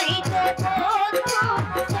নাই তো বন্ধু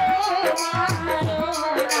তোমার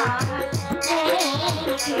না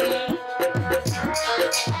মুখে।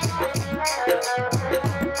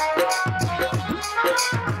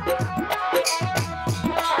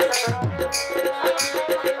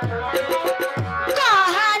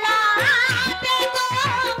 কাহালাতে তো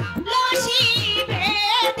লসি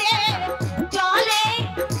বেঁধে চলে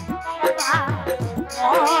বা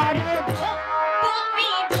মরব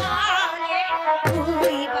তুমি ভালে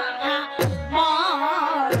হইবা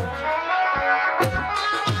মর।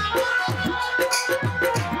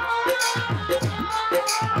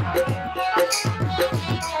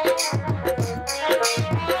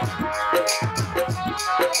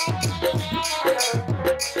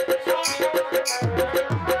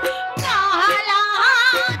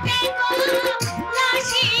 কাহালাতে তো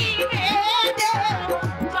লসি বেঁধে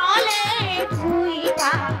চলে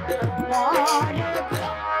হইবা মরব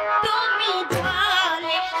তুমি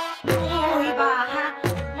ভালে হইবা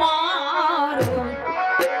মর।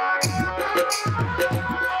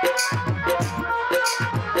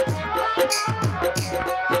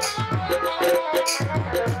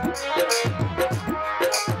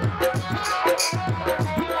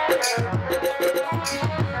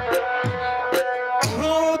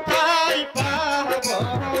 কোথায় পাবো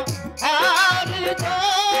আর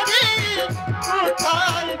তোরে,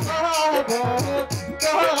 কোথায় পাবো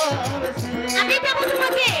তোর সেই আমি দেবো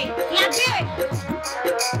তোমাকে, লাগবে?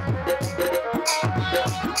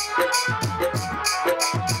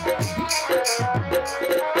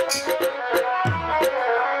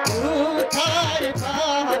 কোথায়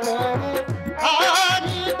পাবো আর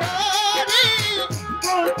তোরে,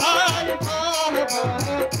 কোথায় পাবো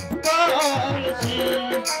তোর সেই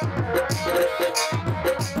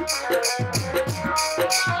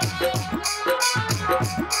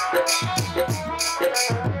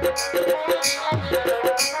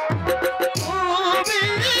তুমি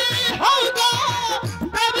হওগো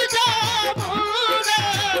তব যাবো রে,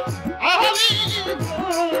 আমি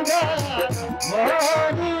দুর্গা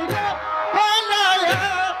মরিগা হলায়া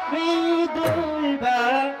আমি দুর্গা।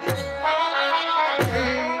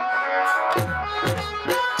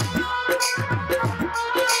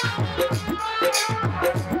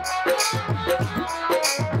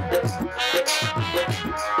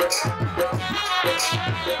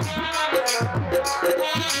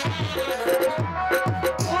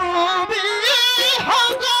 তুমি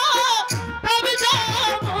হওগো তব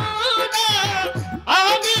যাবো রে,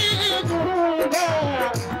 আমি দুর্গা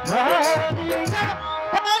মরিগা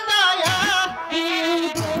হলায়া আমি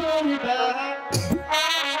দুর্গা।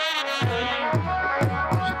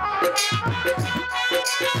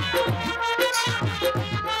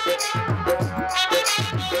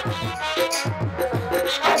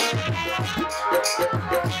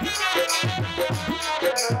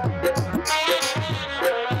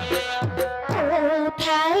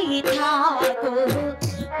 কোথায় থাকো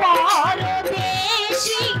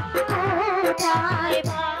পরদেশি, কোথায়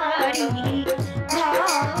বাড়ি ঘর।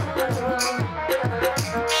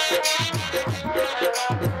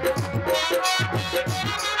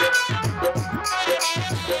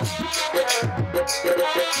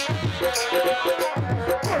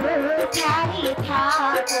 কোথায়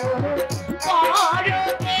থাকো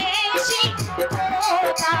পরদেশি,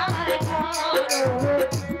 কোথায় ঘর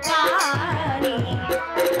বাড়ি।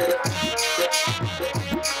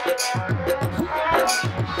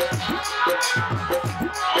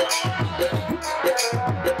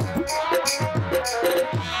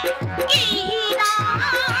 কি নাম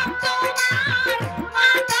তোমার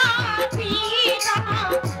মাতা পিতা,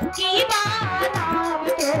 কি বা নাম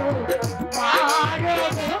তোমার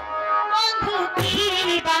বন্ধু, কি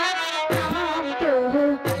বা নাম তোমার।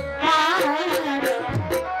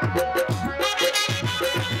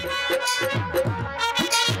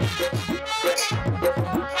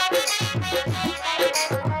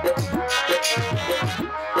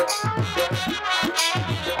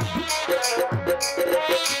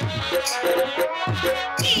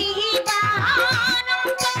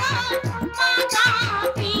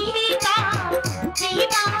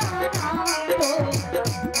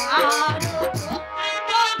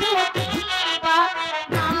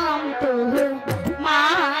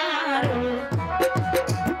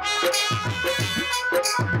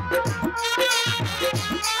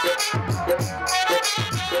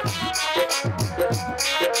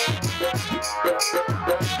 Thank you.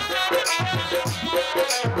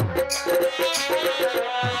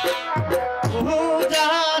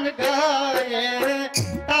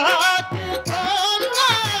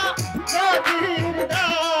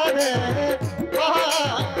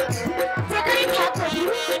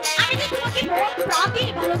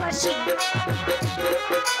 আসি।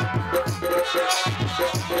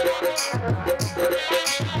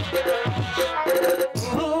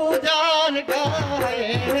 সুজন গায়ে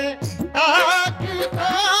তাকি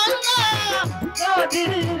কান্না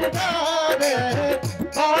নদীর ধারে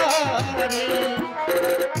বাড়ি।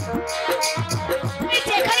 তুমি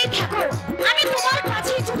যেখানেই থাকো আমি তোমার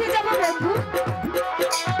কাছেই ছুটে যাব বন্ধু।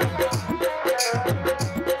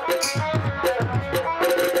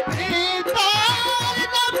 পিতার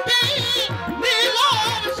নামটি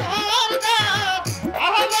মিলন সরদার,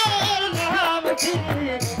 আমার নামটি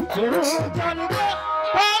সুজন গো,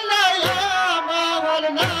 আমার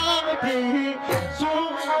নামটি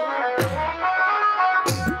সুজন।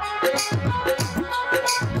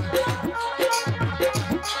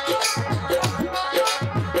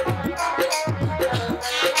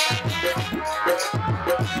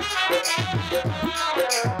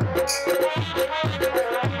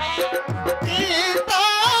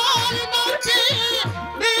 পিতার নামটি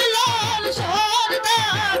মিলন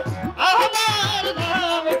সরদার, আমার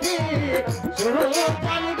নামটি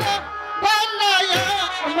সুজন গো,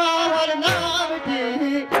 আমার নামটি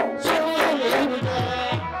সুজন।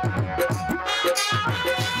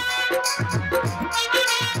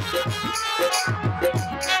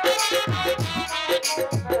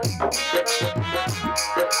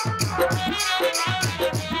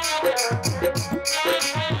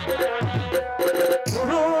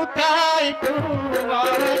 কোথায়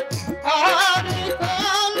তোমার আর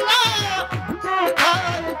কন্যা,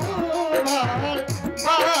 কোথায় তোমার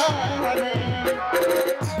বাড়ি?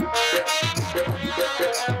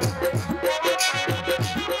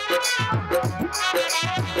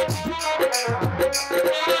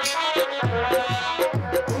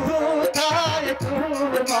 কোথায়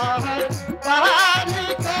তোমার বাড়ি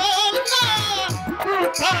কন্যা,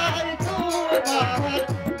 কোথায় তোমার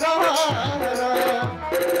ঘর?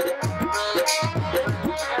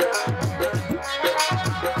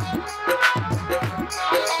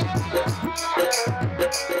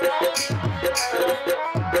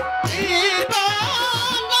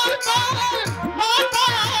 জীবনের পর মাতা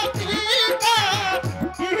পিতা,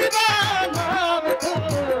 জীবনাম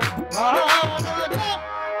তোমার,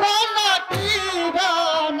 কন্যা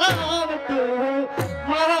জীবনাম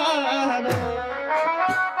তোমার।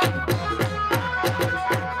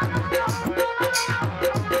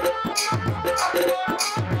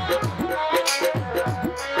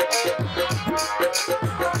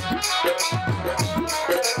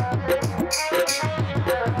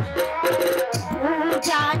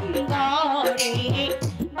 জানি গরে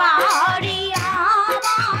বাড়ি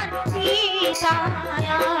আমার পিতা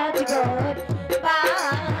রাজগর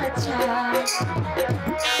বাছা।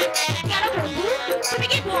 কেন বন্ধু তুমি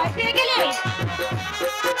কি ভয় পেয়ে গেলে?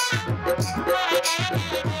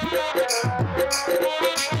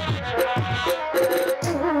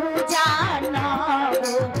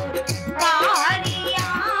 জানাবো বাড়ি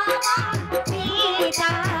আমার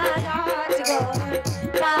পিতা রাজগর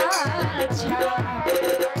বাছা।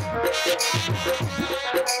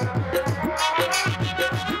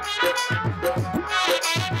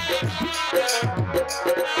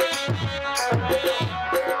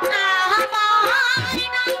 আমার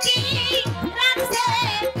নাকি রাখছে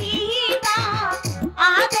পিতা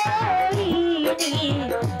আদরিনি,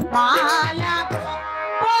 মালা গো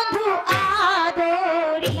বন্ধু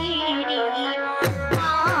আদরিনি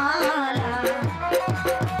মালা।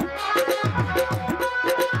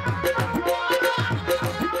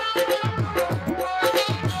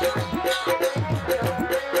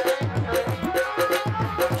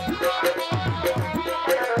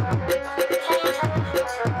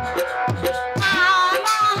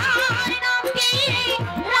 আমার নামটি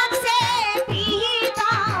রাখছে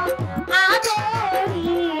পিতা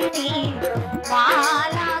আদরিনি,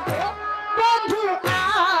 মালা গো বন্ধু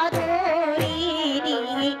আদরিনি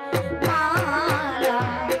মালা।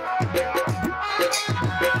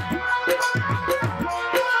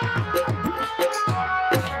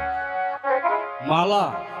 মালা,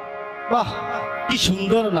 বাহ কি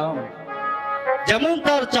সুন্দর নাম। যেমন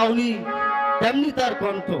তার চাউনি তেমনি তার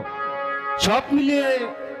কণ্ঠ, সব মিলিয়ে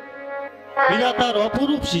বিধাতার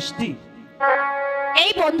অপরূপ সৃষ্টি।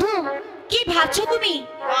 এই বন্ধু কি ভাবছো তুমি?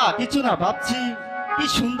 কিছু না, ভাবছি কি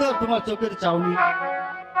সুন্দর তোমার চোখের চাউনি,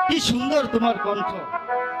 কি সুন্দর তোমার কণ্ঠ,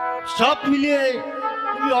 সব মিলিয়ে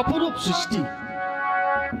তুমি অপরূপ সৃষ্টি।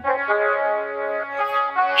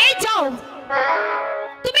 এই যাও,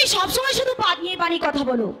 তুমি সবসময় শুধু বানিয়ে বানিয়ে কথা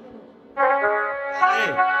বলো।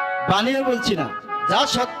 বানিয়ে বলছি না, যা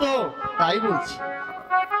সত্য তাই বলছি।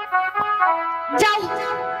 যাও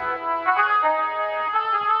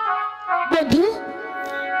বন্ধু,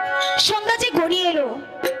 সন্ধ্যা যে গড়িয়ে এলো,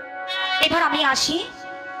 আমি আসি।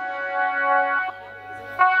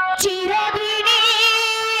 চিরদিনই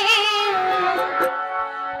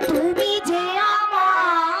তুমি যে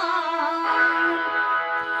আমার,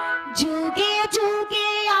 যুগে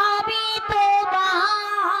যুগে আমি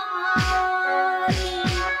তোমার।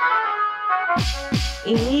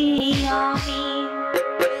 এই আমি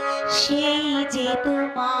সেই যে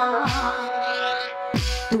তোমার,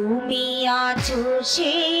 তুমি আছো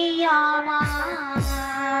সেই আমার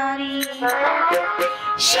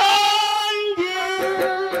সঙ্গে।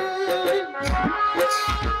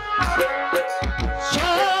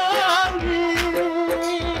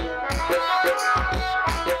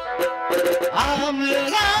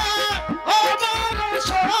 আমরা আমার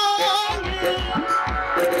সঙ্গে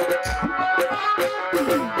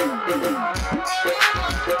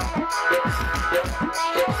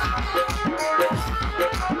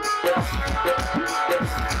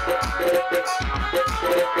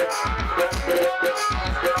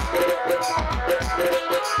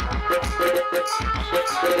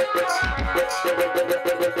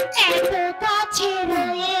এত কাছে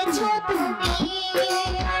রয়েছো তুমি,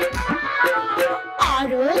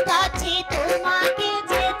 আরো কাছে তোমাকে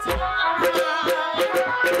যে চাই।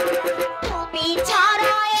 তুমি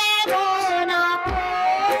ছাড়া এমন আপন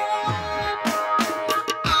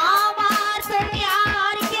আমার তো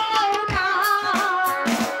আর কেউ না।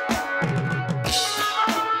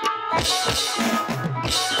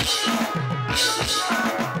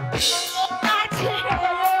 কাছে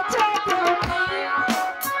রয়েছো তুমি,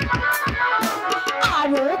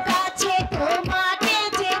 আরো কাছে তোমাকে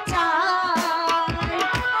যে চাই।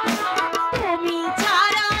 তুমি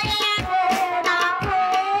ছাড়া এমন আপন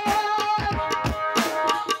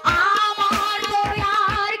আমার তো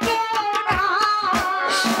আর কেউ নাই।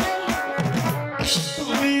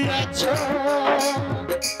 তুমি আছো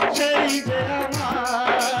সেই যে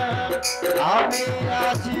আমার, আমি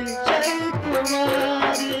আছি সেই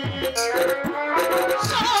তোমারই।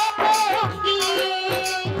 সঙ্গী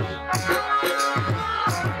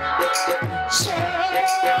সঙ্গী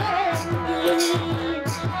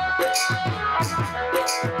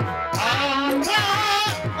আমরা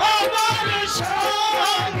আমার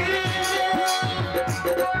সঙ্গে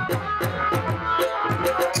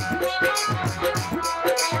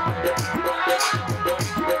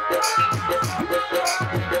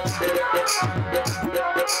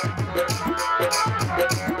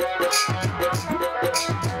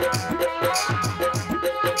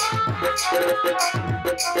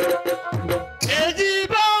এ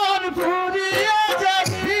জীবন ফুরিয়ে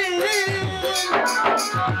যাবি,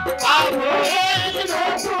 পাবো এক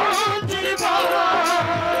নতুন জীবন।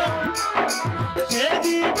 সে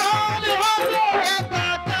জীবন হবে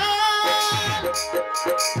একাকার,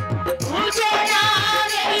 বুঝে আর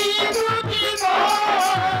এই দুটি মন।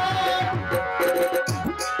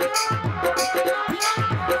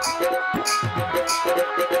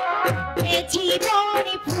 এ জীবন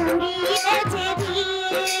ফুরিয়ে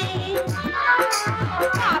যেদিন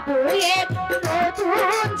পাবো এক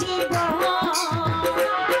নতুন জীবন।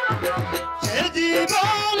 সে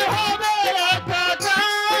জীবন হবে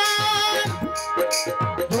একাকার,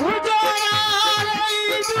 বুঝে আর এই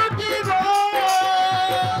দুটি মন।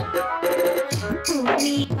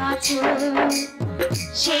 তুমি আছো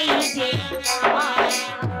সেই যে আমার,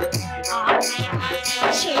 আমি আছি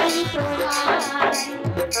সেই তোমার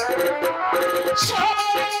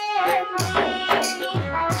সঙ্গী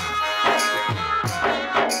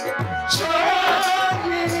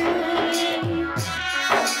সঙ্গী।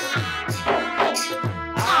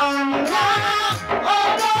 আমরা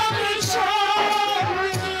আমার সঙ্গে।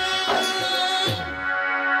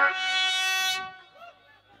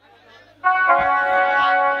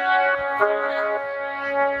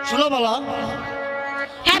 শোনো বালা,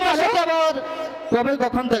 হ্যাঁ তোমার বলো। সাথে আবার কবে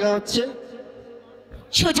কখন দেখা হচ্ছে?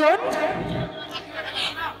 সুজন,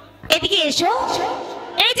 এদিকে এসো।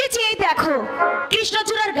 এই যে চেয়ে দেখো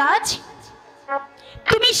কৃষ্ণচূড়ার গাছ,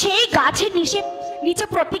 তুমি সেই গাছের নিচে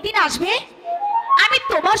প্রত্যেকদিন আসবে, আমি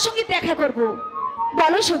তোমার সঙ্গে দেখা করব।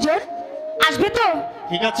 বলো সুজন, আসবে তো?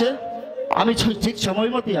 ঠিক আছে, আমি ঠিক সময়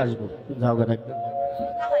মতোই আসবো। যাও গা একটা।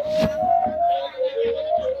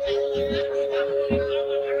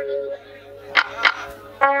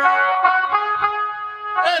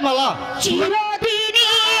 এই মালা, চিরদিনই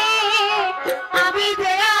আমি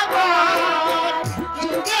দেয়াবো,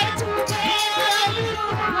 যুগে যুগে আমি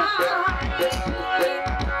তোমার।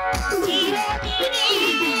 চিরদিনই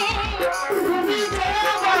তুমি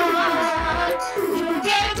দেয়াবো,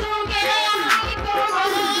 যুগে যুগে আমি তোমার।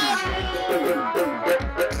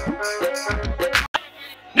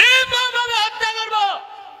 নির্মমভাবে হত্যা করবো।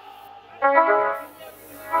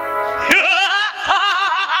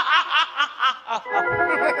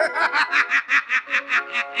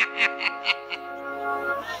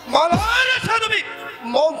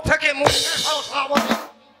 সেনাপতি।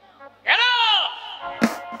 কেন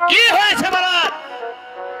কি হয়েছে বলার?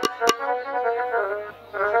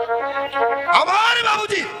 আমার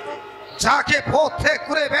বাবুজি যাকে পথে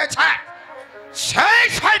ঘুরে বেছে সেই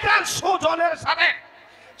শয়তান সুজনের সাথে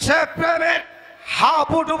সে প্রেমের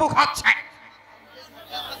হাবুডুবু খাচ্ছে।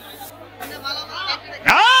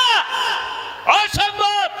 না,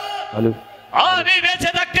 অসম্ভব। আমি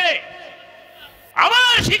বেঁচে থাকতে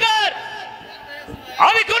আমার শিকার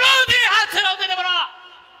আমি কোনোদিন হাত ছেড়ে দেব না।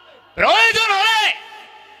 প্রয়োজন হলে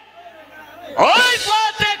ওই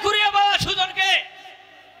পথে ঘুরিয়ে পাওয়া সুজনকে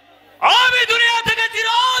আমি দুনিয়া থেকে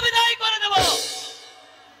চিরবিদায় করে দেব।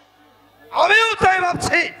 আমিও তাই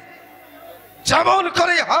ভাবছি, যেমন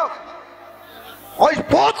করে হোক ওই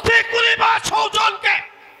পথে ঘুরে বা সুজনকে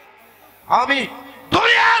আমি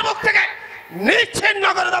দুনিয়ার মুখ থেকে নিচ্ছিন্ন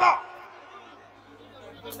করে দেব।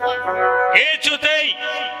 কিছুতেই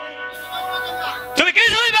তুমি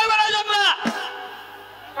কিছুই পারবে না জমলা।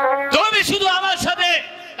 তুমি শুধু আমার সাথে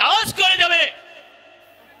কাজ করে যাবে,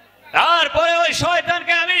 তারপরে ওই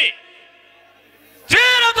শয়তানকে আমি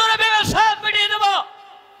চিরতরে ব্যবসায় মিটিয়ে দেব।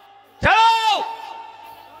 চলো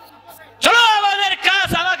চলো, আমাদের কাজ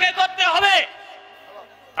আমাকে করতে হবে।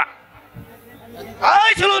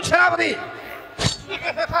 এই চলুন সেনাপতি।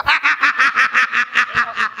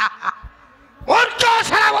 মূর্খ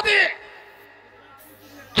সেনাপতি,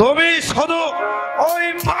 তুমি শুধু ওই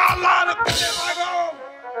মালার পিছে লাগো।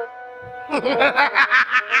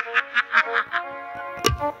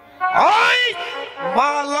 ওই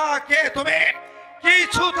মালাকে তুমি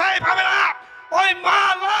কিছুতেই পাবে না। ওই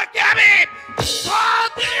মালাকে আমি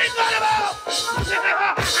বাতিল করব।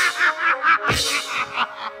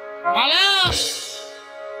 মালা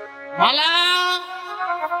মালা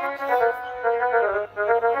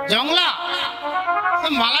জংলা,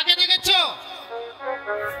 তুমি মালাকে দেখেছো?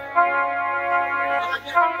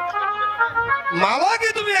 মালাকে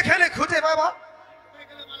তুমি এখানে খুঁজে পাবা?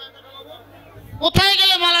 কোথায়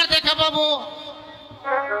গেলে মালার দেখা পাবো?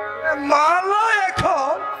 মালা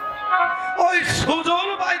এখন ওই সুজন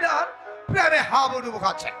বাইদার প্রেমে হাবুডুবু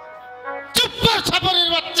খাচ্ছে। চুপ কর ছাপরের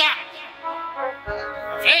বাচ্চা,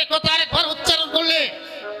 এই কথা আরেকবার উচ্চারণ করলে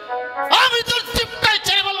আমি তোর চিপটাই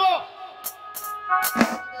ছেড়ে বলবো।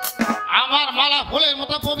 আমার মালা ফুলের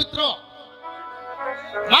মতো পবিত্র,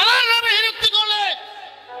 মালার নামে হিরুক্তি করলে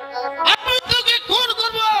আমি তোকে খুন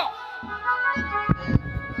করবো।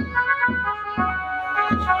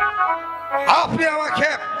 আপনি আমাকে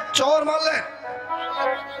চোর মারলেন,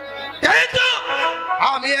 কিন্তু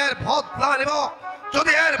আমি এর বদলা নেব।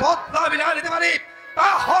 যদি এর বদলা আমি না নিতে পারি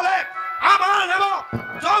তাহলে আমার নেব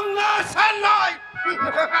জঙ্গল সেন নয়।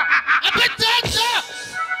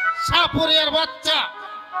 সাপুরিয়ার বাচ্চা,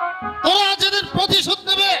 তোরা যেদিন প্রতিশোধ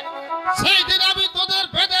নেবে সেই দিন আমি তোদের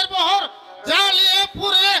বেদের বহর জ্বালিয়ে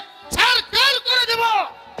পুড়ে ছারখার করে দেব।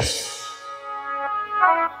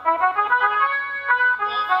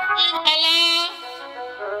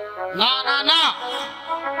 না না না,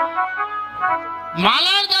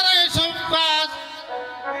 মালার দ্বারা এসব কাজ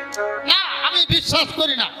না, আমি বিশ্বাস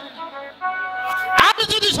করি না। আমি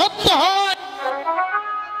যদি সত্য হয়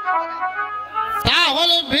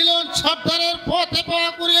তাহলে ভিলন সর্দারের পথে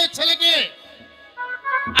পাওয়া করিয়ে ছেলেকে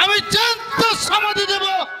আমি জ্যান্ত সমাধি দেব,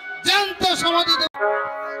 জ্যান্ত সমাধি দেব।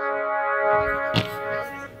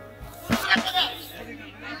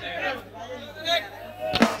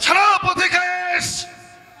 সেনাপতি কেশ,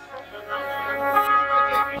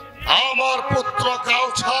 আমার পুত্র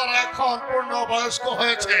কালছার এখন পূর্ণবয়স্ক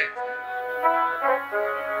হয়েছে।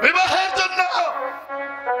 বিবাহের জন্য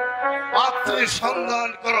পাত্রী সন্ধান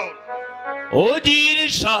করো। ওজির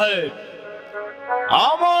সাহেব,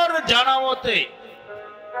 আমার জানা মতে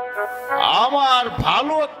আমার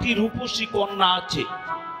ভালো একটি রূপসী কন্যা আছে।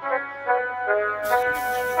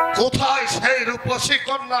 কোথায় সেই রূপসী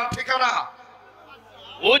কন্যার ঠিকানা?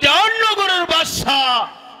 উজাননগরের বাদশা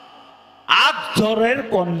আকজরের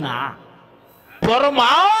কন্যা,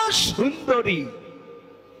 পরমা সুন্দরী,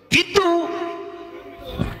 কিন্তু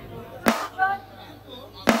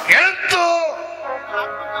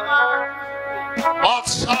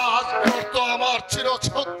বাদশাহ আকবর তো আমার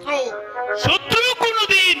চিরশত্রু। শত্রু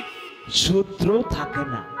কোনদিন শত্রু থাকে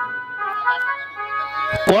না।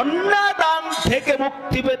 কন্যাদান থেকে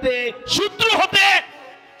মুক্তি পেতে শত্রু হতে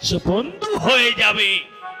সে বন্ধু হয়ে যাবে।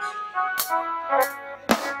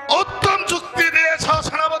 উত্তম যুক্তি দিয়েছ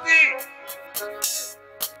সেনাপতি।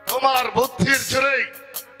 তোমার বুদ্ধির জোরেই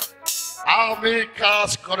আমি কাজ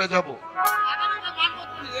করে যাব।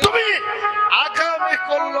 তুমি আগামী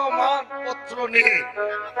করল মানপত্র নিয়ে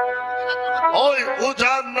ওই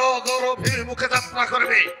উজাননগর অভিমুখে যাত্রা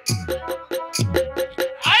করবে।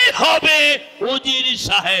 আই হবে উজির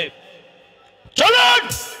সাহেব, চলুন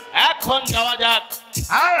এখন যাওয়া যাক।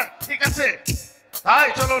 হ্যাঁ ঠিক আছে, তাই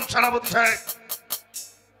চলুন সেনাপতি সাহেব।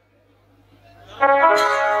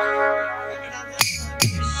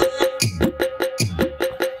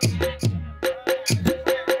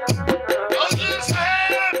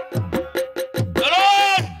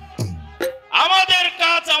 চলুন আমাদের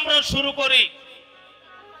কাজ আমরা শুরু করি।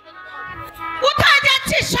 কোথায়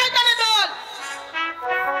যাচ্ছিস শয়তানের দল?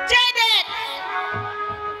 চেয়ে দেখ,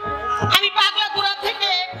 আমি পাগলা গোড়া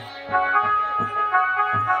থেকে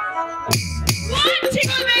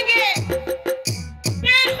ছিগল ভেঙে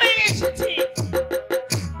বের হয়ে এসেছি।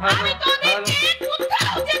 আমি তোদেরকে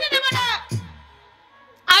কোথাও যেতে দেব না।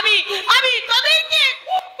 আমি তোদেরকে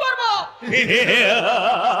খুন করব।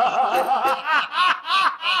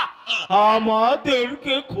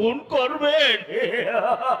 আমাদেরকে খুন করবেন?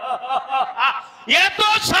 এত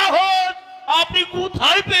সাহস আপনি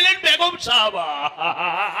কোথায় পেলেন বেগম সাহাবা?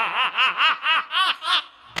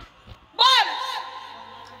 বল,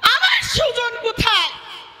 আমার সুজন কোথায়?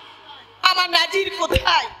 আমার নাজির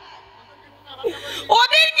কোথায়?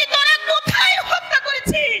 ওদেরকে তোরা কোথায় হত্যা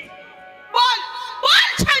করেছিস? বল বল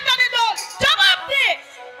শয়তানের দল, জবাব দে।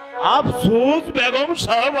 আফসোস বেগম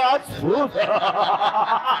সাহেব, আফসোস।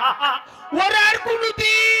 ওরা আর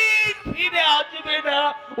কোনদিন ফিরে আসবে না।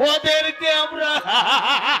 ওদেরকে আমরা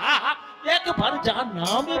একবার যার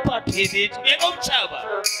নামে পাঠিয়ে দিয়েছি বেগম সাহেব।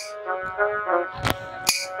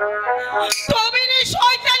 তবে রে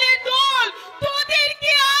শয়তানের দল,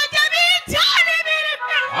 তোদেরকে আজ আমি জানে মেরে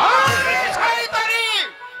ফেলবো। শয়তানি!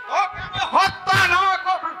 ওকে আমি হত্যা না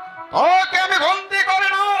কর, ওকে আমি বন্দি করে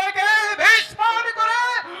না রেখে ভীষণ করে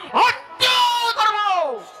হত্যা করব।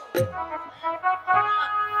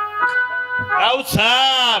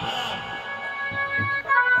 কাউসার,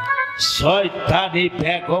 শয়তানি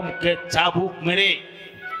বেগমকে চাবুক মেরে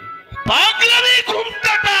পাগলামি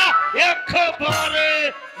ঘুমটাটা একেবারে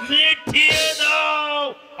মিটিয়ে দাও।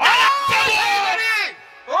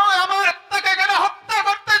 ও আমার পিতাকে কেন হত্যা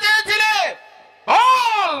করতে চেয়েছিলে?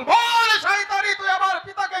 বল বল শয়তানি, তুই আমার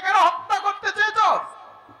পিতাকে কেন হত্যা করতে চেয়েছস?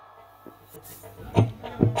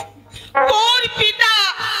 তোর পিতা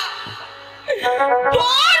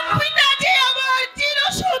যে আমার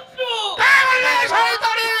চিরশত্রু। কে বললে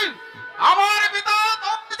শয়তানি? আমার পিতা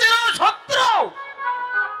তোর চিরশত্রু?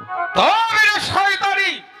 তবে রে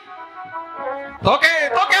শয়তানি, তোকে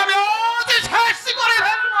আমি আজ শেষ করে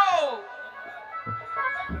ফেলবো।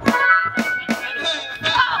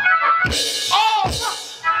 ও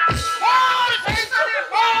বল শয়তানি,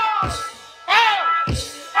 বল।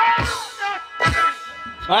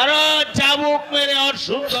 আরো চাবুক মেরে ওর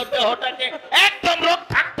সুন্দর দেহটাকে একদম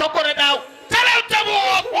রক্তাক্ত করে দাও। চালাও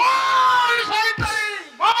চাবুক। বল শয়তানি,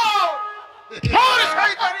 বল। বল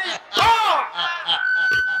শয়তানি, বল।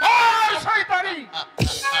 বল শয়তানি।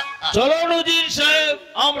 চলো নজির সাহেব,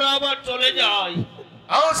 আমরা আবার চলে যাই।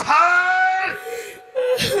 ও স্যার,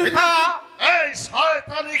 পিতা এই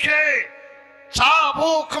শয়তানিকে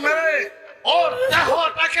চাবুক মেরে ওর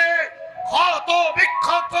দেহটাকে ক্ষত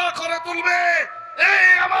বিক্ষত করে তুলবে এই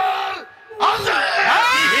আমার আদেশ।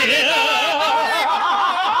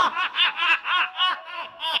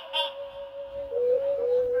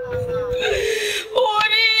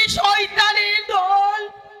 ওরে শয়তানের দল,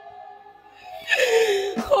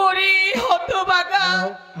 ওরে হতভাগা,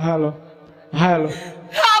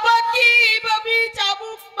 আমাকে এভাবে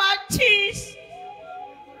চাবুক মারছিস?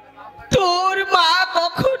 তোর মা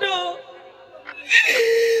কখনো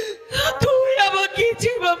তুই আমাকে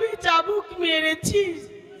যেভাবে চাবুক মেরেছিস?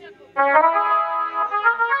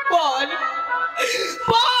 বল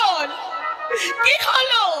বল, কি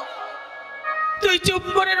হলো? তুই চুপ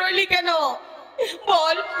করে রইলি কেন?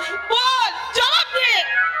 বল বল, জবাব দে।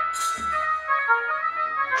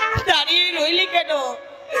 দাঁড়িয়ে রইলি কেন?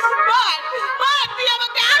 বল বল, তুই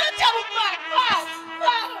আমাকে আরো চাবুক মার। বল,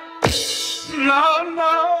 বল। না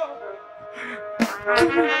না,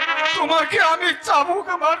 তোমাকে আমি চাবুক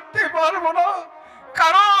মারতে পারবো না,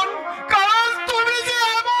 কারণ কারণ তুমি যে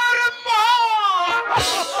আমার মা।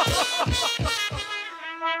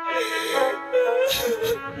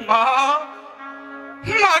 মা,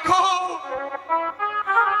 মা গো,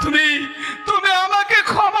 তুমি তুমি আমাকে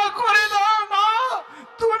ক্ষমা করে দাও মা,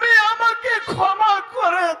 তুমি আমাকে ক্ষমা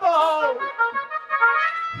করে দাও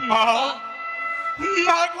মা।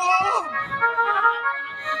 মা গো,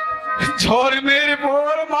 জন্মের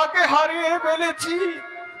পর মাকে হারিয়ে ফেলেছি,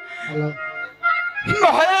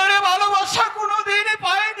 ভাইয়ের ভালোবাসা কোনোদিন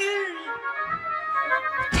পাইনি,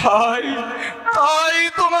 তাই তাই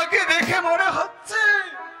তোমাকে দেখে মনে হচ্ছে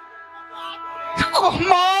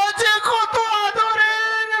মা যে কত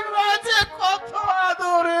আদরের, মা যে কত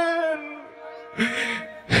আদরের।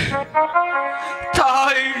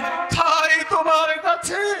 তাই তাই তোমার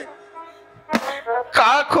কাছে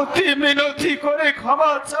কাকুতি মিনতি করে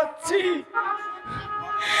ক্ষমা চাচ্ছি।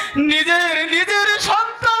 নিজের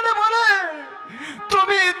সন্তান বলে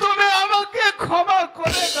তুমি তুমি আমাকে ক্ষমা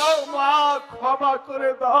করে দাও মা, ক্ষমা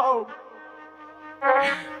করে দাও।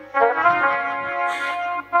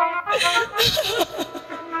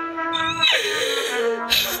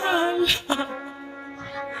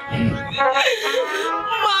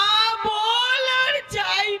 মা বল আর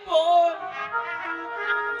যাই বল,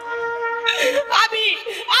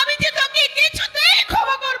 আমি যে তোকে কিছুতেই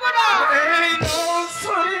ক্ষমা করবো না।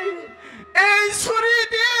 এই ছুরি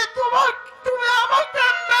দিয়ে তুমি আমাকে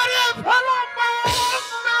মেরে ফেলো মা,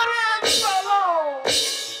 মেরে ফেলো।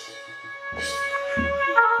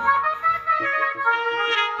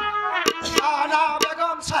 না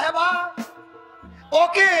বেগম সাহেবা,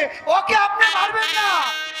 ওকে ওকে আপনি মারবেন না।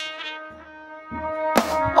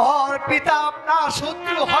 ওর পিতা আপনার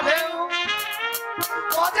শত্রু হলেও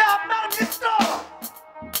ও যে আপনার মিত্র।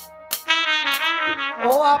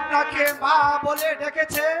 ও আপনাকে মা বলে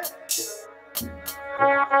ডেকেছে।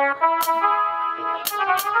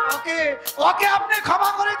 ওকে ওকে আপনি ক্ষমা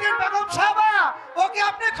করে দিন বেগম সাহেবা, ওকে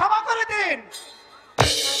আপনি ক্ষমা করে দিন।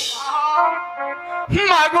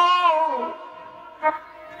 মাগো,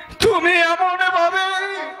 তুমি এমন ভাবে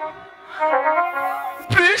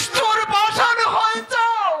পৃষ্ঠর পাষাণ হয়ে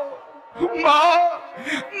যাও মা,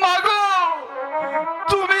 মাগো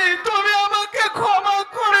তুমি তুমি আমাকে ক্ষমা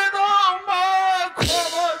করে দাও মা,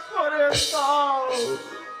 ক্ষমা করে দাও।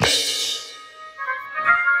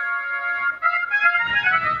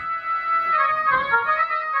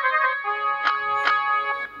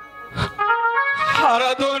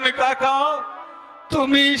 হারাধন কাকা,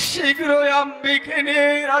 তুমি শীঘ্রই আম্বিকে নিয়ে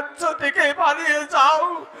রাজ্য থেকে পালিয়ে যাও,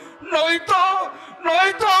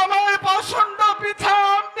 নয়তো আমার প্রচন্ড পিতা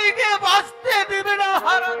আম্বিকে বাঁচতে দিবে না।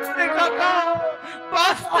 হারাধন কাকা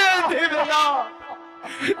বাঁচতে দিবে না।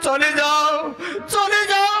 চলে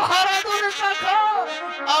যাও হারাধন কাকা,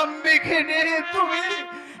 আম্বিকে নিয়ে তুমি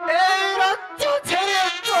এই রাজ্য ছেড়ে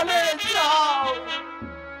চলে যাও।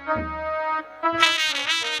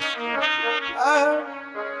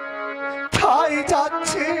 তাই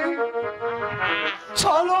যাচ্ছি,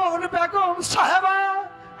 চলুন বেগম সাহেবা,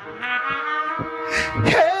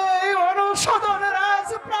 এই অনুশোধন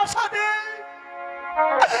রাজপ্রাসাদে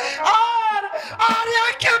আর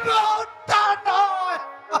একেবারে নয়।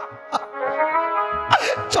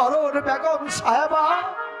 চলুন বেগম সাহেবা,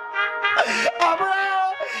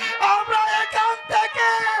 আমরা এখান থেকে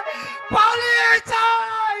পালিয়ে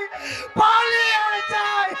যাই, পালিয়ে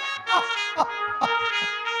যাই।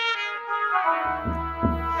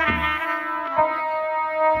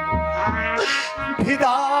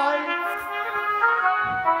 বিদায়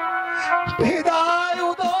বিদায়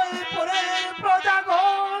উদয়পুরের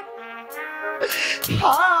প্রজাগণ,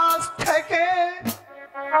 আজ থেকে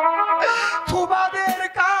তোমাদের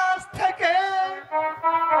কাছ থেকে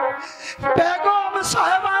বেগম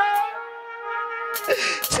সাহেবা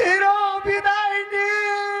চির বিদায়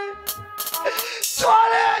নিয়ে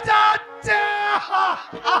চলে যাচ্ছে।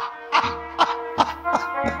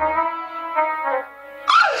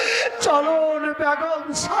 চলুন বেগম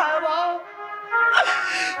সাহেবা,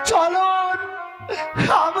 চলুন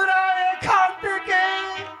আমরা এখান থেকে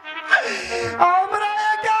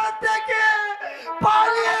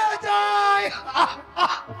পালিয়ে যাই।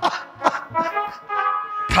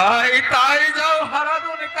 তাই যাও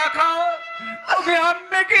হারাধন কাকা, তুমি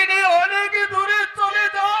আম্বিকে নিয়ে অনেক দূরে চলে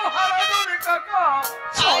যাও হারাধন কাকা।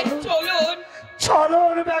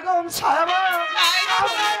 চলুন বেগম সাহেবা,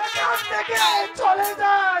 আমরা এখান থেকে চলে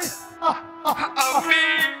যাই। আমি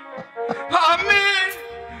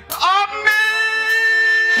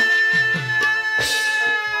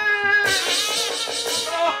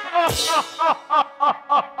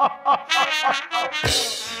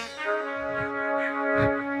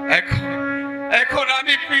এখন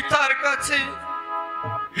আমি পিতার কাছে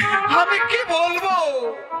আমি কি বলবো?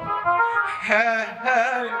 হ্যাঁ,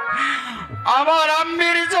 আমার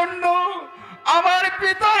আম্মির জন্য আমার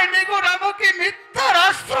পিতার নিকট আমাকে মিথ্যার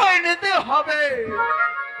আশ্রয় নিতে হবে।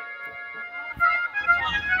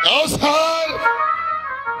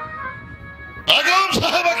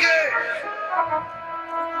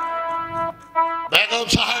 বেগম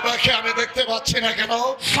সাহেবাকে আমি দেখতে পাচ্ছি না কেন?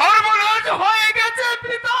 সর্বনাশ হয়ে গেছে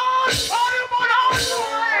পিতা, সর্বনাশ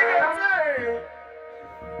হয়ে গেছে।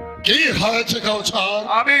 কি হয়েছে কাউছার?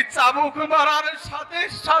 আমি চাবুক মারার সাথে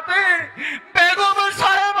সাথে বেগম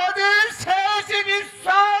সাহেবা যে শেষ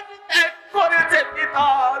নিঃশ্বাস ত্যাগ করেছে পিতা,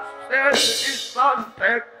 শেষ নিঃশ্বাস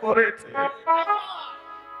ত্যাগ করেছে।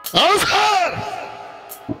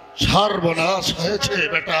 সর্বনাশ হয়েছে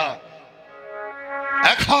বেটা,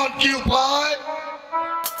 এখন কি উপায়?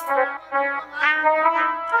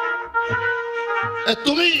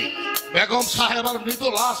 তুমি বেগম সাহেবের মৃত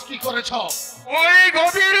লাশ কি করেছ? ওই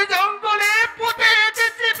গভীর জঙ্গলে পুঁতে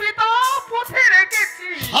রেখেছি পিতা, পুঁতে রেখেছি।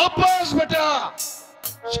 সাবাস বেটা,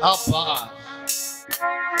 সাবাস।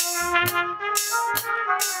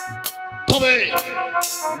 তবে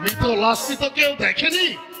মৃত লাশটি তো কেউ দেখেনি?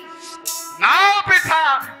 না পিতা,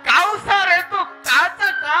 কাউসার এত কাঁচা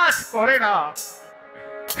কাজ করে না।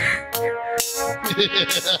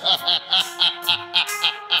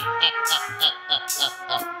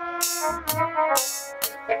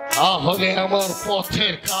 তাহলে আমার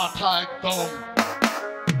পথের কাঁটা একদম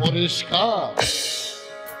পরিষ্কার।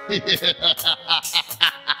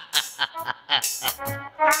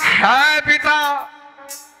 হ্যাঁ পিতা,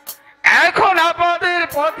 এখন আমাদের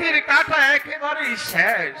পথের কাঁটা একেবারেই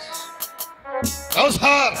শেষ।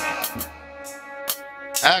 স্যার,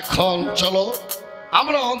 এখন চলো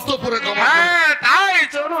আমরা অন্তঃপুরে জমা করি। হ্যাঁ তাই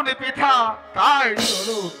চলুন পিতা, তাই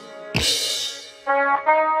চলুন।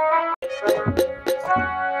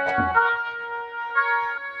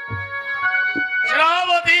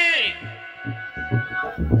 শ্রাবতী,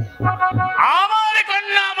 আমার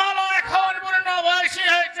কন্যা মালা এখন পূর্ণ বয়সী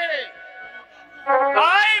হয়েছে,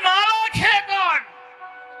 তাই মালা খেয়ে কন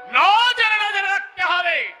নজরে নজরে রাখতে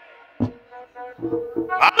হবে।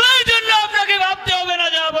 আমার জন্য আপনাকে ভাবতে হবে না,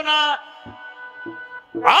 যাব না,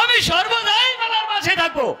 আমি সর্বদাই মালার মাঝে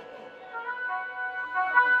থাকবো।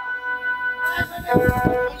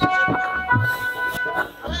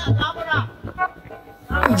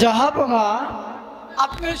 জাহাপনা,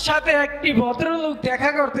 আপনার সাথে একটি ভদ্রলোক দেখা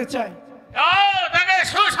করতে চাই। যাও, তাকে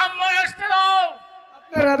সুসম্মান আসতে দাও।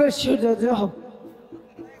 আপনার আদেশ যাও।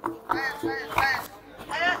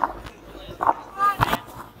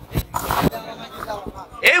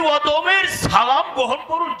 এই অদমের সালাম গ্রহণ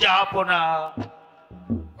করুন জাহাপনা।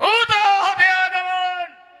 আগমন,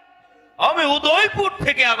 আমি উদয়পুর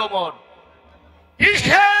থেকে আগমন।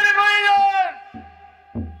 কিসের প্রয়োজন?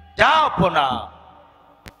 জাহাপনা,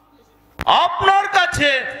 আপনার কাছে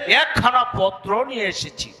একখানা পত্র নিয়ে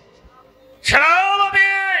এসেছি। শ্রাবতী,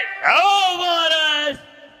 মহারাজ,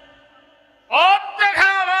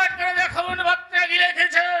 পত্রখানা বার করে দেখুন পত্রে কি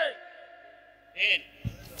লিখেছে।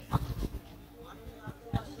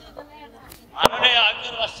 মাননীয়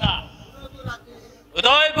আজ্ঞার বাদশা,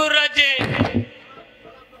 উদয়পুর রাজ্যে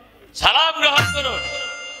সালাম গ্রহণ করুন।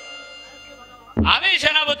 আমি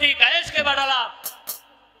সেনাপতি কায়েসকে পাঠালাম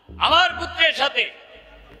আমার পুত্রের সাথে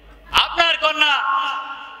আপনার কন্যা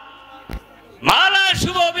মালা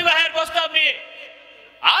শুভ বিবাহের প্রস্তাব নিয়ে।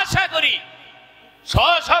 আশা করি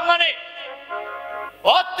সসম্মানে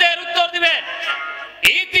পত্রের উত্তর দিবেন।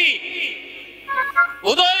 ইতি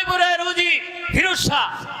উদয়পুরের উজি ফিরোজ শাহ।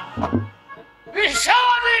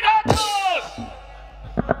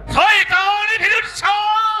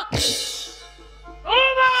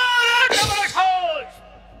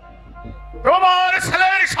 তোমার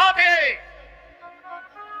ছেলের সাথে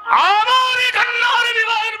আমার কন্যার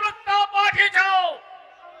বিবাহের প্রস্তাব পাঠিয়ে যাও।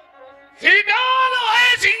 শিকাল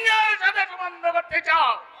হয়ে সিংহের সাথে সম্বন্ধ করতে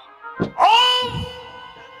চাও। ও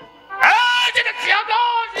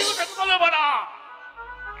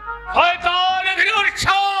শয়তান ফিরোজ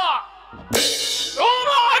শাহ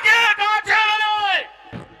তোমাকে কাছে এনে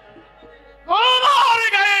তোমার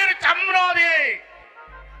গায়ের চামড়া দিয়ে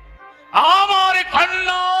আমার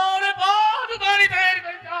কন্যার পাদ গাড়িতে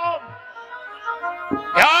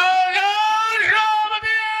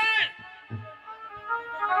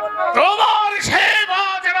তোমার সে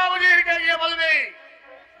বাজরা বুঝিরকে গিয়ে বলবে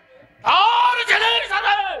তার ছেলের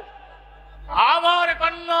সাথে আমার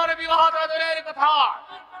কন্যার বিবাহ দূরের কথা,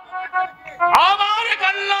 আমার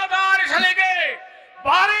কন্যা তার ছেলেকে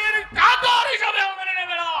বাড়ির চাকর হিসাবে মেনে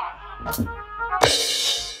নেবে না।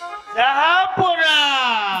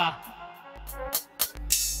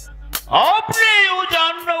 আপনি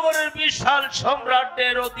উজাননগরের বিশাল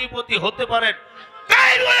সম্রাটের অধিপতি হতে পারেন,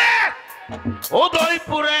 তাই বলে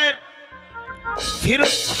উদয়পুরের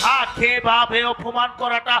ফিরোজ শাহকে ভাবে অপমান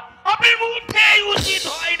করাটা আপনার মুখেই উচিত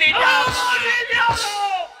হয়নি।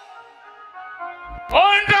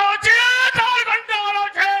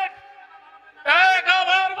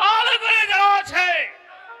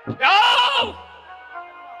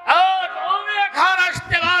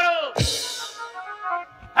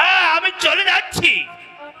 হ্যাঁ, আমি চলে যাচ্ছি,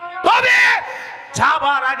 তবে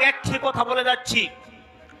যাবার আগে একটি কথা বলে যাচ্ছি।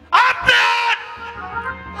 আপনার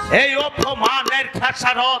এই অপমানের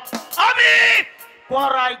খেসারত আমি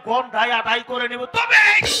পরাই গন্ডায় আদায় করে নেব, তবে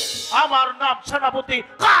আমার নাম সেনাপতি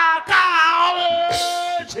কাকা।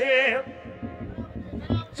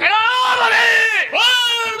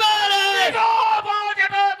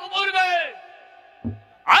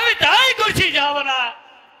 আমি তাই করছি, যাব না।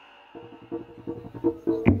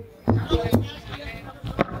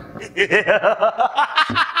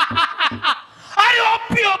 আরে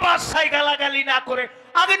অপ্রিয় বাসায় গালাগালি না করে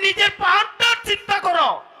আগে নিজের প্রাণটার চিন্তা করো।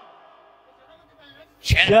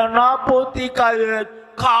 সেনাপতি কায়েদ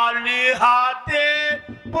খালি হাতে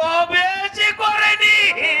প্রবেশ করেনি।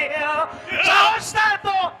 সাহসটা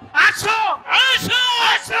তো আসো আসো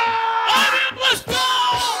আসো, আমি বুঝতো।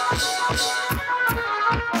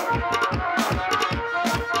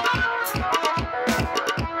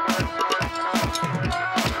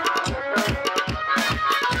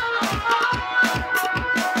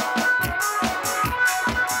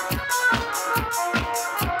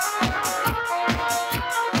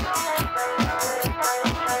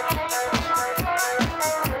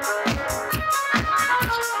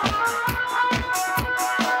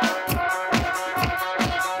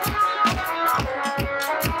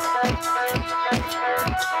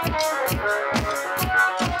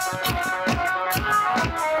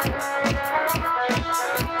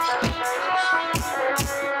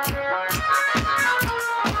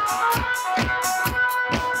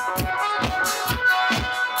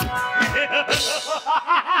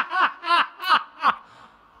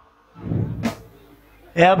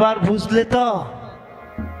 এবার বুঝলে তো?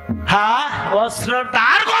 হ্যাঁ, অস্ত্র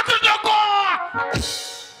তার কত যোগ্য।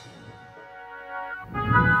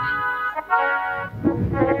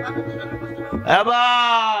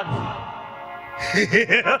 এবার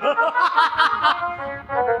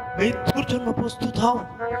মৃত্যুর জন্য প্রস্তুত হও।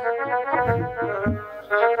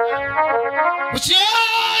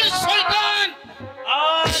 শয়তান,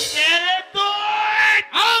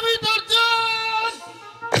 আমি তোর জান।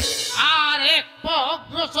 আর এক পা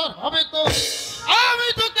অগ্রসর হবে তো আমি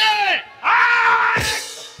তোকে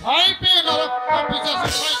ভয় পেয়ে নরক পিছাসে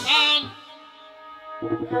শয়তান।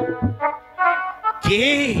 কি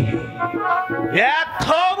এত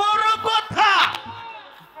বড় কথা?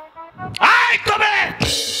 আয় তবে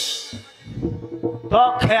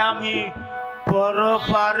তোকে আমি বড়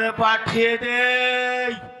পারে পাঠিয়ে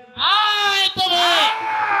দেই। আয় তবে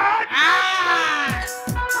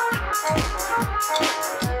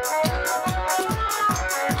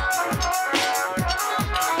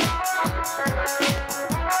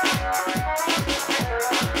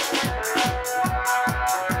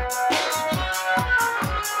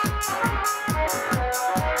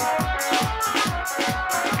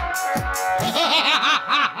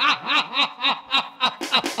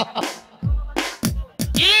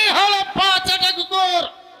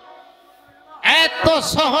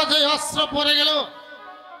সহজে অস্ত্র পড়ে গেল,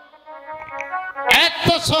 এত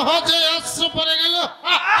সহজে অস্ত্র পড়ে গেল।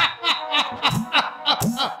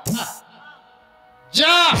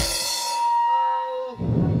 যা,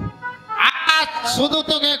 আজ শুধু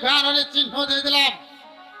তোকে গানের চিহ্ন দিয়ে দিলাম।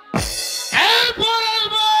 এরপর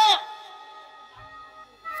আসবো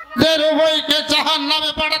উভয়কে জাহান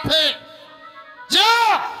নামে পাঠাতে। যা,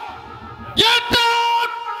 get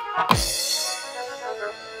out!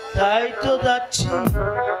 তাই তো যাচ্ছি।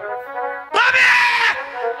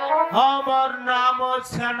 আমার নাম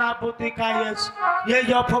সেনাপতি কায়েস। এই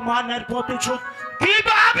অপমানের প্রতিশোধ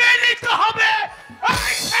কিভাবে নিতে হবে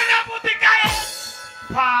সেনাপতি কায়েস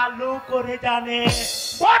ভালো করে জানে।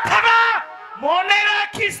 কথাটা মনে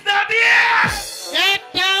রাখিস না দিয়ে।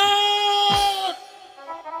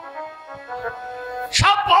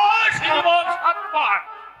 সাব্বাস জীবন সাতবার।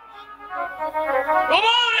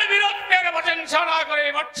 তোমার বীরত্বের প্রশংসা না করে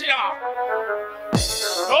মরছি না।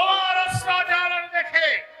 তোমার অস্ত্রাচার দেখে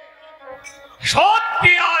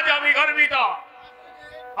সত্যি আজ আমি গর্বিত।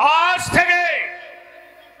 আজ থেকে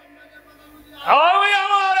আমি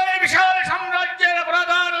আমার এই বিশাল সাম্রাজ্যের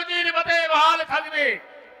প্রধান উজির পথে বহাল থাকবে।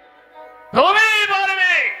 তুমি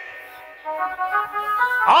পারবে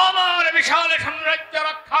আমার বিশাল সাম্রাজ্য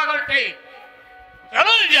রক্ষা করতে।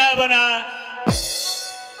 চলুন যাব না?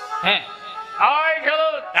 হ্যাঁ, তাই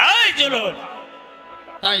চলুন, তাই চলুন,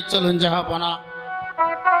 তাই চলুন জাহাপনা।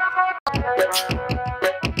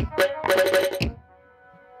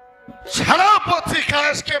 সেনাপতি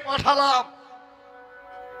কায়েসকে পাঠালাম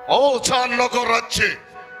নগর রাজ্যে,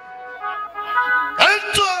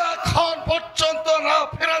 কিন্তু এখন পর্যন্ত না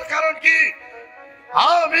ফেরার কারণ কি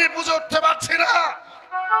আমি বুঝে উঠতে পারছি না।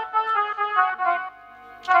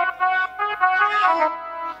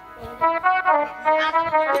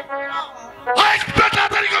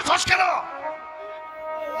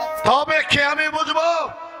 তবে কে আমি বুঝবো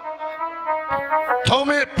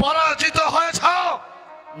তুমি পরাজিত হয়েছ?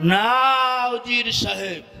 না উজির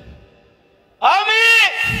সাহেব, আমি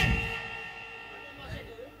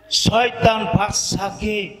শয়তান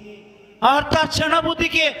বাদশাকে আর তার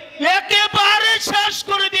সেনাপতিকে একেবারে শেষ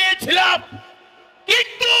করে দিয়েছিলাম,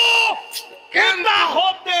 কিন্তু কেনা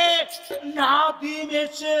হতে নাদিম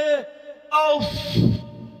এসে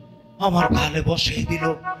আমার গালে বসিয়ে দিল।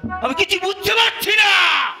 আমি কিছু বুঝতে পারছি না।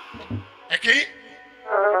 কি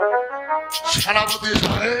সেনাপতি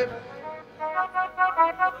সাহেব,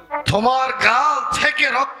 তোমার গাল থেকে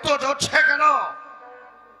রক্ত ঝরছে কেন?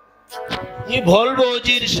 কি বলবো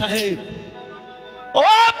ওজির সাহেব, ও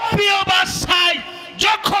প্রিয় বাদশাহ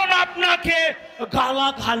যখন আপনাকে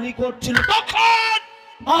গালাগালি করছিল তখন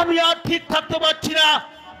আমি আর ঠিক থাকতে পারছি না।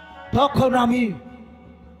 তখন আমি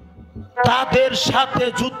তাদের সাথে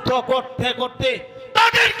যুদ্ধ করতে করতে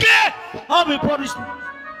তাদেরকে আমি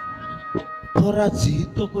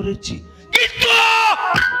পরাজিত করেছি, কিন্তু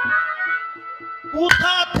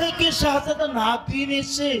কোথা থেকে শাহজাদা নাদিম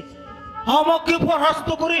এসে আমাকে পরাস্ত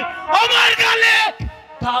করে আমার গালে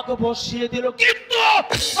দাগ বসিয়ে দিল, কিন্তু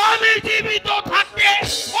আমি জীবিত থাকতে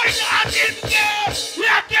ওই নাদিমকে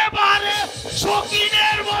একেবারে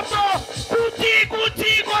শকিনের মতো কুচি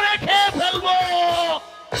কুচি করে খেয়ে ফেলবো।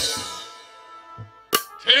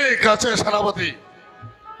 ঠিক আছে সেনাপতি,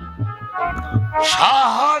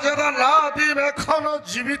 শাহজাদা নাদিম এখনো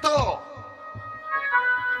জীবিত।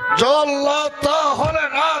 জল্লাদ তাহলে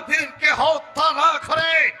নাদিমকে হত্যা না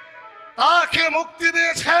করে তাকে মুক্তি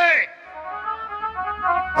দিয়েছে,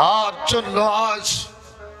 তার জন্য আজ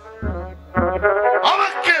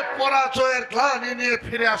আমাকে পরাজয়ের গ্লানি নিয়ে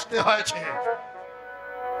ফিরে আসতে হয়েছে।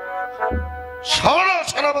 শোনো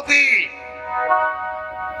সেনাপতি,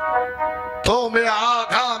 তুমি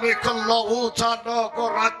আগামীকাল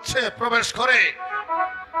উজানগর রাজ্যে প্রবেশ করে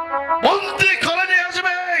বন্দি করে নিয়ে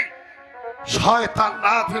আসবে শয়তান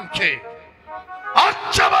নাদিমকে। আর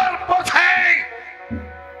যাবার পথে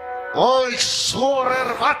ওই সোরের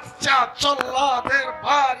বাচ্চা জল্লাদের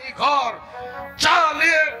বাড়ি ঘর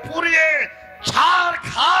জ্বালিয়ে পুড়িয়ে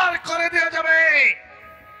ছারখার করে দিয়ে যাবে।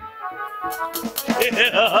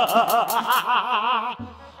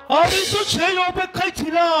 আমি তো সেই অপেক্ষায়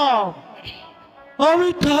ছিলাম। আমি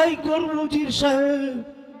তাই করবো উজির সাহেব,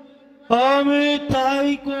 আমি তাই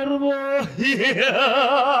করব।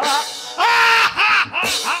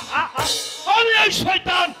 আমি এই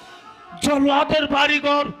শয়তান জল্লাদের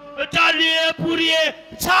বাড়িঘর জ্বালিয়ে পুড়িয়ে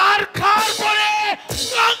ছারখার করে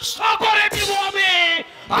ধ্বংস করে দিব।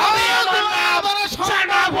 আমি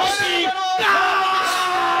সেনাপতি।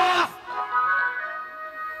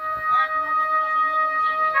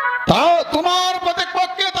 তা তোমার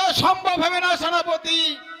পক্ষে তা সম্ভব হবে না সেনাপতি।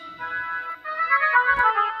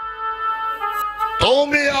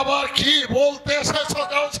 তুমি আবার কি বলতে এসেছো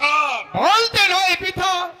কাউসার? বলতে নয়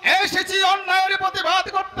পিতা, এসেছি অন্যায়ের প্রতিবাদ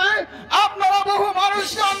করতে। আপনারা বহু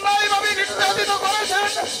মানুষকে অন্যায়ভাবে নির্যাতিত করেছেন,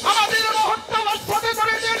 আমাদের মহত্ব নষ্ট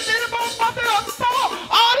করেছেন, নির্মম পাপের হত্যা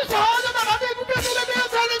আর শাহজাদা নাদিমকে তুলে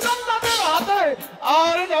দিয়েছেন জল্লাদের হাতে,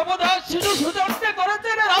 আর নবদাস শিশু সুজনকে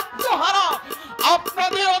করেছেন রাজ্যহারা।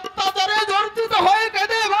 আপনাদের অত্যাচারে জর্জিত হয়ে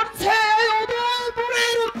কেঁদে মরছে এই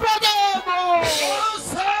উদয়পুরের প্রজাগণ।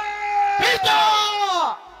 পিতা,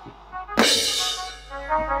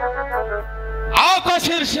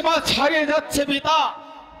 আকাশের সীমা ছাড়িয়ে যাচ্ছে পিতা।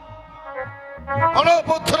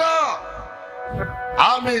 পুত্র,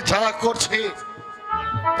 আমি যা করছি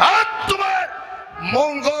তা তোমার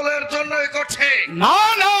মঙ্গলের জন্যই করছি। না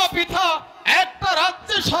না পিতা, একটা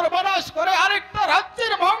রাজ্যের সর্বনাশ করে আরেকটা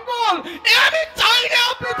রাজ্যের মঙ্গল এ আমি চাই না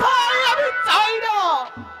পিতা, আমি চাই না।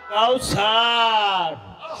 কাউসার,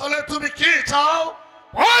 তাহলে তুমি কি চাও?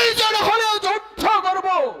 প্রয়োজন হলেও যুদ্ধ করব।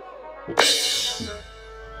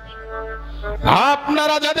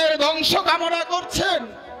 আপনারা যাদের ধ্বংস কামনা করছেন,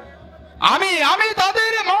 আমি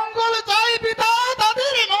তাদের মঙ্গল চাই পিতা,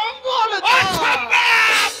 তাদের মঙ্গল চাই।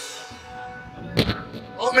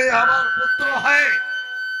 তুমি আমার পুত্র হয়ে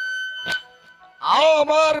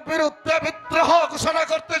আমার বিরুদ্ধে বিদ্রোহ ঘোষণা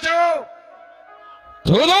করতে চাও?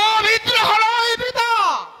 শুধু বিদ্রোহ নয় পিতা,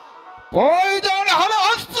 প্রয়োজন হলে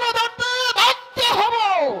অস্ত্র ধরতে বাধ্য হব।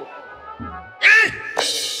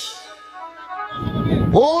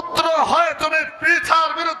 পুত্র হয়ে তুমি পিতার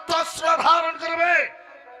বিরুদ্ধে অস্ত্র ধারণ করবে?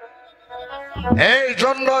 এই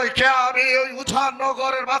জন্যই কে আমি ওই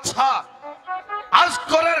উজানগরের বাচ্চা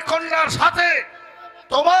আজকরের কন্যার সাথে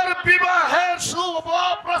তোমার বিবাহের শুভ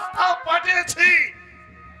প্রস্তাব পাঠিয়েছি।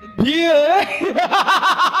 বিয়ে?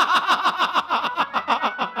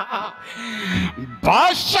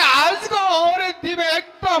 বাদশা আজগর দিবে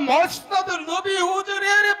একটা মসনদ নবী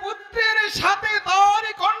হুজুরের পুত্রের সাথে তার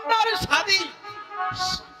কন্যার শাদী।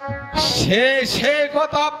 সে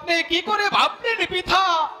কথা আপনি কি করে ভাবলেন পিতা?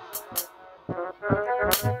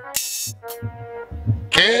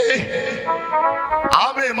 কে?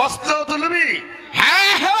 আমি আমি মসনদুলবি।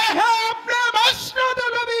 হ্যাঁ হ্যাঁ হ্যাঁ, আপনি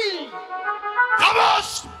মসনদুলবি। কামস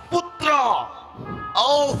পুত্র।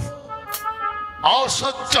 ও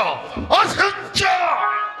অসহ্য, অসহ্য।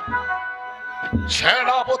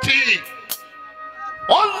 সেনাপতি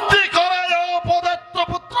বন্দি করে অপদত্ত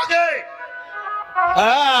পুত্রকে।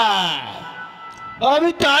 হ্যাঁ,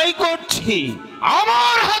 আমি তাই করছি।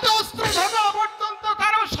 আমার হাতে অস্ত্র ধরা পর্যন্ত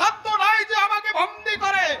কারো সাধ্য নাই যে আমাকে বন্দী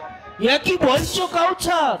করে। এ কি বলছো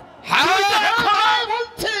কাউছার? হ্যাঁ তুমি তো হ্যাঁ,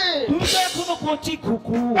 বলছি। তুমি তো এখনো কচি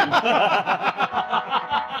খুকু।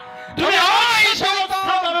 তুমি ওই এই সমস্ত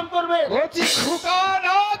ধারণ করবে। কচি খুকা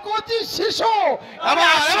না কচি শিশু,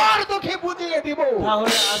 এবার তোকে বুঝিয়ে দিব।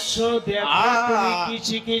 তাহলে আসো দেখো তুমি কি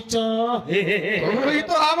শিখেছ। তুই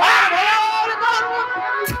তো আমার বড় গর্ব।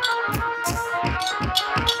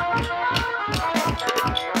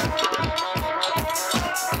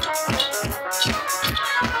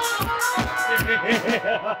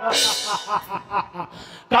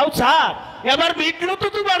 কাউছার, এবার মিটলো তো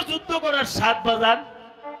তোমার যুদ্ধ করার সাত বাজান।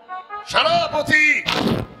 সেনাপতি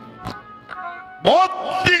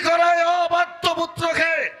বন্দি করে অবাধ্য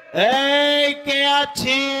পুত্রকে। এই কে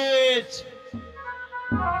আছিস?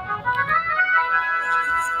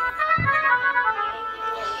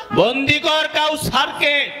 বন্দি কর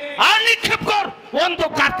কাউছারকে আর নিক্ষেপ কর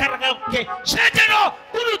অন্ধকার কারাগারকে, সে যেন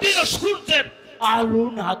কোনোদিনও সূর্যের আলো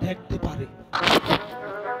না দেখতে পারে।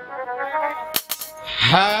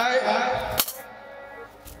 হ্যাঁ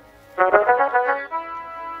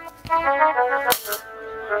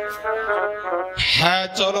হ্যাঁ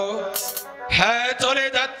চলো, হ্যাঁ চলে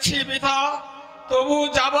যাচ্ছি পিতা। তবু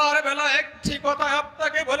যাবার বেলা একটি কথা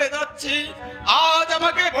আপনাকে বলে যাচ্ছি, আজ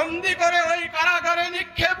আমাকে বন্দি করে ওই কারাগারে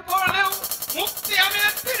নিক্ষেপ করলেও মুক্তি আমি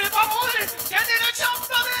একদিন পাবই। সেদিন এসে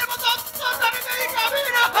আপনাদের মতো অত্যাচারীদেরকে আমি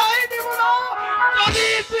রেহাই দেব না। যদি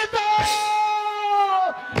পিতা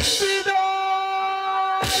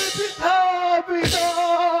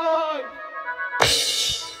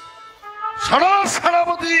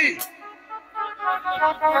সেনাপতি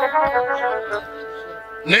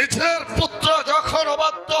নিজের পুত্র যখন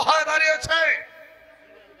অবাধ্য হয়ে দাঁড়িয়েছে,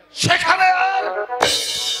 সেখানে আর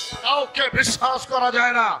কাউকে বিশ্বাস করা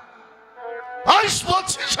যায় না। আজ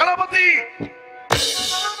বলছি সেনাপতি,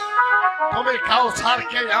 তুমি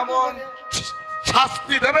কাউসারকে এমন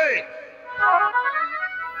শাস্তি দেবে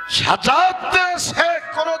যাতে সে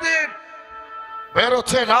কোনদিন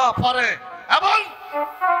বেরোতে না পারে এবং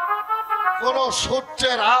কোন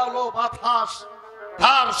সূর্যের আলো বাতাস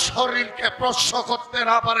তার শরীরকে স্পর্শ করতে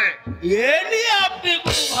না পারে। এ নিয়ে আপনি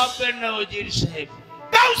কোনো ভাববেন না ওজির সাহেব।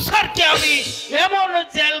 কাউসারকে আমি এমন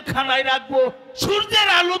জেলখানায় রাখবো, সূর্যের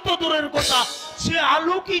আলো তো দূরের কথা, সে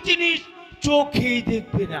আলো কি জিনিস চোখেই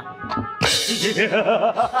দেখবে না।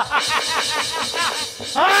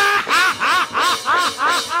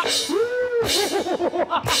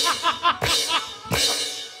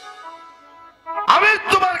 আমি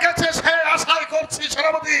তোমার কাছে সে আশাই করছি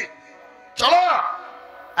সেনাপতি। চলো,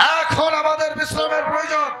 এখন আমাদের বিশ্রামের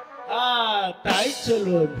প্রয়োজন। তাই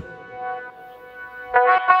চলুন।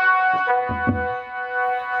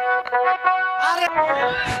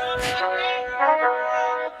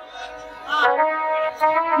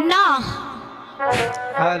 না,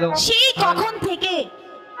 সেই কখন থেকে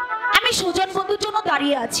আমি সুজন বন্ধুর জন্য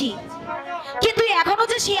দাঁড়িয়ে আছি, কিন্তু এখনো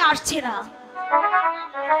যে সে আসছে না।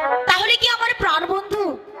 তাহলে কি আমার প্রাণ বন্ধু?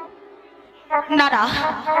 না না,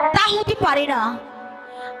 তা হতে পারে না।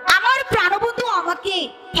 আমার প্রাণবন্ধু আমাকে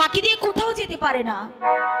ফাঁকি দিয়ে কোথাও যেতে পারে না।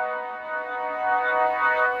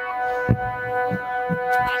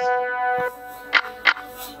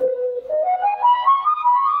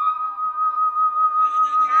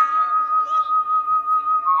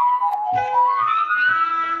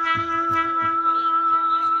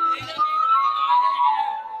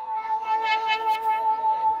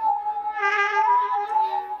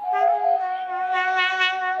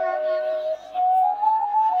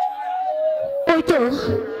 ওই তো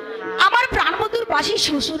আমার প্রাণবন্ধুর পাশে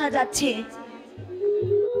সুর শোনা যাচ্ছে,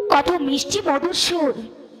 কত মিষ্টি মধুর সুর।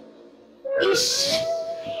 ইস,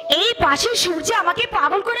 এই পাশের সূর্য আমাকে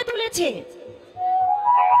পাগল করে তুলেছে।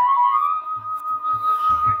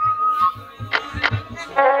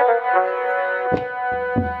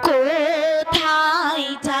 কোথায়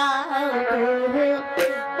যাও গো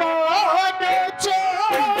মন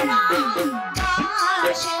চোরা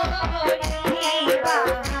বাঁশরিবা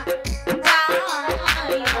যায়।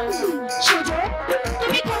 সুজন,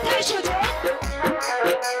 তুমি কোথায় সুজন?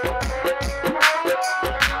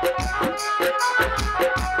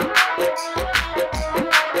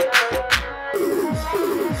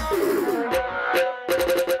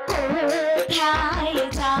 কোথায়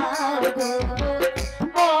যাও গো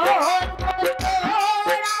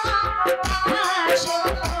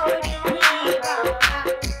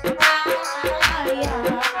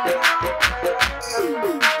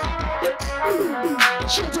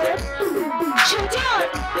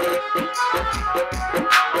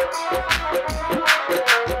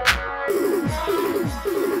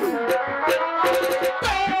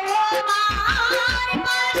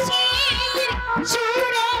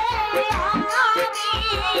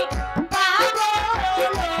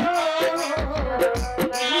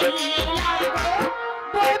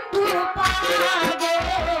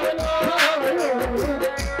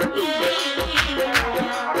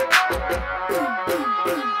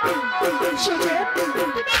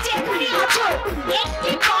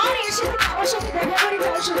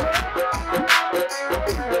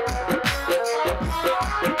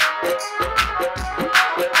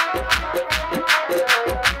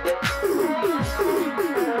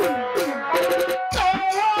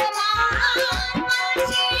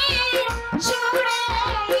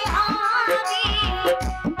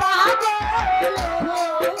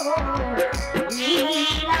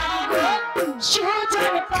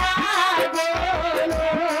সুজন পাগল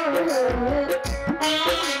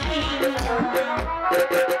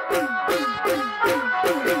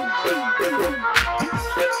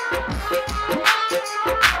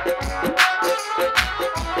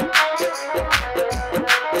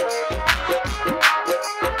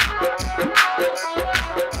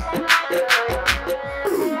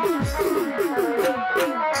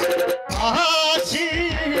হাসি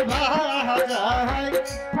বাজায়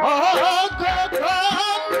ও গো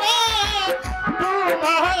কন্যা,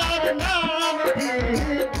 তোমার নাম কি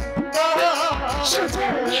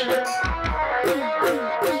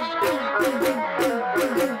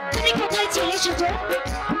তুমি কোথায় ছিলে সুজন?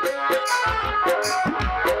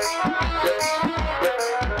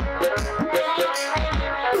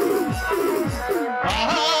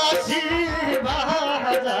 হাসি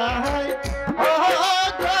বাজায় ও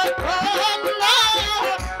গো কন্যা,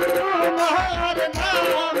 তোমার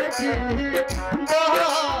নাম কি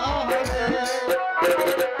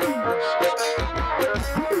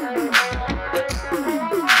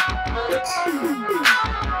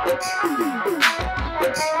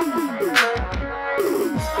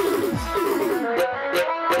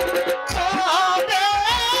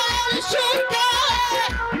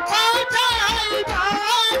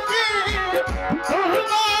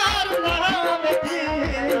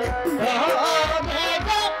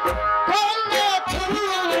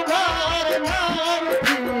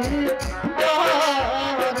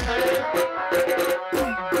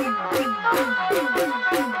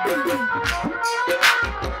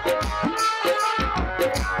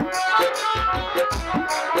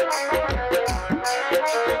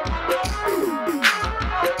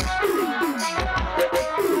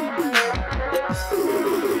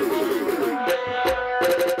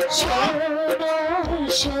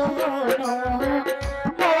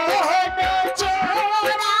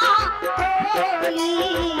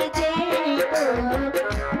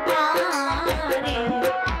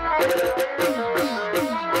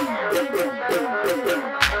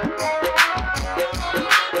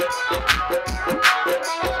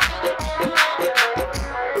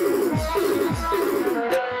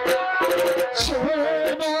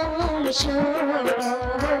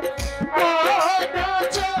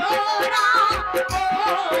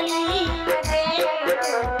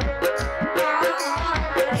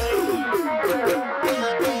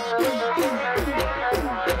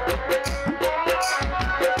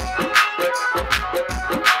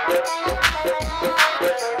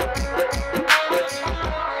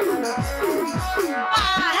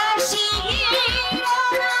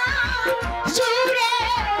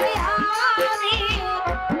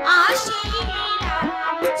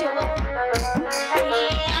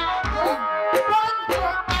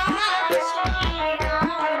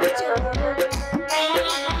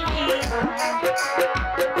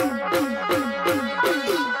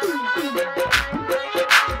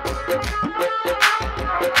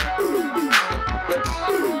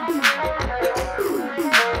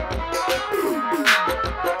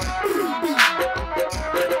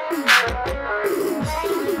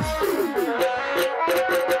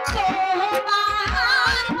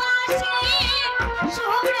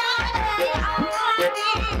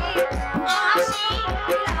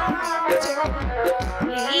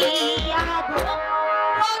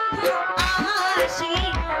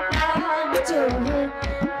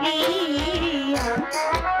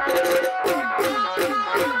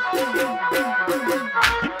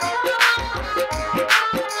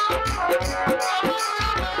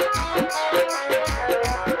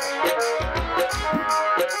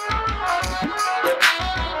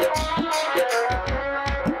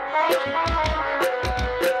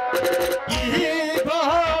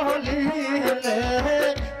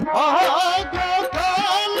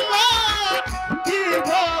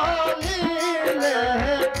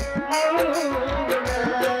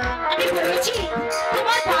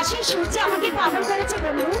সূর্য আমাকে পাগল করেছে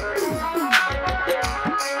বন্ধু।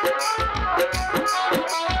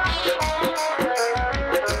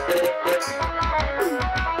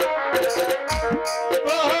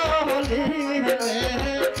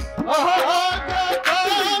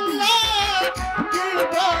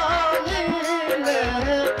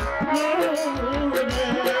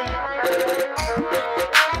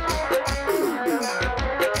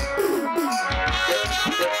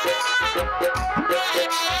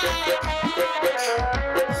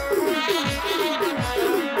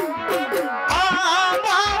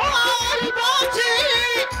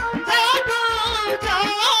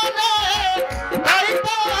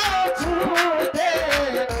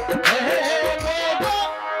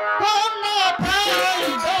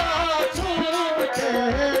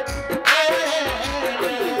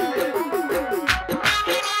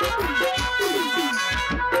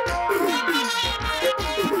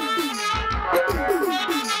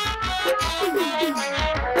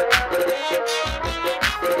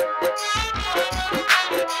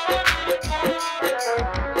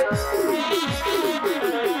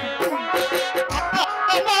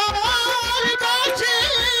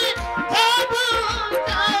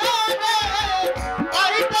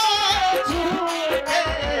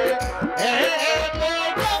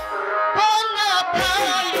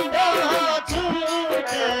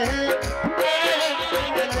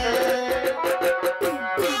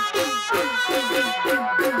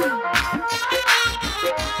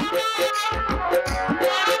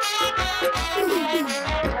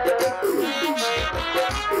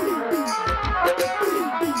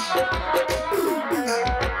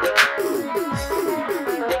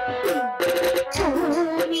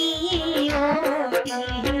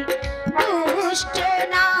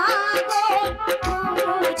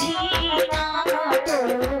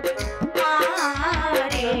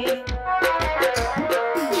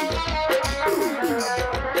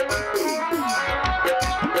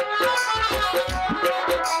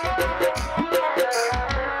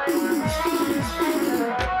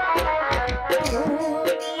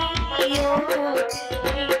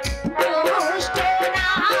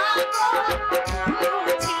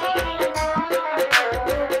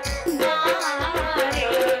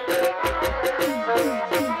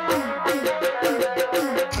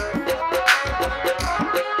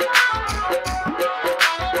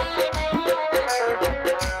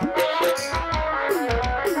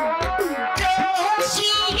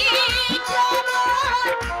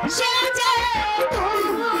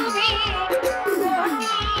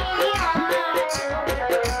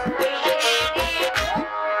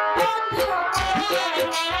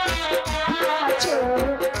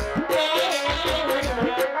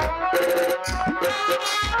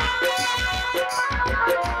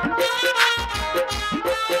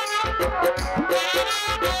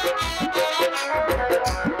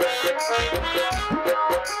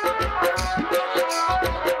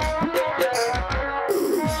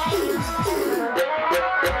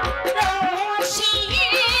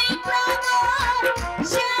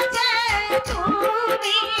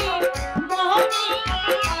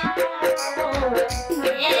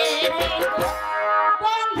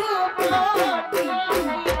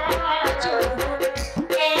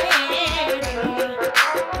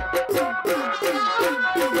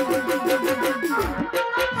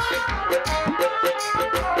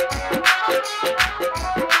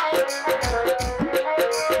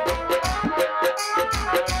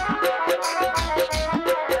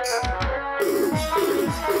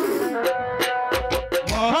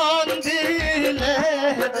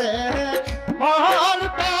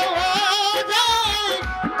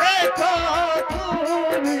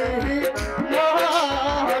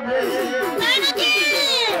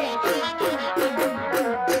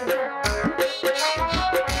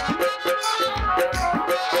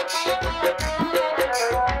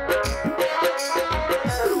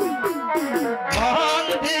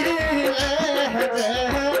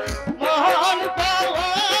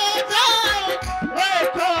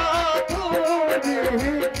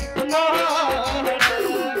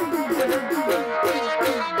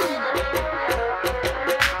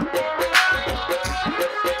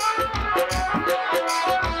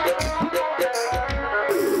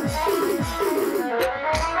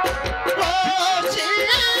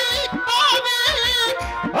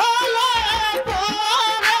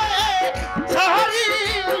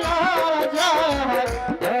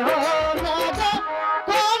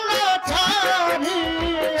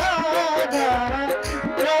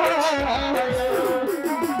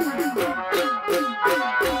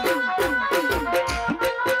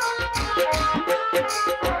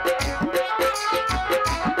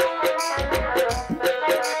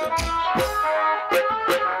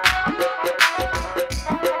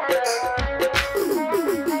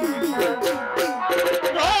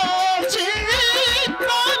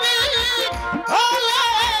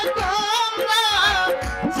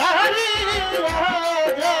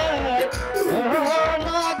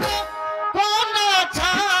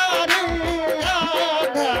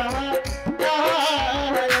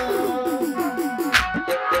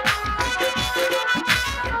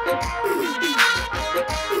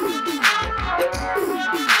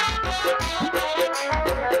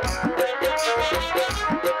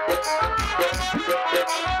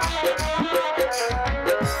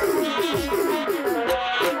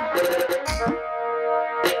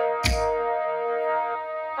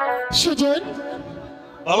 সুজন,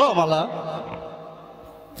 বলো মালা।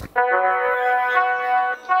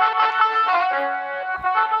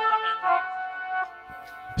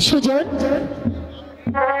 সুজন,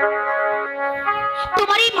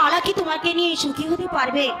 তোমার এই মালা কি তোমাকে নিয়ে সুখী হতে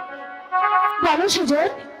পারবে? বলো সুজন,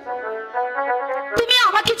 তুমি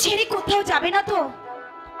আমাকে ছেড়ে কোথাও যাবে না তো?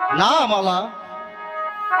 না মালা,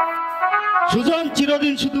 সুজন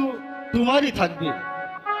চিরদিন শুধু তোমারই থাকবে।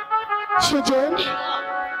 সুজন,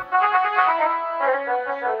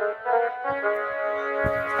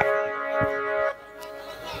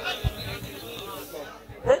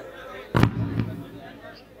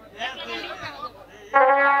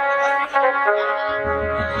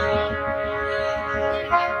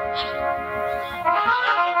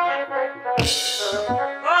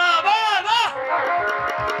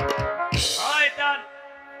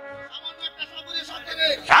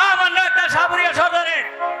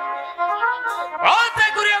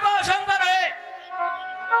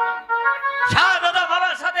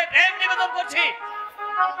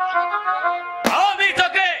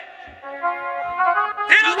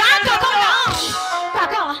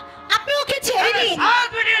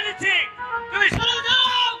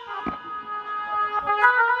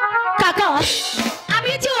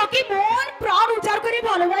 আমি যে ওকে মন প্রাণ উজাড় করে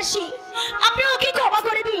ভালোবাসি, আপনি ওকে ক্ষমা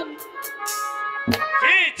করে দিন।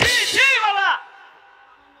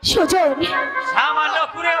 সুজন, সামান্য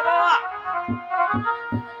কুড়ে বাবা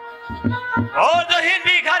ও দহিন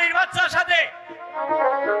ভিখারির বাচ্চার সাথে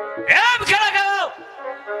প্রেম খেলা গেল,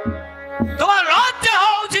 তোমার লজ্জা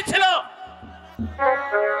হওয়া উচিত ছিল।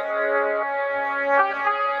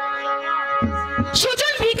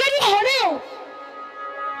 সুজন ভিখারি হলেও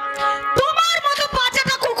তোমার মতো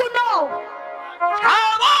বাচ্চাটা কুকুর নও।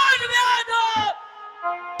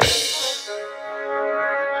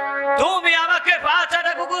 তুমি আমাকে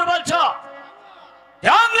বাচ্চাটা কুকুর বলছো?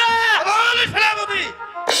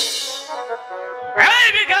 এই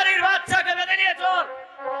ভিখারির বাচ্চাকে বেঁধে নিয়ে চল।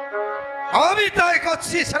 আমি তাই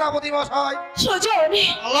করছি সেনাপতি মশাই। সুজন,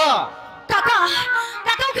 কাকা,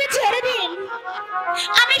 কাকা ওকে ছেড়ে দিন।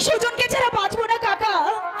 আমি সুজনকে ছেড়ে বাঁচবো না কাকা।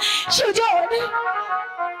 সুজন,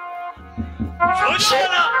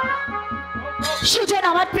 সুজন সুজন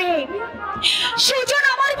আমার প্রেম, সুজন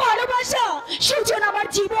আমার ভালোবাসা, সুজন আমার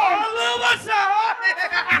জীবন। ভালোবাসা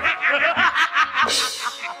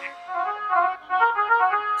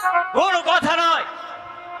কোনো কথা নয়,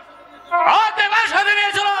 ওকে বাসাতে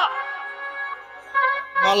নিয়ে চলো।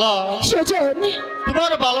 মালা, সুজন,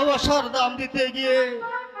 তোমার ভালোবাসার দাম দিতে গিয়ে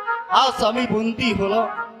আজ আমি বন্দী হলাম।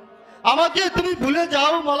 আমাকে তুমি ভুলে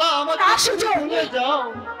যাও মালা, আমাকে না, তুমি সুজন। ভুলে যাও।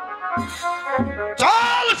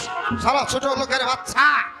 চল সারা ছোট লোকের বাচ্চা,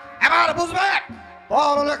 এবার বুঝবে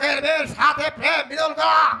বড় লোকের মেয়ের সাথে প্রেম মিলন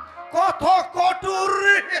করা কত কঠোর।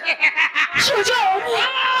 সুজন,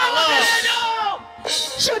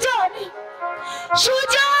 সুজন,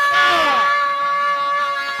 সুজন,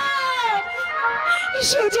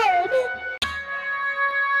 সুজন।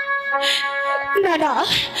 না না,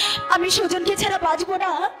 আমি সুজনকে ছাড়া বাঁচবো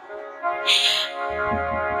না।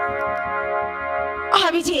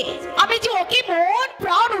 আমি যে ওকে মন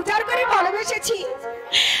প্রাণ উজাড় করে ভালোবেসেছি,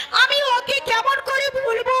 আমি ওকে কেমন করে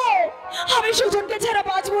ভুলবো? আমি সুজনকে ছাড়া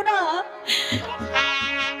বাঁচবো না।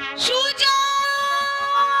 সুজন,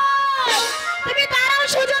 তুমি দাঁড়াও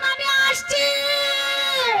সুজন, আমি আসছি।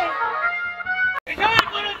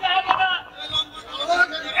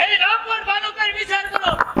 এই নম্বর বালকের বিচার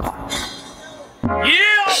করো, কি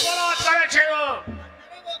অপরাধ করেছে ও,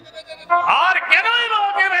 আর কেনই বা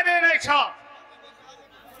ওকে বেঁধে এনেছ?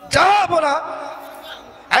 যাবো না,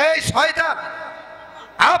 এই শয়তান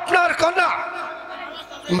আপনার কন্যা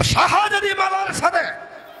শাহজাদি মালার সাথে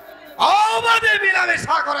অবাধে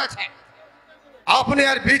মিলামেশা করেছে। আপনি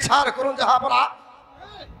আর বিচার করুন যাহাবনা।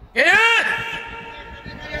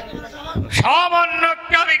 সামান্য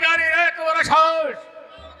কাবিকারীর এত বড় সাহস!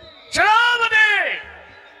 সেনাপতি,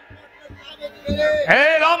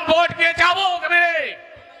 এই লম্পটকে চাবুক মেরে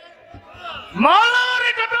মালার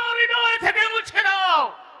কত হৃদয় থেকে মুছে দাও।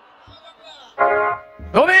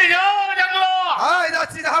 তুমি যাও জানলো। হাই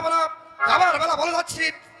যাচ্ছি যাহাবনা, যাবার বেলা বলে যাচ্ছি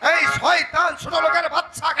এই শয়তান ছোট লোকের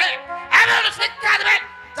বাচ্চাকে এমন শিক্ষা দেবেন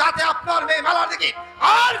যাতে আপনার মেয়ে মালার দিকে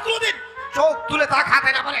আর কোনদিন চোখ তুলে তাকাতে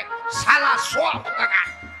না পারে। শালা সোয়া টাকা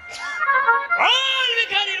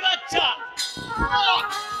ভিখারির বাচ্চা,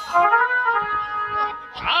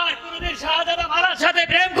 আর কোনদিন শাহজাদা মালার সাথে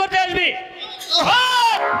প্রেম করতে আসবি?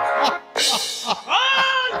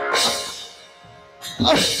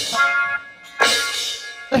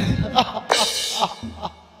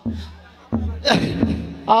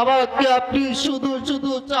 আমাকে আপনি শুধু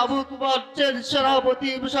শুধু চাবুক মারছেন সেনাপতি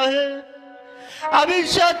সাহেব। আমি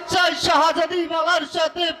স্বেচ্ছায় শাহজাদি মালার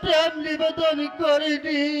সাথে প্রেম নিবেদন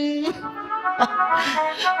করিনি।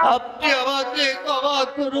 আপনি আমাকে ক্ষমা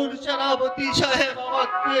করুন সেনাপতি সাহেব,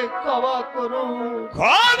 আমাকে ক্ষমা করুন।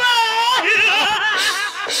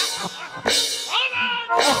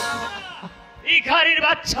 ভিখারির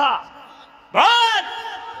বাচ্চা, বল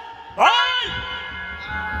বল।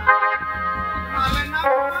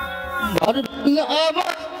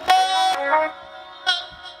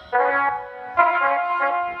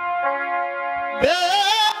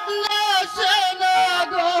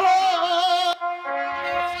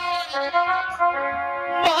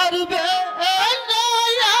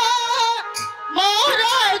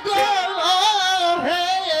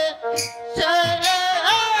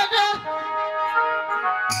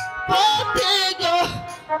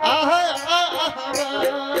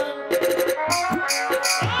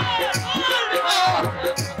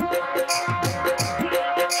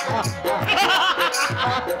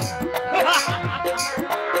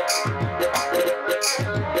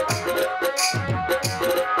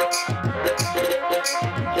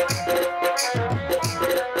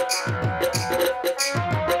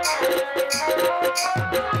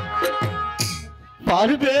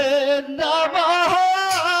 পারবেন না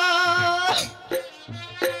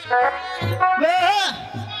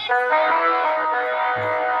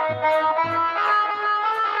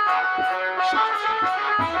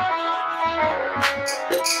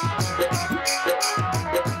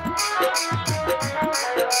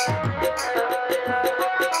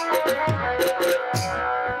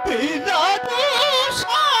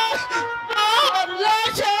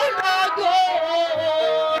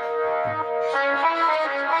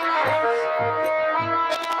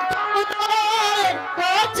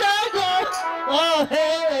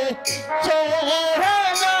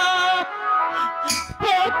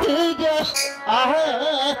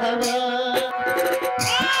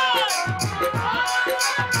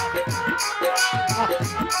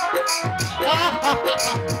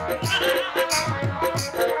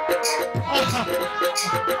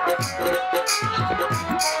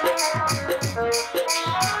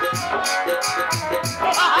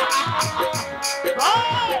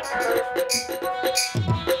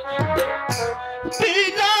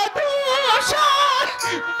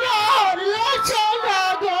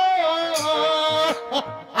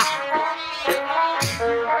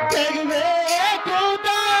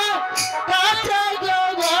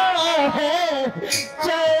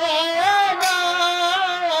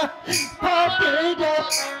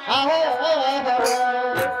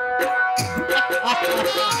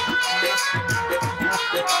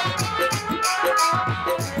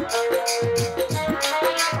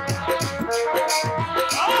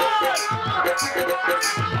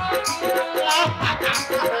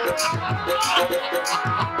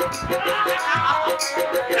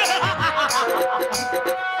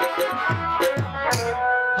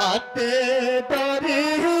হাতে ধরে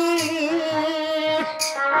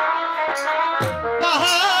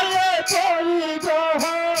পাহাড়ে পড়িব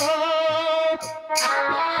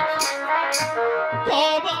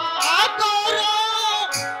কবা করো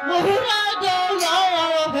মুহুরা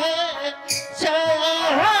গৌরবে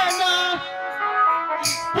সেনা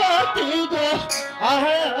প্রতিগ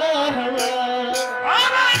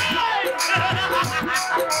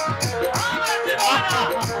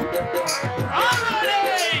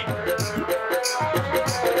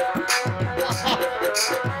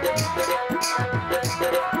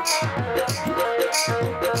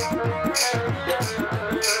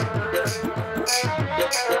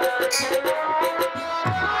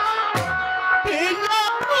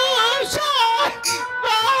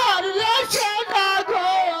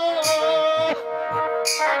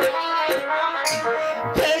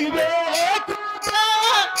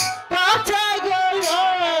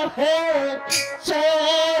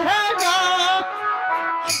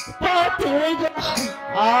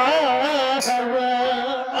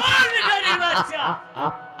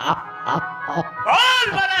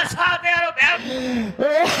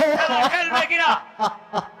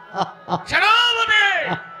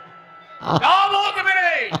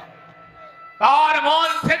তার মন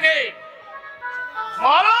থেকে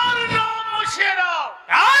মরার নাম মুছিয়ে দাও,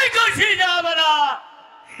 তাই খুশি যাবে না।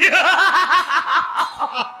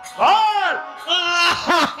 বল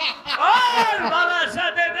বল বাবার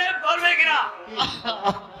সাথে প্রেম করবে কিনা?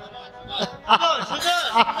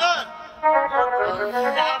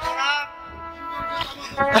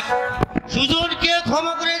 সুজনকে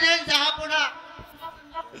ক্ষমা করে দেন জাহাপনা,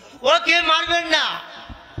 ওকে মারবেন না।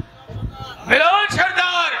 মিলন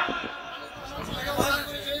সর্দার,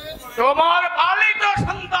 তোমার পালিত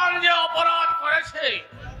সন্তান যে অপরাধ করেছে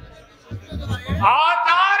আর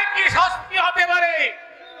তার কি শাস্তি হতে পারে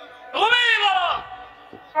তুমি বলো।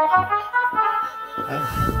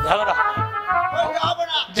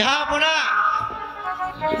 জাহাপনা,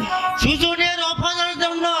 সুজনের অপরাধের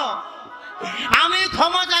জন্য আমি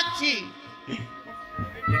ক্ষমা চাচ্ছি।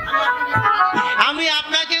 আমি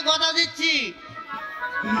আপনাকে কথা দিচ্ছি,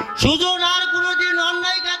 সুজন আর কোনোদিন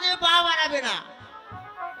অন্যায় কাজে পা বাড়াবে না।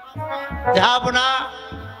 জাহাপনা,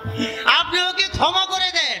 আপনি ওকে ক্ষমা করে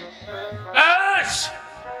দেন।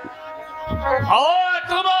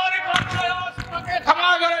 তোমার কথাকে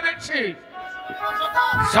ক্ষমা করে দিচ্ছি।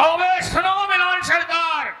 সবে শোনো মিলন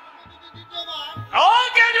সরকার,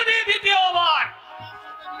 ওকে যদি দ্বিতীয়বার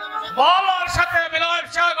বাবার সাথে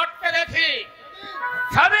মিলামেশা করতে দেখি,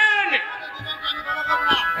 সেদিন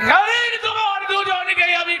তোমার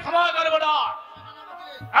দুজনকেই আমি ক্ষমা করবো না।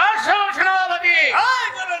 আসো সেনাপতি,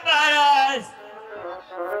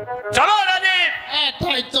 চলো রাজীব।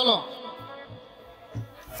 তাই চলো।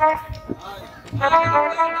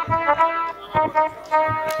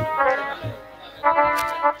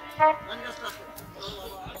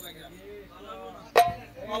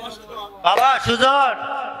 বাবা সুজন,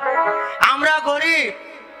 আমরা গরিব,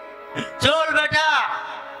 চল বেটা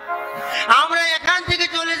আমরা এখান থেকে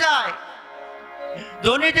চলে যাই।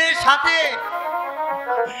 ধনীদের সাথে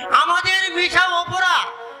আমাদের মিশা অপরাধ,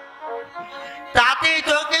 তাতেই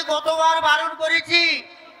তোকে কতবার বারণ করেছি,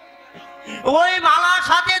 ওই মালার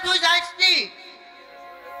সাথে তুই যাইসনি।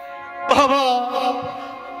 বাবা,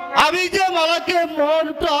 আমি যে মালাকে মন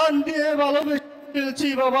প্রাণ দিয়ে ভালোবেসেছি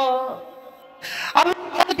বাবা, আমি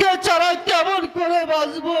মালাকে ছাড়া কেমন করে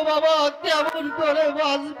বাঁচবো বাবা, কেমন করে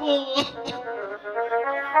বাঁচবো?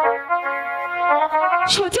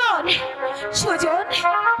 সুজন, সুজন,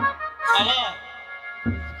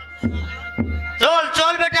 চল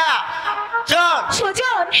চল বেটা চল।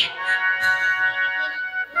 সুজন,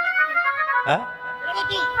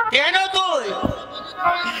 কেন তুই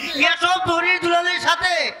এসব ধনী দুলালের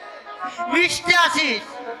সাথে মিশতে আসিস?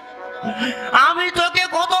 আমি তোকে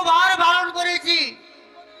কতবার বারণ করেছি,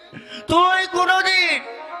 তুই কোনোদিন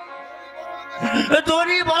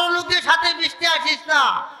ধনী বড় লোকদের সাথে মিশতে আসিস না।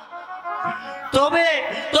 তবে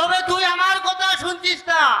তবে তুই আমার কথা শুনছিস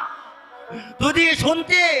না। যদি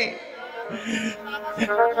শুনতে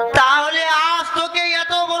তাহলে আজ তোকে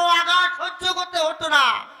এত বড় আঘাত সহ্য করতে হতো না।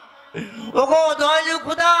 ওগো দয়ালু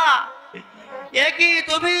খোদা, একই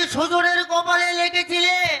তুমি সুজনের কপালে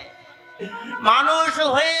লেগেছিলে। মানুষ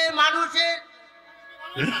হয়ে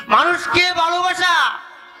মানুষকে ভালোবাসা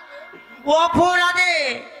অপরাধে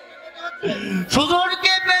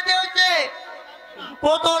সুজনকে পেতে হচ্ছে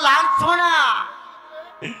কত লাঞ্ছনা,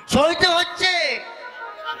 সইতে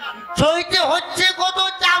হচ্ছে কত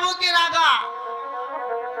চাবুকের আঘাত।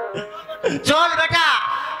 চল বেটা,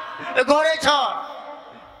 ঘরে চল।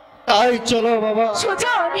 তাই চলো বাবা।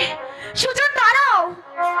 সুজন, সুজন দাঁড়াও,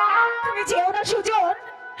 তুমি যেও না সুজন,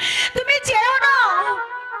 তুমি যেও না।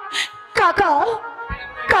 কাকা,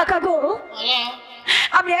 কাকা গো,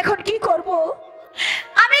 আমি এখন কি করব?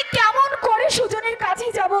 আমি কেমন করে সুজনের কাছে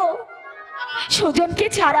যাব? সুজনকে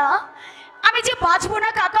ছাড়া আমি যে বাঁচবো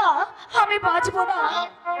না কাকা, আমি বাঁচবো না।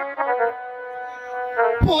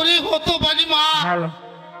 পরে হতো বাড়ি মা,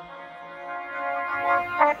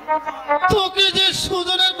 তোকে যে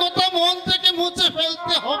সুজনের কথা মন থেকে মুছে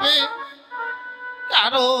ফেলতে হবে,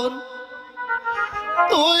 কারণ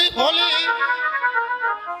তুই হলে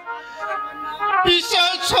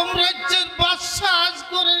বিশাল সাম্রাজ্যের বাদশা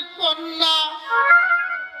আজগরের কন্যা,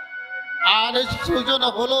 আর সুজন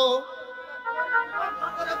হলো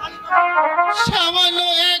সামান্য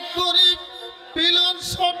এক গরিব বিলন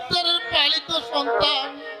সর্দারের পালিত সন্তান।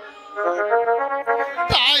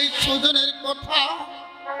 তাই সুজনের কথা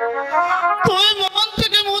তুই মন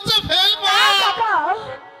থেকে মুছে ফেলবা। কাকা,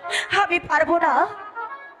 আমি পারবো না।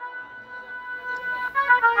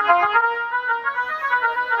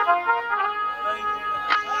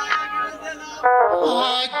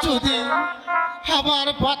 আজ যদি আমার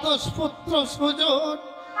বাতস পুত্র সুজন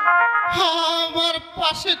আমার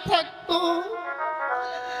পাশে থাকতো,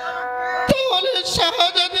 তাহলে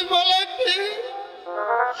শাহজাদি বলাকে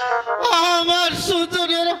আমার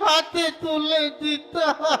সুজনের হাতে তুলে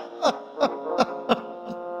দিতাম।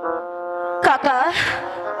 কাকা,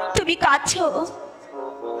 তুমি কাঁদছো?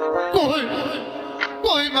 কই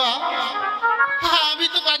কই মা, আমি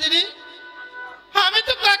তো কাঁদিনি, আমি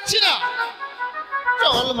তো কাঁদছি না।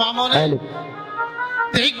 চল মামনে,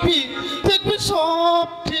 দেখবি দেখবি সব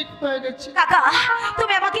ঠিক হয়ে গেছে। কাকা,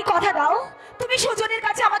 তুমি আমাকে কথা দাও, তুমি সুজনের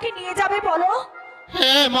কাছে আমাকে নিয়ে যাবে বলো।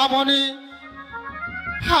 হ্যাঁ মামনি,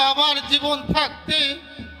 আমার জীবন থাকতে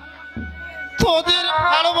তোদের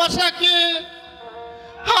ভালোবাসাকে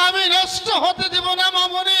আমি নষ্ট হতে দেব না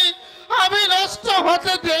মামনি, আমি নষ্ট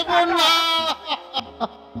হতে দেব না।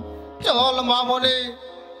 চল মামনি,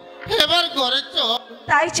 এবার ঘরে চল।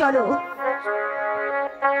 তাই চলো।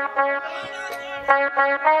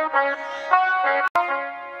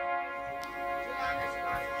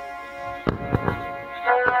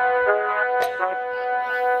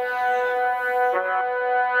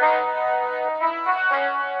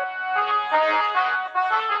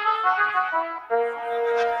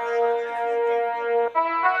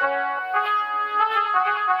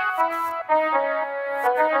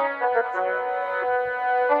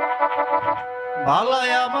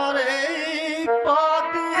 ভালাই আমার এই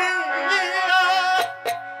পথে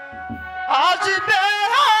আসবে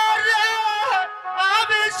রে,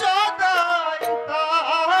 আমি সদাই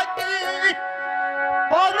তাকি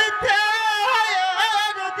বলতে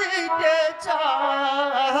দিতে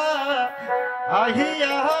চাহিয়া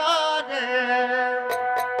রে।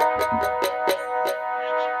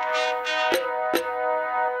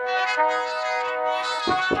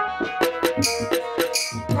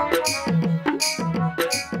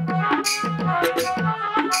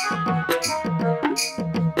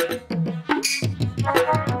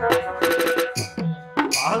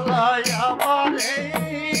 ভালাই আমার এই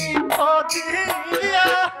পথিয়া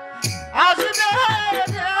আসবে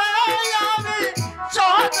রে, আমি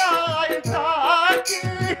সদাই থাকি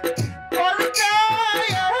বলতে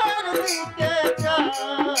দিতে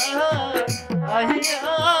চাহিয়া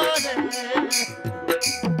রে।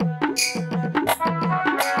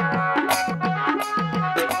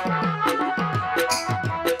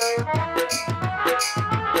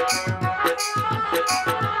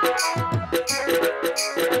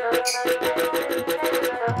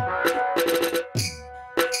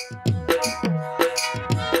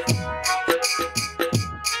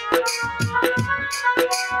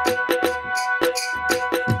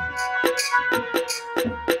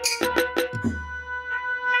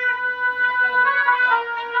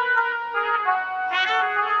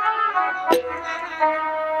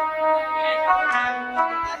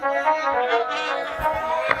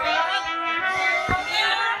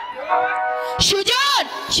 সুজন,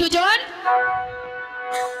 সুজন,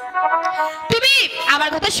 তুমি আমার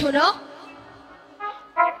কথা শোনো।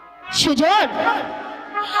 সুজন,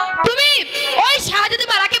 তুমি ওই শাহজাদি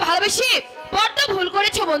মালাকে ভালোবেসে বড্ড ভুল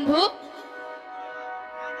করেছো বন্ধু।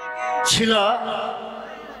 শিলা,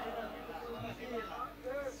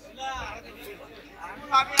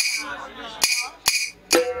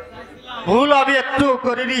 ভুল আমি একটু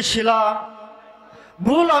করিনি শিলা,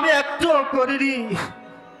 ভুল আমি একটু করিনি।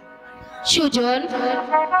 সুজন,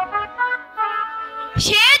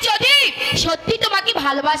 সে যদি সত্যি তোমাকে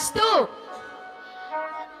ভালোবাসতো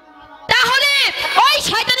তাহলে ওই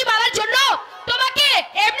শয়তানি মালার জন্য তোমাকে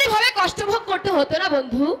এমনি ভাবে কষ্ট ভোগ করতে হতো না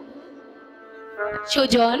বন্ধু।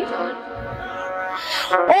 সুজন,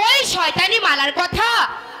 ওই শয়তানি মালার কথা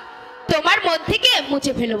তোমার মন থেকে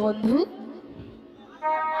মুছে ফেলো বন্ধু।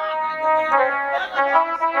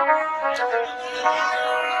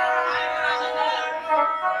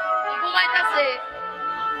 ঘুমাইতাছে।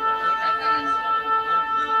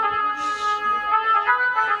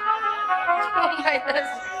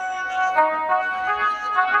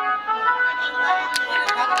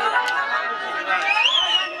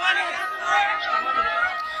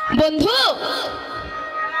 বন্ধু,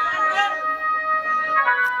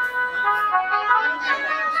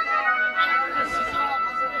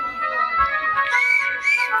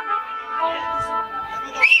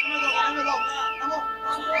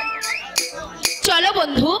 চলো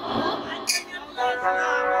বন্ধু,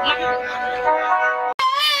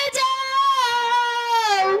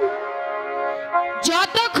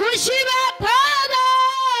 যত খুশি ব্যথা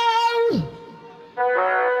দাও,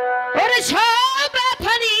 ওরে সব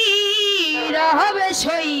ব্যথা নিরবে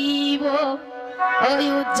সইব ওই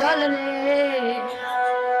উজ্জ্বল রে।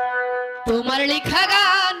 তোমার লেখা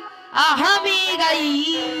গান আমি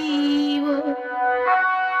গাইব।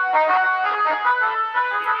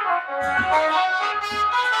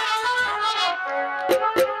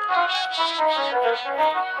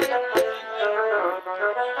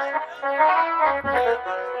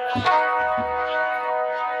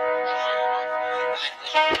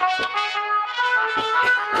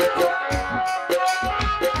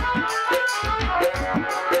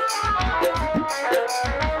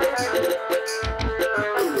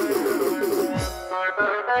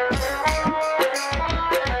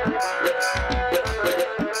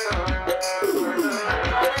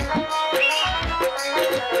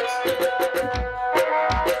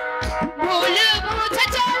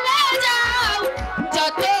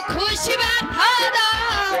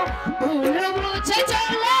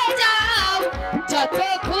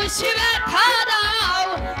 খুশি ব্যথা দাও,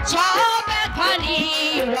 সব ব্যথা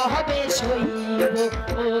নিরবে সইব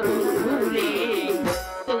ও বন্ধুরে।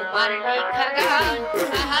 তোমার লেখা গান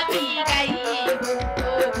আমি গাইব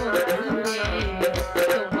ও বন্ধুরে।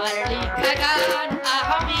 তোমার লেখা গান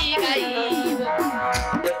আমি গাইব।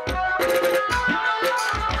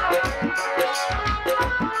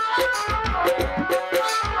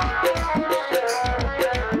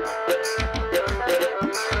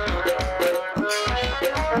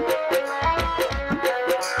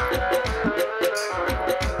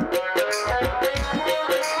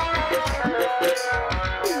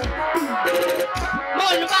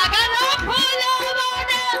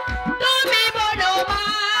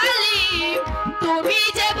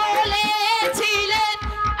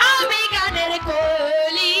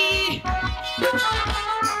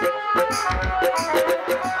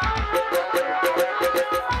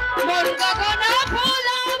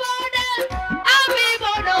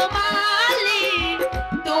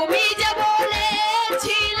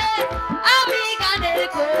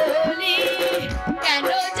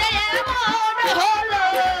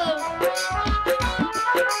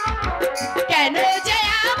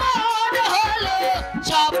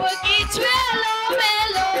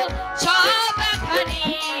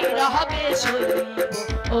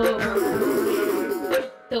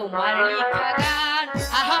 তোমার লেখা গান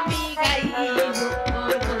আমি গাইব ও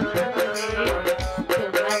বন্ধুরে।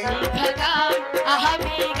 তোমার লেখা গান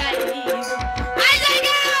আমি গাইব। আই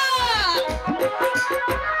জায়গা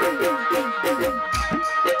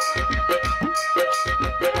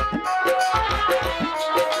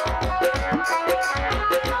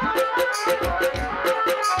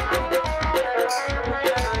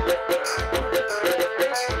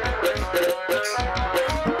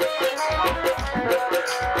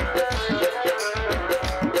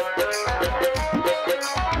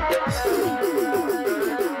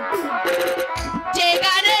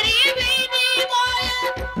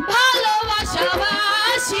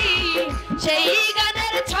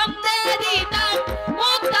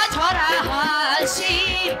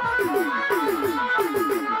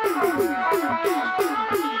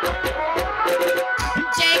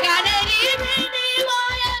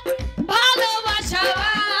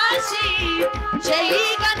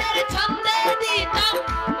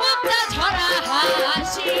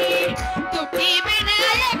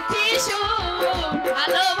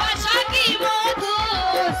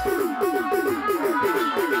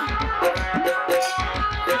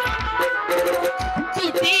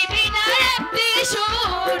দুটি বিনার একটি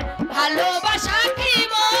সুর, ভালোবাসা কি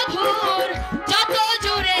মধুর, যত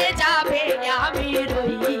জুড়ে যাবে আমি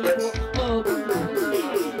রইব ও বন্ধুরে।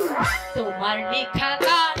 তোমার লেখা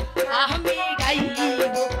গান আমি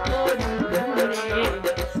গাইব ও বন্ধুরে,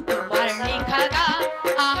 তোমার লেখা গান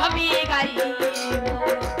আমি গাইব।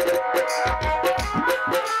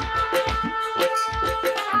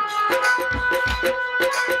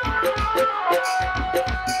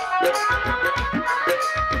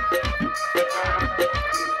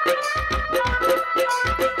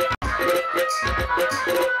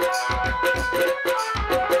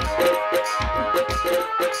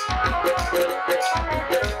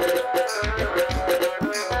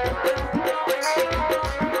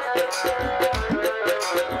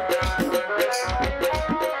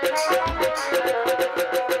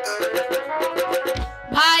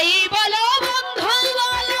 ভাই বলো বন্ধু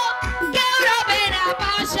বলো কেউ রবে না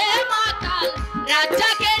পাশে মাতাল,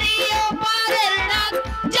 রাজ্জাকেরই ওপারের রাত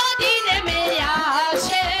যদি নেমে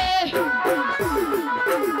আসে।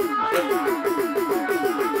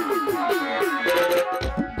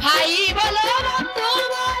 ভাই বলো বন্ধু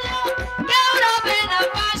বলো কেউ রবে না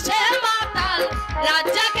পাশে মাতাল,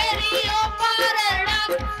 রাজ্জাকেরই ওপারের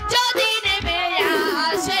রাত যদি নেমে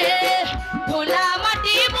আসে। ধুলা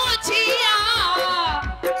মাটি মুছিয়া,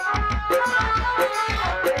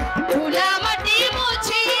 ধুলা মাটি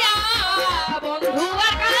মুছিয়া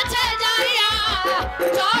বন্ধুর কাছে যাইয়া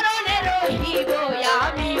চরণে রহিব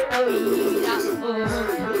আমি কইরা ও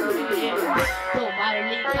বন্ধুরে। তোমার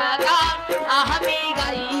লেখা গান আমি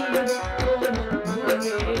গাইব ও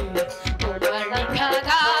বন্ধুরে, তোমার লেখা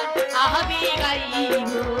গান আমি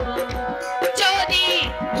গাইব। যদি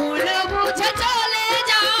ভুল বুঝে চলে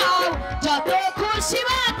যাও, যত খুশি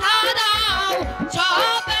মাথা দাও,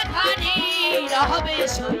 সব খানি রহবে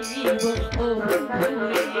সইব ও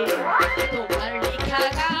বন্ধুরে। তোমার লেখা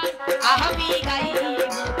গান আমি গাইব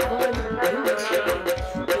ও বন্ধুরে,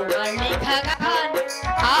 তোমার লেখা গান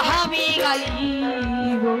আমি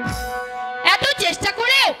গাইব। এত চেষ্টা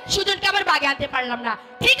করে সুজনকে আবার বাগে আনতে পারলাম না।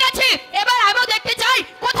 ঠিক আছে, এবার আমিও দেখতে চাই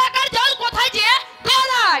কোথাকার জল কোথায় যেয়ে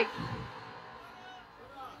গলায়।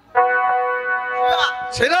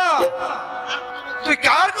 সেনা, তুই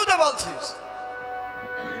কার কথা বলছিস?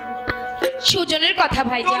 সুজনের কথা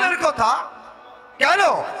ভাইজান। সুজনের কথা? কেন?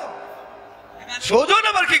 সুজন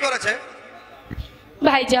আবার কি করেছে?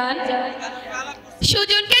 ভাইজান,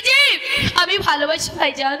 সুজনকে যে আমি ভালোবাসি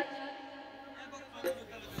ভাইজান।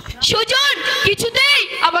 সুজন কিছুতেই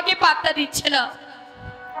আমাকে পাত্তা দিচ্ছে না।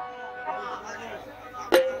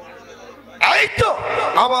 এই তো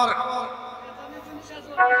আমার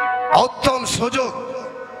উত্তম সুযোগ।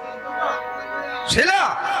 শিলা,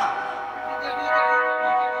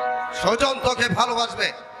 সুজন তোকে ভালোবাসবে।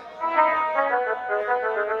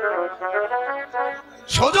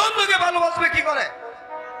 সুজন তোকে ভালোবাসবে কি করে?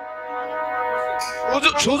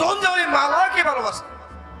 সুজন যে ওই মালাকে ভালোবাসে।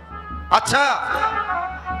 আচ্ছা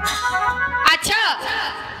আচ্ছা,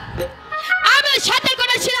 আমি সাথে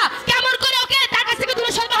করেছি না কেমন করে ওকে তার কাছ থেকে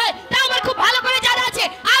দূরে সরাতে হয় তা আমার খুব ভালো করে জানা আছে।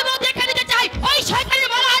 আমিও দেখে নিতে চাই ওই শয়তানের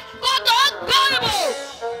মালা কত গর্ব।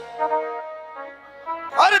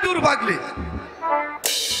 আরে দূর পাগলি,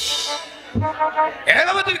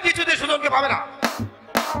 এভাবে তুই কিছুতে সুজনকে পাবে না।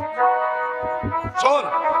 শোন,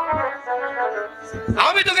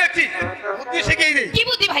 আমি তোকে একটি বুদ্ধি শিখিয়ে দিই। কি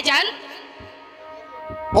বুদ্ধি ভাইজান?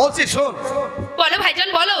 বলছি শোন। বলো ভাইজান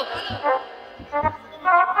বলো।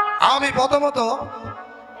 আমি প্রথমত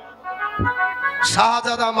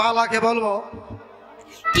শাহজাদা মালাকে বলবো।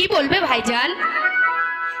 কি বলবে ভাইজান?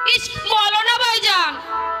 ইস বলো না ভাইজান।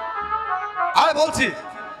 আরে বলছি,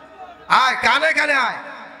 আয় কানে কানে আয়।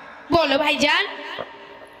 বলো ভাইজান।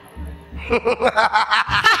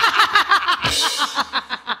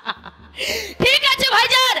 ঠিক আছে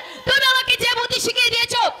ভাইজান, তুমি আমাকে যে বুদ্ধি শিখিয়ে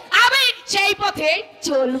দিয়েছো আমি সেই পথে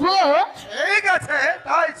চলবো। ঠিক আছে,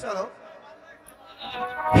 তাই চলো।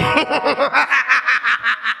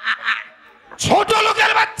 ছোট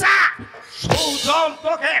লোকের বাচ্চা সুজন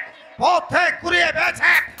তোকে পথে ঘুরিয়ে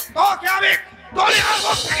বেছে, তোকে আমি দলিয়ার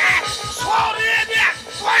মুখ থেকে সরিয়ে দিয়ে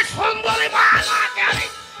ওই সুন্দরী মালাকে আমি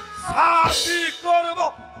শাস্তি করব।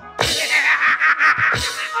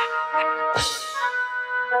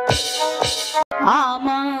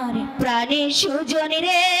 আমার প্রাণের সুজন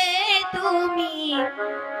রে তুমি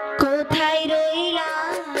কোথায় রইলা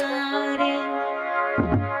রে?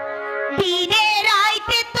 দিনে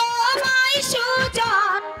রাইতে তোমায়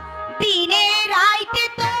সুজন, দিনে রাইতে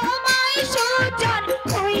তোমায় সুজন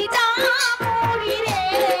খুঁজা মরি রে।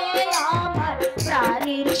 আমার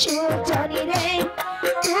প্রাণের সুজন রে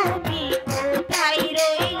তুমি কোথায়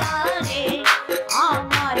রইলা রে?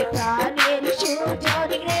 আমার প্রাণের সুজন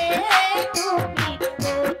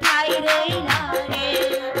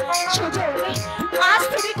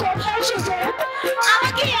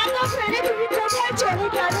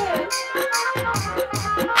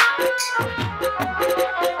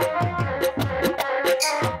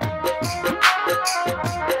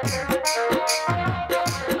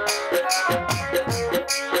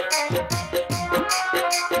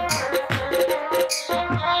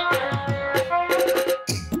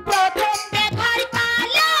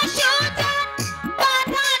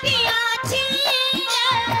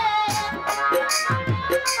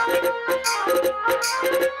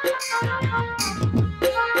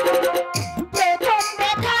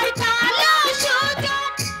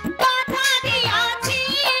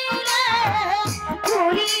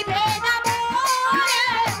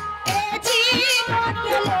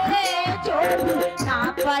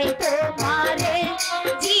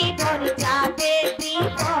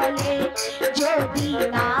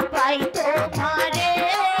না পাই তোমারে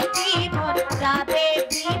জীবন যাবে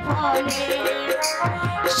বিফলে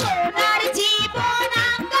সোনার জীবন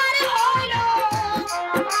আঙ্গার হলো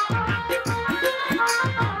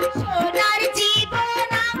সোনার জীবন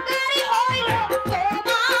আঙ্গার হলো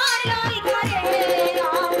তোমার লই ঘরে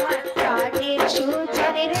আমার প্রাণের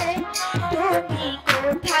সুজন রে তুমি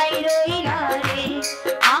কোথায় রইলা রে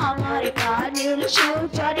আমার প্রাণের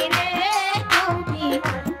সুজন রে তুমি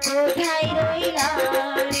কোথায় রইলা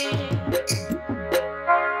রে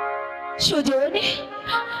সুজন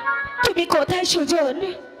তুমি কোথায় সুজন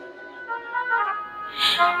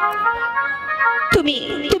তুমি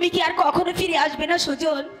তুমি কি আর কখনো ফিরে আসবে না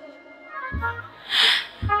সুজন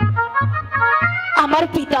আমার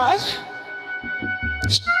পিতা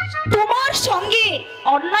তোমার সঙ্গে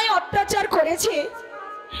অন্যায় অত্যাচার করেছে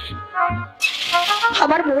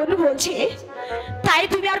আমার মন বলছে তাই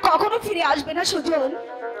তুমি আর কখনো ফিরে আসবে না সুজন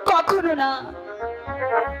কখনো না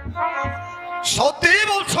সত্যি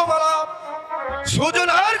বলছো মালা সুজন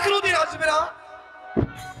আর কোনোদিন আসবে না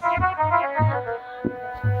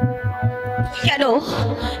কেন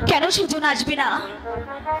কেন সুজন আসবে না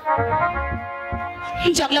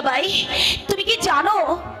জগলা ভাই তুমি কি জানো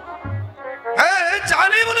হ্যাঁ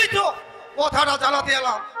জানি বলেই তো কথাটা জানাতে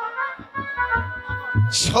এলাম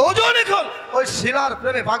সুজন এখন ওই শিলার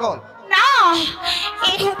প্রেমে পাগল না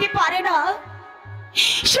এই হতে পারে না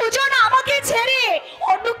সুজন আমাকে ছেড়ে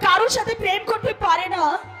অন্য কারোর সাথে প্রেম করতে পারে না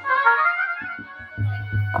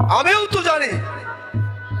আমিও তো জানি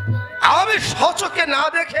আমি সচক্ষে না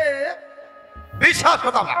দেখে বিশ্বাস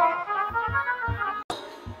করতাম না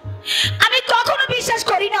আমি কখনো বিশ্বাস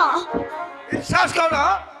করি না বিশ্বাস করো না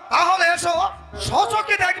তাহলে এসো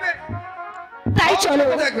সচক্ষে দেখবে তাই চলো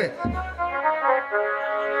দেখবে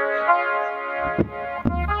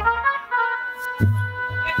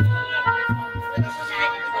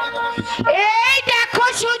এই দেখো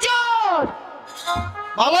সুজন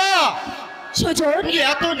বাবা সুজন তুমি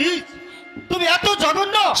এত নিচ তুমি এত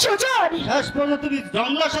জঘন্য সুজন শেষ পর্যন্ত তুমি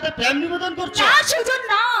জঙ্গলার সাথে প্রেম নিবেদন করছো না সুজন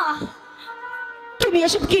না তুমি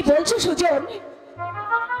এসব কি বলছো সুজন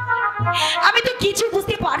আমি তো কিছু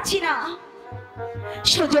বুঝতে পারছি না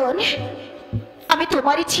সুজন আমি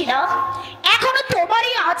তোমারই ছিলাম এখনো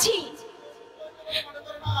তোমারই আছি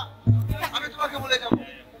আমি তোমাকে বলে যাব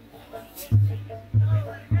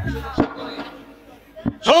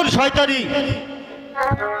শোন শয়তানি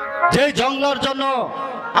যে জঙ্গলার জন্য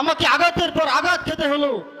আমাকে আঘাতের পর আঘাত খেতে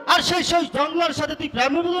হলো আর সেই জঙ্গলার সাথে তুই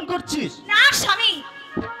প্রেম নিবেদন করছিস না স্বামী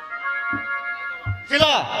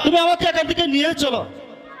শিলা তুমি আমাকে এখান থেকে নিয়ে চলো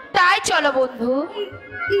তাই চলো বন্ধু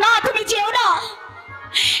না তুমি যেও না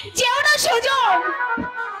সুজন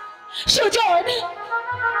সুজন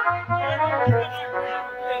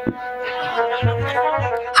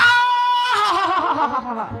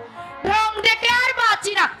রং দেখে আর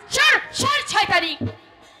বাঁচি না সর সর শয়তানি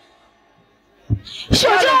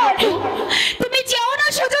সুজন তুমি যেও না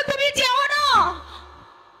সুজন তুমি যেও না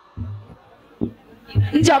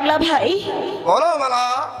জগলা ভাই বলো মালা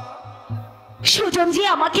সুজন যে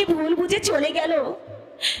আমাকে ভুল বুঝে চলে গেল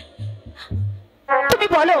তুমি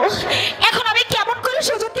বলো এখন আমি কেমন করে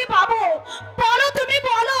সুজনকে পাবো বলো তুমি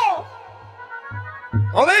বলো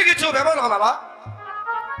অনেক কিছু ভেবো না বাবা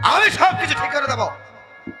আমি সব কিছু ঠিক করে দেবো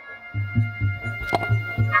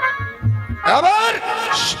এবার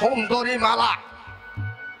সুন্দরী মালা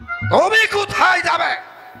তুমি কোথায় যাবে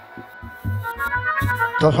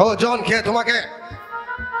তো সুজনকে তোমাকে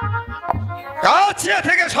কাছে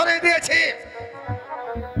থেকে সরিয়ে দিয়েছি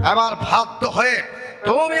এবার বাধ্য হয়ে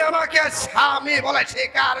তুমি আমাকে স্বামী বলে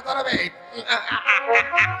স্বীকার করবে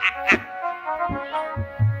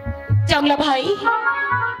জগলা ভাই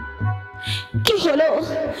কি হলো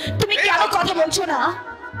তুমি কেন কথা বলছো না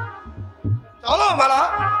চলো মালা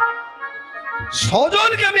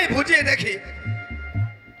সুজনকে আমি বুঝিয়ে দেখি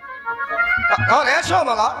আর এসো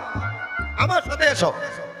মালা আমার সাথে এসো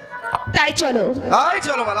তাই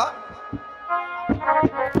চলো মালা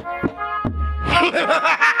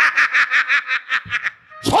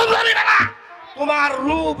সুন্দরী মালা তোমার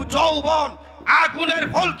রূপ যৌবন আগুনের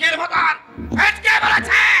ফলকের মতন ফেটকে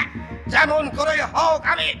বেড়েছে যেমন করে হোক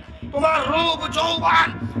আমি তোমার রূপ যৌবন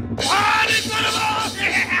পানি করব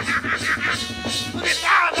যদি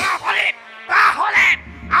তা না পারে তাহলে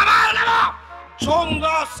আমার নাম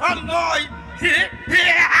সুন্দর সন্নয়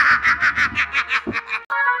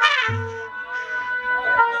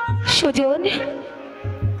সুজন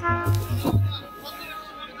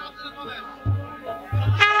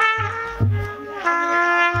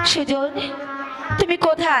সুজন তুমি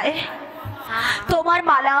কোথায় তোমার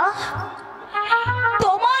মালা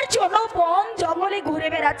তোমার জন্য বন জঙ্গলে ঘুরে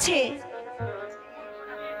বেড়াচ্ছে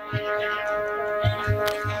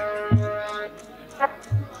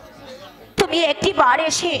তুমি একটি বার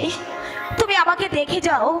এসে তুমি আমাকে দেখে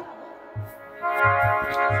যাও।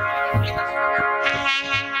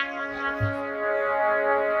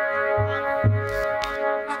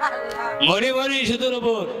 মণিমণি সুতোর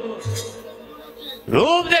উপর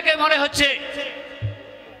রূপ দেখে মনে হচ্ছে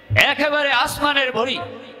একেবারে আসমানের ভরি,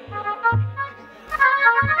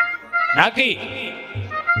 নাকি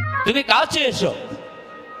তুমি কাছে এসো।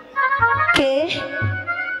 কে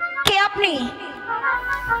কে আপনি?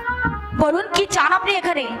 বলুন কি চান আপনি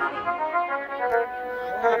এখানে?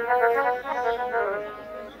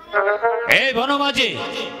 এই বনমাঝি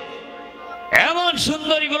এমন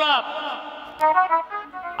সুন্দরী গোলাপ,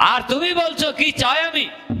 আর তুমি বলছো কি চাই আমি?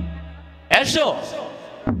 এসো,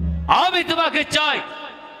 আমি তোমাকে চাই।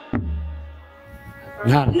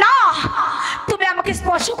 না, তুমি আমাকে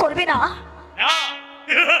স্পর্শ করবে না।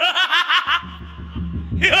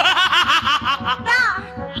 না,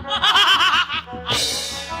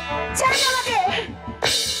 ছেড়ে দাও আমাকে।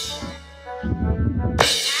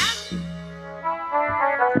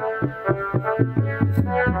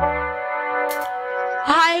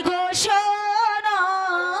 হাই গো শোনো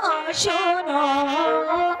শোনো,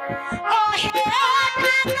 ও হে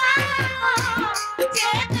ঢাকা,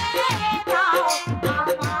 যেতে দাও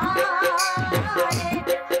আমারে।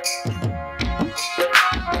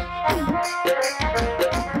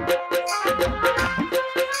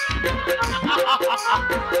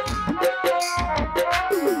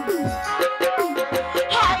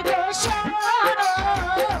 হাই গো শোনো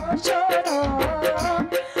শোনো,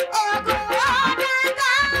 ও গো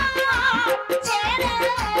ঢাকা, ছেড়ে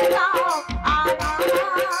দাও আমারে।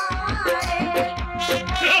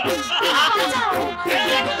 বাঁচাও,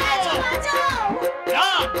 বাঁচাও। না,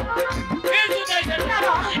 না,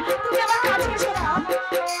 তুমি আমার কাছে এসো না।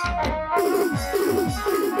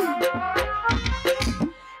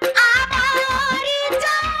 আমার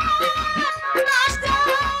ইজ্জত নষ্ট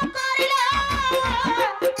করিলে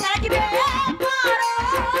থাকবে পারো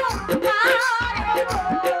পারে গো,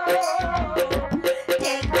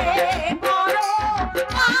 দেখবে পারো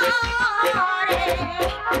পারে।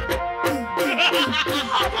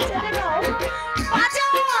 আমাকে ছেড়ে দাও,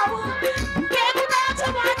 বাঁচাও, কে কোথায় আছো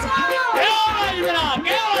বাঁচাও। কেউ আসবে না,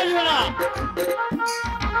 কেউ আসবে না।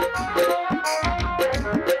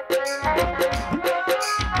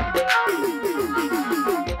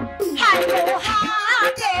 হাই গো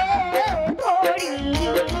হাতে ধরি,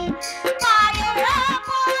 পায়ে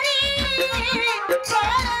পড়ি,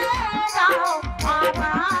 ছেড়ে দাও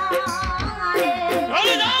আমারে।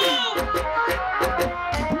 চলে যাও।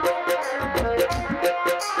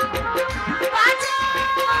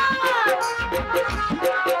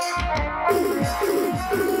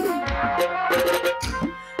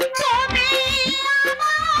 তুমি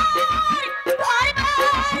আমার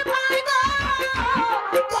ধর্মের ভাই গো,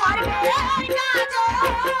 ধর্মের কাজ করো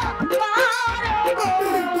গো,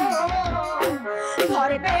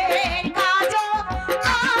 ধর্মের কাজ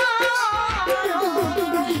করো।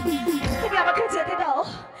 তুমি আমাকে যেতে দাও।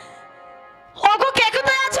 ওগো কে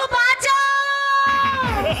কোথায় আছো? বাঁচাও,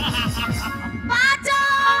 বাঁচাও।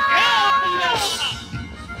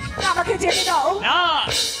 আমাকে যেতে দাও। না,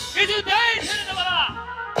 কিছুতেই ছেড়ে দেব না।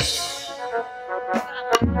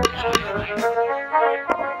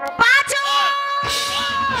 বাঁচাও।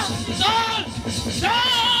 চল,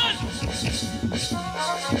 চল।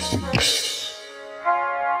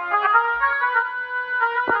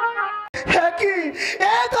 কি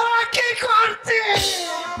এ তোরা কি করছিস?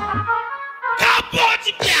 কাপড়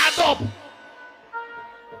বেয়াদব।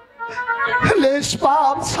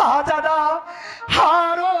 নিষ্পাপ শাহজাদা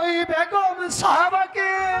আর ওই বেগম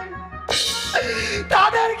সাহাবাকে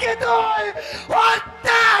তাদেরকে তুই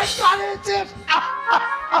অত্যাচার করেছিস।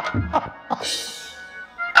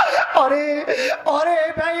 ওরে ওরে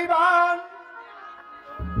বেঈমান,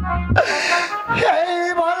 এই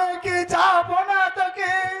বলে কি যাবো না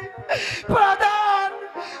তোকে প্রধান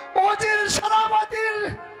উজির সেনাপতির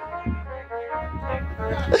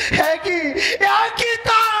একই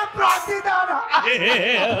তার প্রতিদান।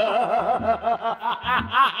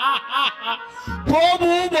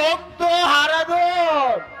 প্রভু ভক্ত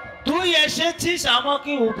হারাধন, তুই এসেছিস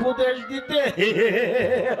আমাকে উপদেশ দিতে।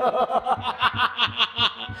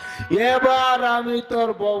 এবার আমি তোর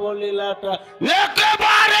ববলীলাটা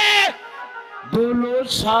একেবারে দুলুর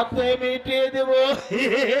সাথে মিটিয়ে দেব।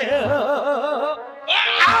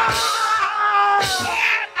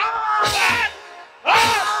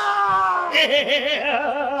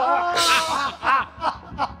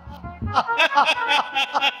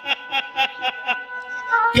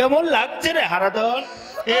 কেমন লাগছে রে হারাধন?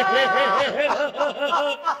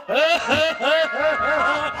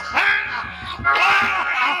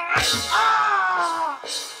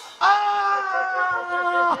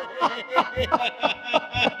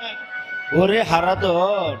 ওরে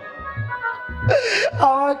হারাধন,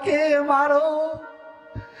 আমাকে মারো,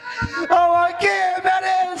 আমাকে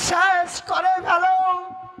মেরে শেষ করে ফেলো।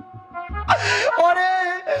 ওরে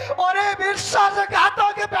ওরে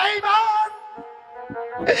বিশ্বাসঘাতক বেঈমান,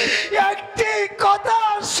 একটি কথা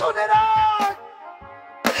শুনে রাখ,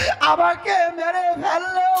 আমাকে মেরে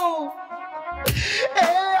ফেললেও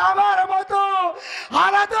আমার মতো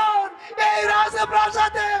হারাধন এই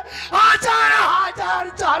রাজপ্রাসাদে হাজার হাজার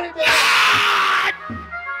চড়বে।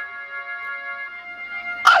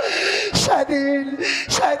 সেদিন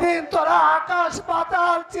সেদিন তোরা আকাশ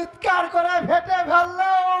পাতাল চিৎকার করে ফেটে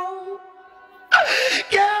ফেললেও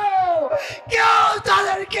কেউ কেউ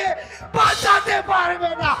তাদেরকে বাঁচাতে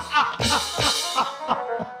পারবে না।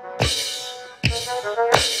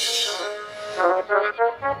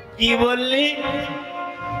 কি বললি?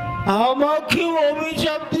 আমাকে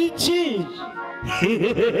অভিশাপ দিচ্ছিস?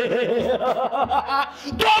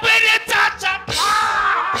 তবে রে চাচা,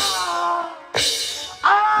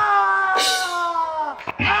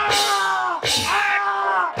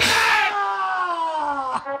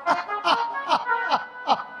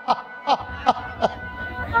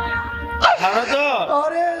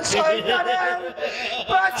 ওরে শয়তানের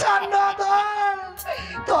প্রচন্ড দল,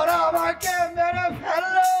 তোরা আমাকে মেরে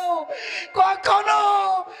ফেললেও কখনো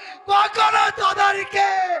কখনো তোদেরকে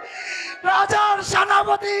রাজার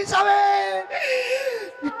সেনাপতি হিসাবে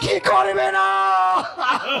কি করবে না।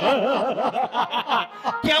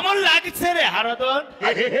 কেমন লাগছে রে হারাধন?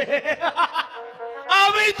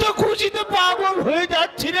 আমি তো খুশিতে পাগল হয়ে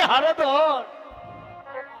যাচ্ছি রে হারাধন।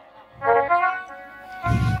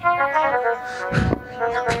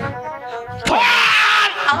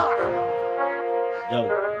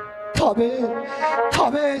 তবে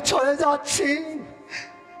তবে চলে যাচ্ছি।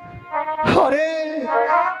 হরে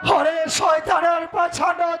হরে শয়তানের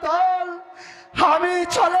প্রচন্ড দল, আমি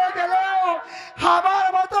চলে গেলেও আমার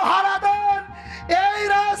মতো হারাধন এই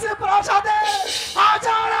রাজপ্রাসাদে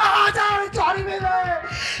হাজার হাজার চড়বে।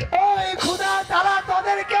 ওই খোদা তারা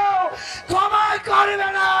তোদেরকেও ক্ষমা করবে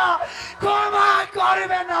না, ক্ষমা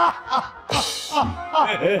করবে না।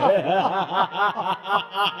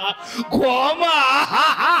 ক্ষমা?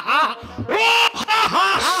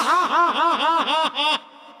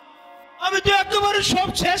 আমি তো একেবারে সব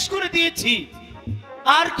শেষ করে দিয়েছি।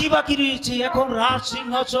 আর কি বাকি রয়েছে এখন? রাজ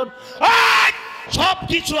সিংহাসন সব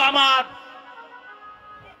কিছু আমার।